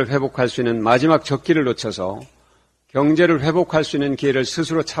경제를 회복할 수 있는 마지막 적기를 놓쳐서 경제를 회복할 수 있는 기회를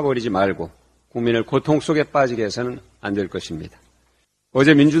스스로 차버리지 말고 국민을 고통 속에 빠지게 해서는 안 될 것입니다.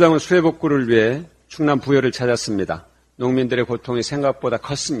 어제 민주당은 수해복구를 위해 충남 부여를 찾았습니다. 농민들의 고통이 생각보다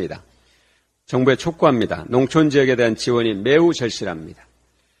컸습니다. 정부에 촉구합니다. 농촌 지역에 대한 지원이 매우 절실합니다.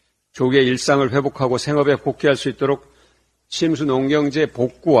 조기에 일상을 회복하고 생업에 복귀할 수 있도록 침수 농경재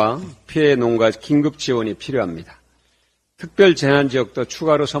복구와 피해 농가 긴급 지원이 필요합니다. 특별 재난 지역도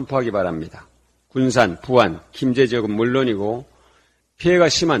추가로 선포하기 바랍니다. 군산, 부안, 김제 지역은 물론이고 피해가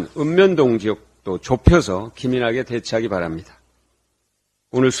심한 읍면동 지역도 좁혀서 기민하게 대처하기 바랍니다.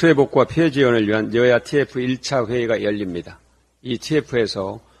 오늘 수해복구와 피해 지원을 위한 여야 TF 1차 회의가 열립니다. 이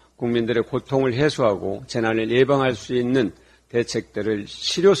TF에서 국민들의 고통을 해소하고 재난을 예방할 수 있는 대책들을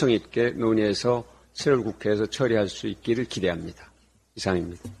실효성 있게 논의해서 7월 국회에서 처리할 수 있기를 기대합니다.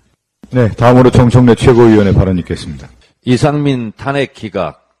 이상입니다. 네, 다음으로 정청래 최고위원회 발언 있겠습니다. 이상민 탄핵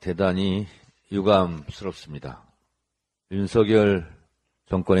기각 대단히 유감스럽습니다. 윤석열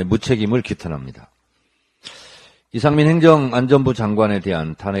정권의 무책임을 규탄합니다. 이상민 행정안전부 장관에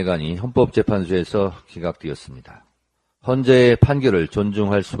대한 탄핵안이 헌법재판소에서 기각되었습니다. 헌재의 판결을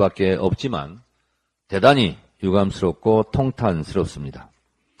존중할 수밖에 없지만 대단히 유감스럽고 통탄스럽습니다.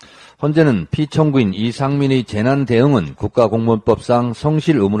 헌재는 피청구인 이상민의 재난 대응은 국가공무원법상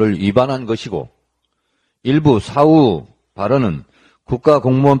성실 의무를 위반한 것이고 일부 사후 발언은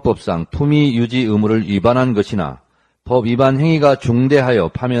국가공무원법상 품위 유지 의무를 위반한 것이나 법 위반 행위가 중대하여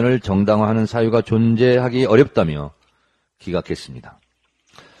파면을 정당화하는 사유가 존재하기 어렵다며 기각했습니다.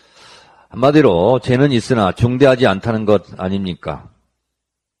 한마디로 죄는 있으나 중대하지 않다는 것 아닙니까?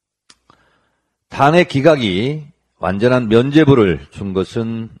 탄핵 기각이 완전한 면죄부를 준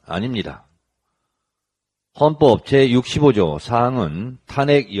것은 아닙니다. 헌법 제65조 사항은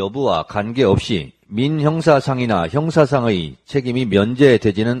탄핵 여부와 관계없이 민형사상이나 형사상의 책임이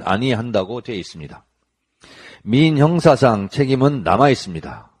면제되지는 아니한다고 되어 있습니다. 민형사상 책임은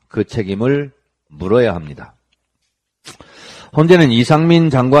남아있습니다. 그 책임을 물어야 합니다. 헌재는 이상민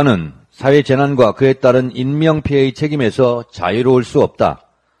장관은 사회재난과 그에 따른 인명피해의 책임에서 자유로울 수 없다.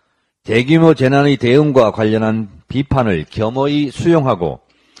 대규모 재난의 대응과 관련한 비판을 겸허히 수용하고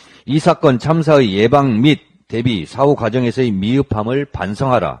이 사건 참사의 예방 및 대비 사후 과정에서의 미흡함을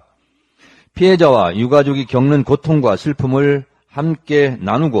반성하라. 피해자와 유가족이 겪는 고통과 슬픔을 함께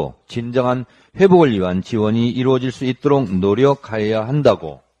나누고 진정한 회복을 위한 지원이 이루어질 수 있도록 노력해야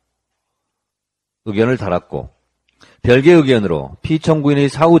한다고 의견을 달았고 별개 의견으로 피청구인의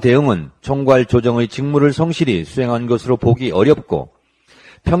사후 대응은 총괄 조정의 직무를 성실히 수행한 것으로 보기 어렵고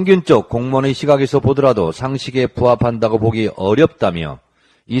평균적 공무원의 시각에서 보더라도 상식에 부합한다고 보기 어렵다며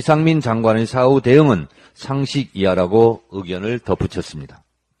이상민 장관의 사후 대응은 상식 이하라고 의견을 덧붙였습니다.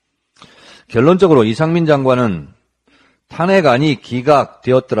 결론적으로 이상민 장관은 탄핵안이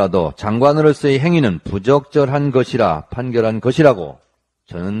기각되었더라도 장관으로서의 행위는 부적절한 것이라 판결한 것이라고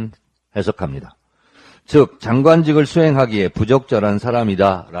저는 해석합니다. 즉 장관직을 수행하기에 부적절한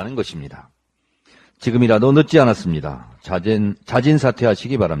사람이다라는 것입니다. 지금이라도 늦지 않았습니다. 자진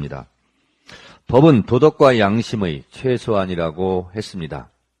사퇴하시기 바랍니다. 법은 도덕과 양심의 최소한이라고 했습니다.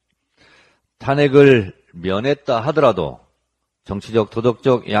 탄핵을 면했다 하더라도 정치적,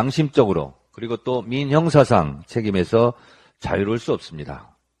 도덕적, 양심적으로 그리고 또 민형사상 책임에서 자유로울 수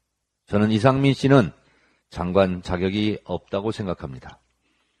없습니다. 저는 이상민 씨는 장관 자격이 없다고 생각합니다.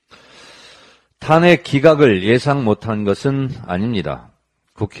 탄핵 기각을 예상 못한 것은 아닙니다.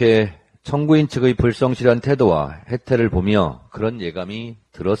 국회 청구인 측의 불성실한 태도와 해태를 보며 그런 예감이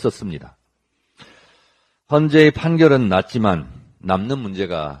들었었습니다. 헌재의 판결은 났지만 남는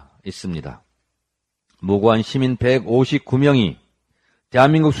문제가 있습니다. 무고한 시민 159명이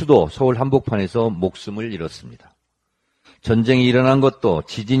대한민국 수도 서울 한복판에서 목숨을 잃었습니다. 전쟁이 일어난 것도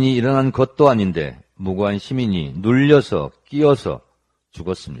지진이 일어난 것도 아닌데 무고한 시민이 눌려서 끼어서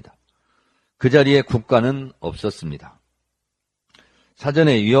죽었습니다. 그 자리에 국가는 없었습니다.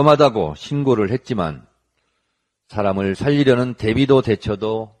 사전에 위험하다고 신고를 했지만 사람을 살리려는 대비도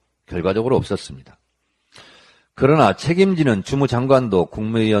대처도 결과적으로 없었습니다. 그러나 책임지는 주무장관도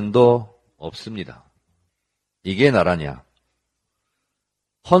국무위원도 없습니다. 이게 나라냐?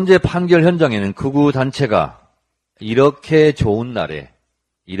 헌재 판결 현장에는 극우 단체가 이렇게 좋은 날에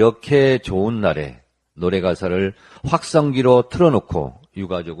노래 가사를 확성기로 틀어놓고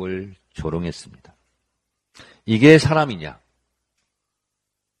유가족을 조롱했습니다. 이게 사람이냐?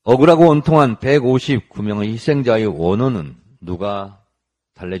 억울하고 온통한 159명의 희생자의 원혼은 누가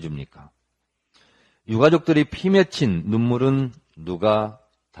달래줍니까? 유가족들이 피 맺힌 눈물은 누가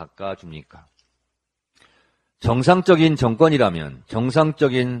닦아줍니까? 정상적인 정권이라면,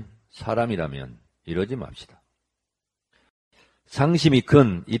 정상적인 사람이라면 이러지 맙시다. 상심이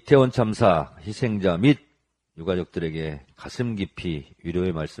큰 이태원 참사 희생자 및 유가족들에게 가슴 깊이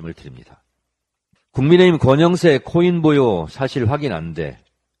위로의 말씀을 드립니다. 국민의힘 권영세 코인 보유 사실 확인 안 돼.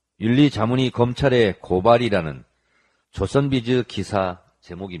 윤리자문위 검찰의 고발이라는 조선비즈 기사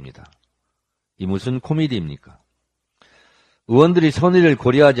제목입니다. 이 무슨 코미디입니까? 의원들이 선의를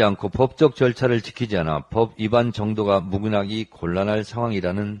고려하지 않고 법적 절차를 지키지 않아 법 위반 정도가 묵인하기 곤란할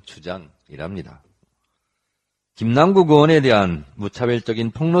상황이라는 주장이랍니다. 김남국 의원에 대한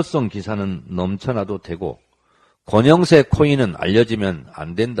무차별적인 폭로성 기사는 넘쳐나도 되고 권영세 코인은 알려지면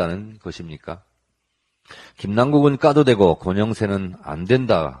안 된다는 것입니까? 김남국은 까도 되고 권영세는 안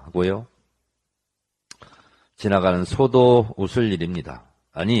된다고요? 지나가는 소도 웃을 일입니다.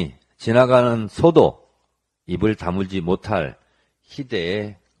 아니, 지나가는 소도 입을 다물지 못할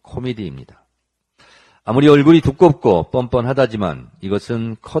희대의 코미디입니다. 아무리 얼굴이 두껍고 뻔뻔하다지만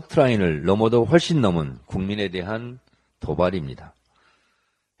이것은 커트라인을 넘어도 훨씬 넘은 국민에 대한 도발입니다.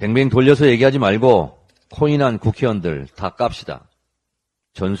 뱅뱅 돌려서 얘기하지 말고 코인한 국회의원들 다 깝시다.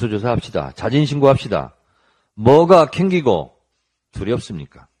 전수조사합시다. 자진신고합시다. 뭐가 캥기고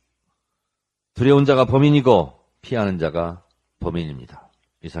두렵습니까? 두려운 자가 범인이고 피하는 자가 범인입니다.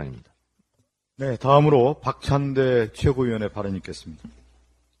 이상입니다. 네, 다음으로 박찬대 최고위원회 발언 있겠습니다.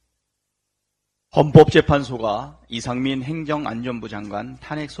 헌법재판소가 이상민 행정안전부 장관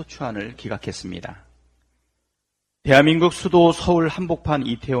탄핵소추안을 기각했습니다. 대한민국 수도 서울 한복판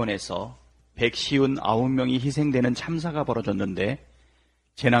이태원에서 159명이 희생되는 참사가 벌어졌는데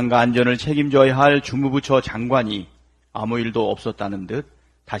재난과 안전을 책임져야 할 주무부처 장관이 아무 일도 없었다는 듯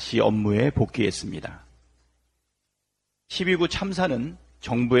다시 업무에 복귀했습니다. 12구 참사는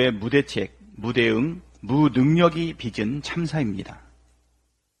정부의 무대책, 무대응, 무능력이 빚은 참사입니다.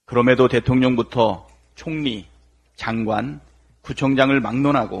 그럼에도 대통령부터 총리, 장관, 구청장을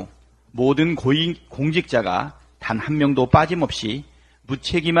막론하고 모든 고위 공직자가 단 한 명도 빠짐없이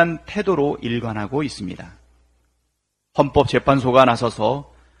무책임한 태도로 일관하고 있습니다. 헌법재판소가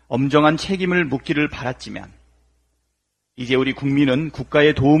나서서 엄정한 책임을 묻기를 바랐지만 이제 우리 국민은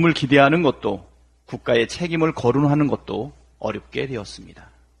국가의 도움을 기대하는 것도 국가의 책임을 거론하는 것도 어렵게 되었습니다.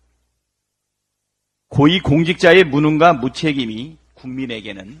 고위 공직자의 무능과 무책임이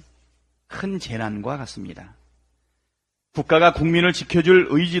국민에게는 큰 재난과 같습니다. 국가가 국민을 지켜줄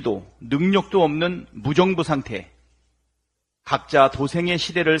의지도 능력도 없는 무정부 상태, 각자 도생의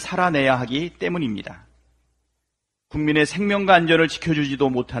시대를 살아내야 하기 때문입니다. 국민의 생명과 안전을 지켜주지도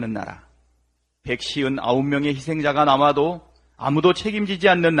못하는 나라, 159명의 희생자가 남아도 아무도 책임지지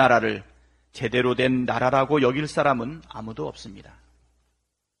않는 나라를 제대로 된 나라라고 여길 사람은 아무도 없습니다.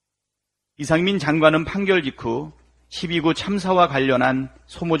 이상민 장관은 판결 직후 12구 참사와 관련한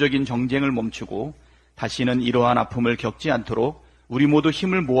소모적인 정쟁을 멈추고 다시는 이러한 아픔을 겪지 않도록 우리 모두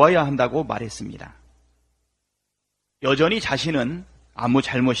힘을 모아야 한다고 말했습니다. 여전히 자신은 아무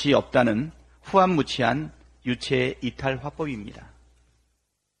잘못이 없다는 후안무치한 유체 이탈 화법입니다.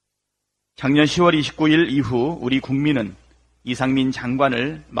 작년 10월 29일 이후 우리 국민은 이상민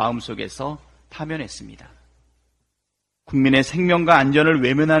장관을 마음속에서 파면했습니다. 국민의 생명과 안전을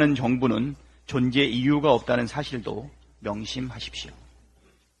외면하는 정부는 존재 이유가 없다는 사실도 명심하십시오.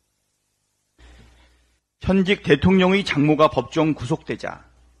 현직 대통령의 장모가 법정 구속되자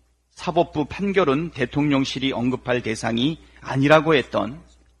사법부 판결은 대통령실이 언급할 대상이 아니라고 했던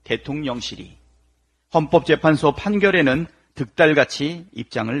대통령실이 헌법재판소 판결에는 득달같이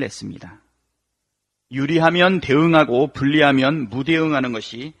입장을 냈습니다. 유리하면 대응하고 불리하면 무대응하는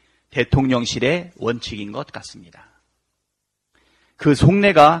것이 대통령실의 원칙인 것 같습니다. 그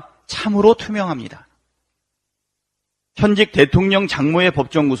속내가 참으로 투명합니다. 현직 대통령 장모의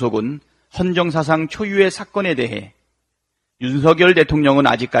법정 구속은 헌정사상 초유의 사건에 대해 윤석열 대통령은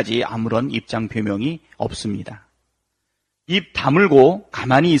아직까지 아무런 입장 표명이 없습니다. 입 다물고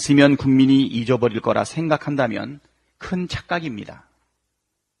가만히 있으면 국민이 잊어버릴 거라 생각한다면 큰 착각입니다.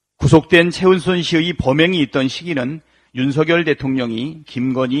 구속된 최은순 씨의 범행이 있던 시기는 윤석열 대통령이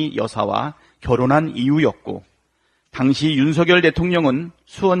김건희 여사와 결혼한 이후였고 당시 윤석열 대통령은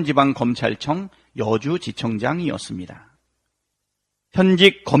수원지방검찰청 여주지청장이었습니다.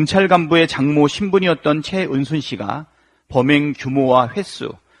 현직 검찰 간부의 장모 신분이었던 최은순 씨가 범행 규모와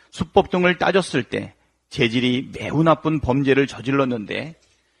횟수, 수법 등을 따졌을 때 재질이 매우 나쁜 범죄를 저질렀는데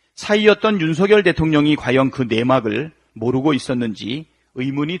사이였던 윤석열 대통령이 과연 그 내막을 모르고 있었는지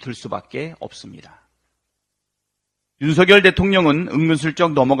의문이 들 수밖에 없습니다. 윤석열 대통령은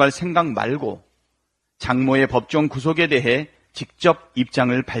은근슬쩍 넘어갈 생각 말고 장모의 법정 구속에 대해 직접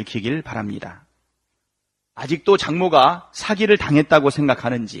입장을 밝히길 바랍니다. 아직도 장모가 사기를 당했다고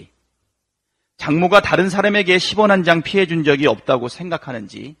생각하는지, 장모가 다른 사람에게 10원 한 장 피해 준 적이 없다고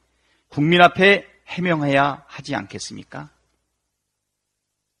생각하는지 국민 앞에 해명해야 하지 않겠습니까?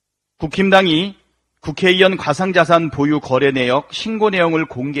 국힘당이 국회의원 가상자산 보유 거래 내역 신고 내용을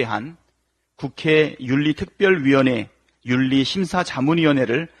공개한 국회 윤리특별위원회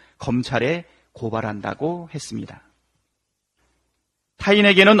윤리심사자문위원회를 검찰에 고발한다고 했습니다.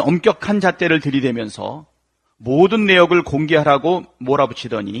 타인에게는 엄격한 잣대를 들이대면서 모든 내역을 공개하라고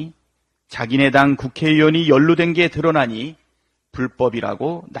몰아붙이더니 자기네 당 국회의원이 연루된 게 드러나니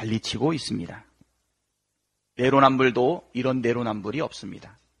불법이라고 난리치고 있습니다. 내로남불도 이런 내로남불이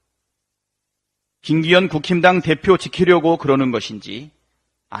없습니다. 김기현 국힘당 대표 지키려고 그러는 것인지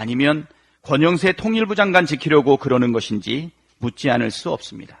아니면 권영세 통일부 장관 지키려고 그러는 것인지 묻지 않을 수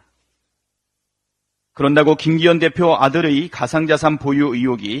없습니다. 그런다고 김기현 대표 아들의 가상자산 보유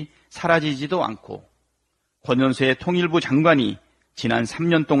의혹이 사라지지도 않고 권영세 통일부 장관이 지난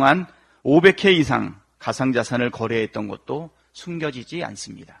 3년 동안 500회 이상 가상자산을 거래했던 것도 숨겨지지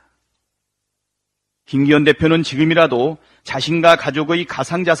않습니다. 김기현 대표는 지금이라도 자신과 가족의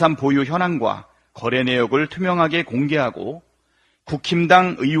가상자산 보유 현황과 거래 내역을 투명하게 공개하고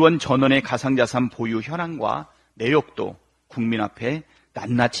국힘당 의원 전원의 가상자산 보유 현황과 내역도 국민 앞에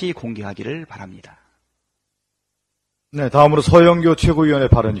낱낱이 공개하기를 바랍니다. 네, 다음으로 서영교 최고위원회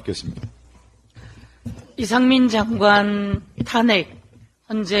발언 있겠습니다. 이상민 장관 탄핵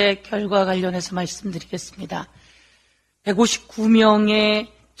헌재 결과 관련해서 말씀드리겠습니다. 159명의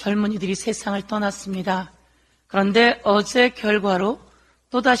젊은이들이 세상을 떠났습니다. 그런데 어제 결과로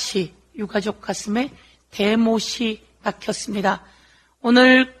또다시 유가족 가슴에 대못이 박혔습니다.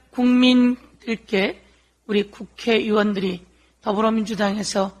 오늘 국민들께 우리 국회의원들이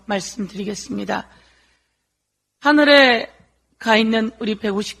더불어민주당에서 말씀드리겠습니다. 하늘에 가 있는 우리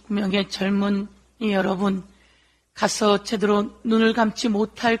 159명의 젊은이 여러분, 가서 제대로 눈을 감지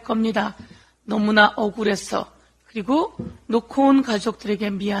못할 겁니다. 너무나 억울해서, 그리고 놓고 온 가족들에게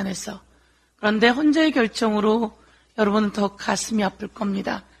미안해서. 그런데 헌재의 결정으로 여러분은 더 가슴이 아플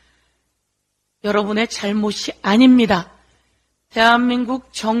겁니다. 여러분의 잘못이 아닙니다.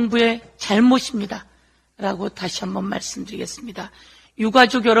 대한민국 정부의 잘못입니다. 라고 다시 한번 말씀드리겠습니다.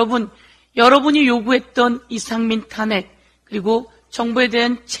 유가족 여러분, 여러분이 요구했던 이상민 탄핵, 그리고 정부에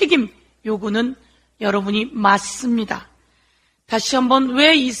대한 책임 요구는 여러분이 맞습니다. 다시 한번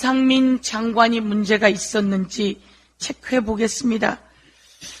왜 이상민 장관이 문제가 있었는지 체크해 보겠습니다.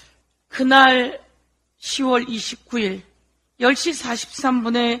 그날 10월 29일 10시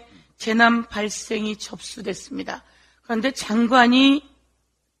 43분에 재난 발생이 접수됐습니다. 그런데 장관이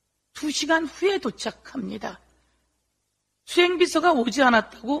 2시간 후에 도착합니다. 수행비서가 오지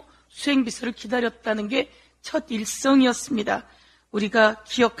않았다고 수행비서를 기다렸다는 게 첫 일성이었습니다. 우리가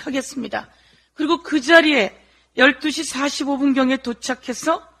기억하겠습니다. 그리고 그 자리에 12시 45분경에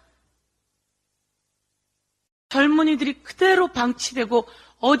도착해서 젊은이들이 그대로 방치되고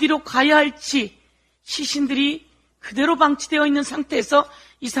어디로 가야 할지 시신들이 그대로 방치되어 있는 상태에서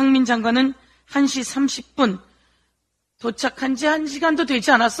이상민 장관은 1시 30분 도착한 지 1시간도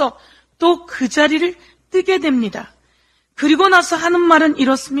되지 않아서 또 그 자리를 뜨게 됩니다. 그리고 나서 하는 말은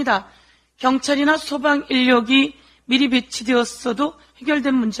이렇습니다. 경찰이나 소방 인력이 미리 배치되었어도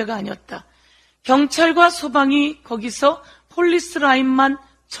해결된 문제가 아니었다. 경찰과 소방이 거기서 폴리스 라인만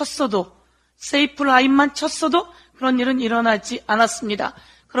쳤어도, 세이프 라인만 쳤어도 그런 일은 일어나지 않았습니다.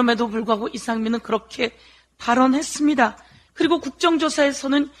 그럼에도 불구하고 이상민은 그렇게 발언했습니다. 그리고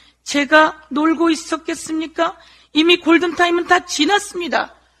국정조사에서는 제가 놀고 있었겠습니까? 이미 골든타임은 다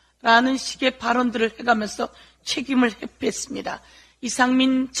지났습니다. 라는 식의 발언들을 해가면서 책임을 회피했습니다.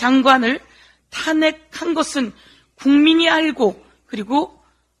 이상민 장관을 탄핵한 것은 국민이 알고 그리고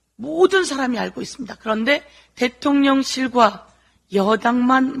모든 사람이 알고 있습니다. 그런데 대통령실과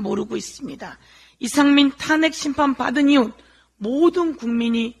여당만 모르고 있습니다. 이상민 탄핵 심판 받은 이유는 모든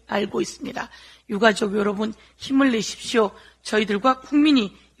국민이 알고 있습니다. 유가족 여러분 힘을 내십시오. 저희들과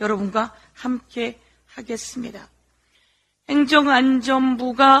국민이 여러분과 함께 하겠습니다.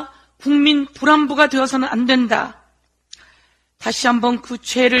 행정안전부가 국민 불안부가 되어서는 안 된다. 다시 한번 그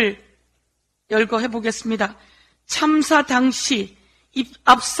죄를 열거해 보겠습니다. 참사 당시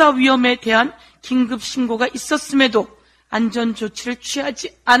압사 위험에 대한 긴급 신고가 있었음에도 안전조치를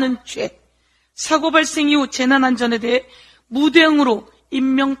취하지 않은 죄, 사고 발생 이후 재난안전에 대해 무대응으로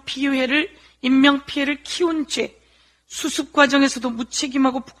인명피해를 키운 죄, 수습 과정에서도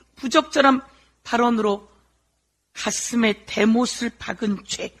무책임하고 부적절한 발언으로 가슴에 대못을 박은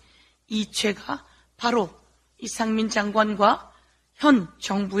죄, 이 죄가 바로 이상민 장관과 현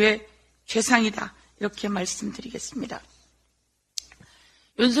정부의 죄상이다. 이렇게 말씀드리겠습니다.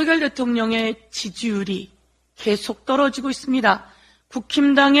 윤석열 대통령의 지지율이 계속 떨어지고 있습니다.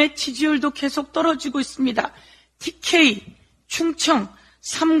 국힘당의 지지율도 계속 떨어지고 있습니다. TK, 충청,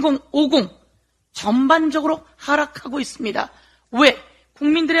 3050 전반적으로 하락하고 있습니다. 왜?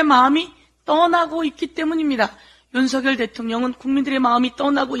 국민들의 마음이 떠나고 있기 때문입니다. 윤석열 대통령은 국민들의 마음이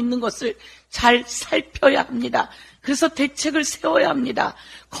떠나고 있는 것을 잘 살펴야 합니다. 그래서 대책을 세워야 합니다.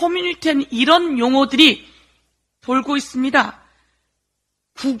 커뮤니티에는 이런 용어들이 돌고 있습니다.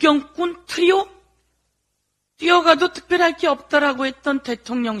 구경꾼 트리오? 뛰어가도 특별할 게 없다라고 했던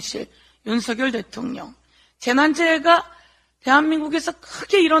대통령실, 윤석열 대통령. 재난재해가 대한민국에서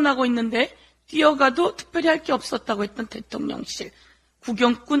크게 일어나고 있는데 뛰어가도 특별히 할 게 없었다고 했던 대통령실.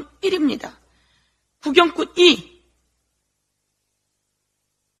 구경꾼 1입니다. 구경꾼 2.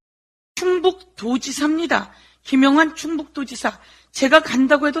 충북도지사입니다. 김영환 충북도지사. 제가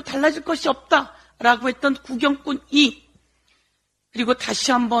간다고 해도 달라질 것이 없다라고 했던 구경꾼 2. 그리고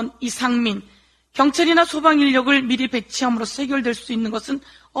다시 한번 이상민. 경찰이나 소방 인력을 미리 배치함으로써 해결될 수 있는 것은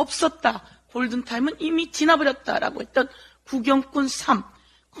없었다. 골든타임은 이미 지나버렸다라고 했던 구경꾼 3.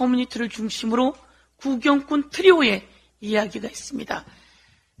 커뮤니티를 중심으로 구경꾼 트리오의 이야기가 있습니다.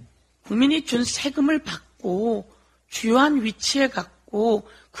 국민이 준 세금을 받고 주요한 위치에 갖고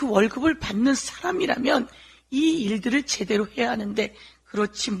그 월급을 받는 사람이라면 이 일들을 제대로 해야 하는데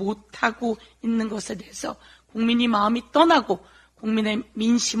그렇지 못하고 있는 것에 대해서 국민이 마음이 떠나고 국민의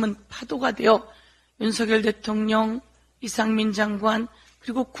민심은 파도가 되어 윤석열 대통령, 이상민 장관,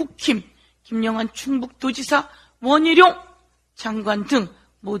 그리고 국힘, 김영환 충북도지사, 원희룡 장관 등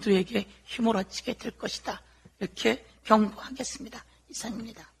모두에게 휘몰아치게 될 것이다. 이렇게 경고하겠습니다.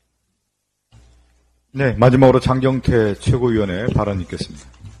 이상입니다. 네, 마지막으로 장경태 최고위원회 발언 있겠습니다.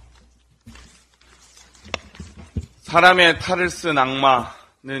 사람의 탈을 쓴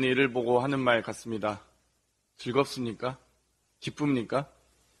악마는 이를 보고 하는 말 같습니다. 즐겁습니까? 기쁩니까?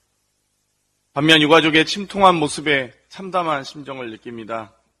 반면 유가족의 침통한 모습에 참담한 심정을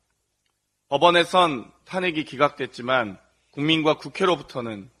느낍니다. 법원에선 탄핵이 기각됐지만 국민과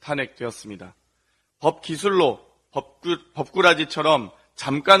국회로부터는 탄핵되었습니다. 법 기술로 법꾸라지처럼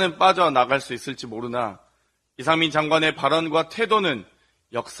잠깐은 빠져나갈 수 있을지 모르나 이상민 장관의 발언과 태도는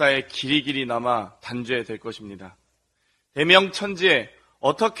역사에 길이길이 남아 단죄될 것입니다. 대명천지에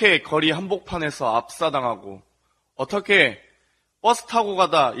어떻게 거리 한복판에서 압사당하고 어떻게 버스 타고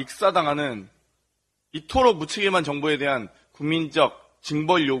가다 익사당하는 이토록 무책임한 정부에 대한 국민적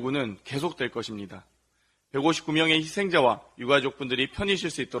징벌 요구는 계속될 것입니다. 159명의 희생자와 유가족분들이 편히 쉴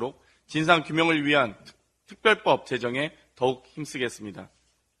수 있도록 진상규명을 위한 특별법 제정에 더욱 힘쓰겠습니다.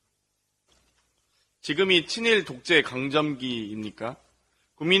 지금이 친일 독재 강점기입니까?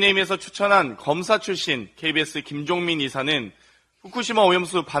 국민의힘에서 추천한 검사 출신 KBS 김종민 이사는 후쿠시마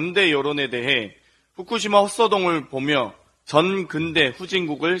오염수 반대 여론에 대해 후쿠시마 헛소동을 보며 전근대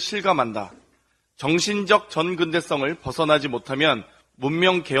후진국을 실감한다. 정신적 전근대성을 벗어나지 못하면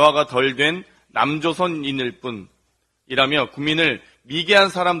문명 개화가 덜 된 남조선인일 뿐이라며 국민을 미개한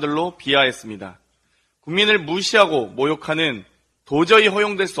사람들로 비하했습니다. 국민을 무시하고 모욕하는 도저히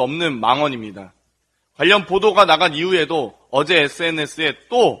허용될 수 없는 망언입니다. 관련 보도가 나간 이후에도 어제 SNS에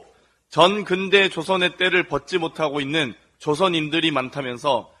또 전근대 조선의 때를 벗지 못하고 있는 조선인들이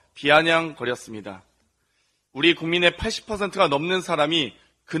많다면서 비아냥거렸습니다. 우리 국민의 80%가 넘는 사람이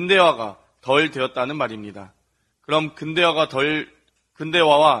근대화가 덜 되었다는 말입니다. 그럼 근대화와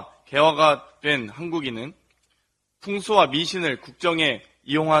개화가 된 한국인은 풍수와 미신을 국정에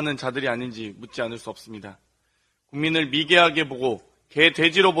이용하는 자들이 아닌지 묻지 않을 수 없습니다. 국민을 미개하게 보고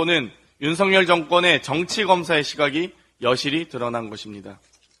개돼지로 보는 윤석열 정권의 정치검사의 시각이 여실히 드러난 것입니다.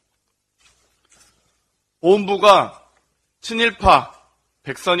 보훈부가 친일파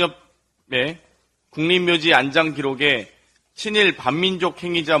백선엽의 국립묘지 안장 기록에 친일 반민족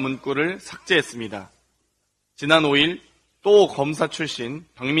행위자 문구를 삭제했습니다. 지난 5일 또 검사 출신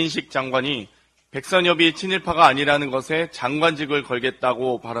박민식 장관이 백선엽이 친일파가 아니라는 것에 장관직을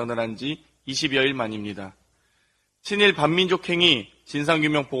걸겠다고 발언을 한 지 20여일 만입니다. 친일 반민족 행위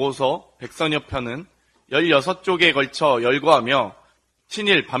진상규명 보고서 백선엽 편은 16쪽에 걸쳐 열거하며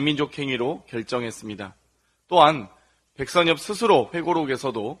친일 반민족 행위로 결정했습니다. 또한 백선엽 스스로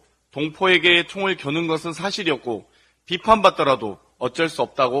회고록에서도 동포에게 총을 겨눈 것은 사실이었고 비판받더라도 어쩔 수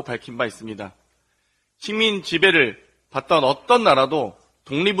없다고 밝힌 바 있습니다. 식민 지배를 받던 어떤 나라도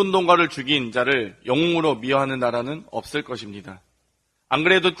독립운동가를 죽인 자를 영웅으로 미화하는 나라는 없을 것입니다. 안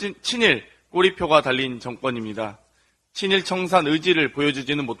그래도 친일 꼬리표가 달린 정권입니다. 친일 청산 의지를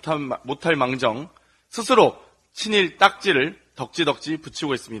보여주지는 못할 망정 스스로 친일 딱지를 덕지덕지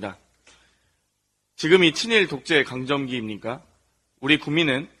붙이고 있습니다. 지금이 친일 독재 강점기입니까? 우리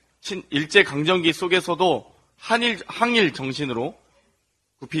국민은 일제 강점기 속에서도 항일 정신으로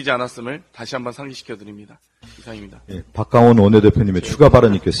굽히지 않았음을 다시 한번 상기시켜 드립니다. 이상입니다. 예, 박강원 원내대표님의 추가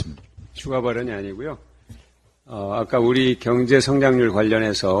발언이 있겠습니다. 추가 발언이 아니고요. 아까 우리 경제 성장률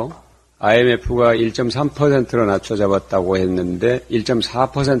관련해서 IMF가 1.3%로 낮춰 잡았다고 했는데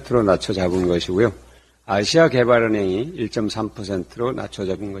 1.4%로 낮춰 잡은 것이고요. 아시아개발은행이 1.3%로 낮춰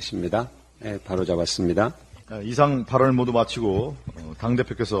잡은 것입니다. 네, 바로 잡았습니다. 이상 발언을 모두 마치고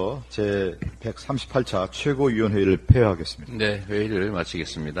당대표께서 제138차 최고위원회의를 폐하하겠습니다. 네, 회의를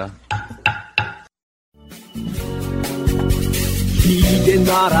마치겠습니다. 이게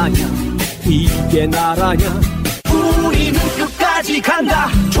나라냐 이게 나라냐 우리는 끝까지 간다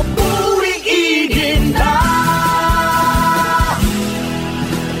촛불이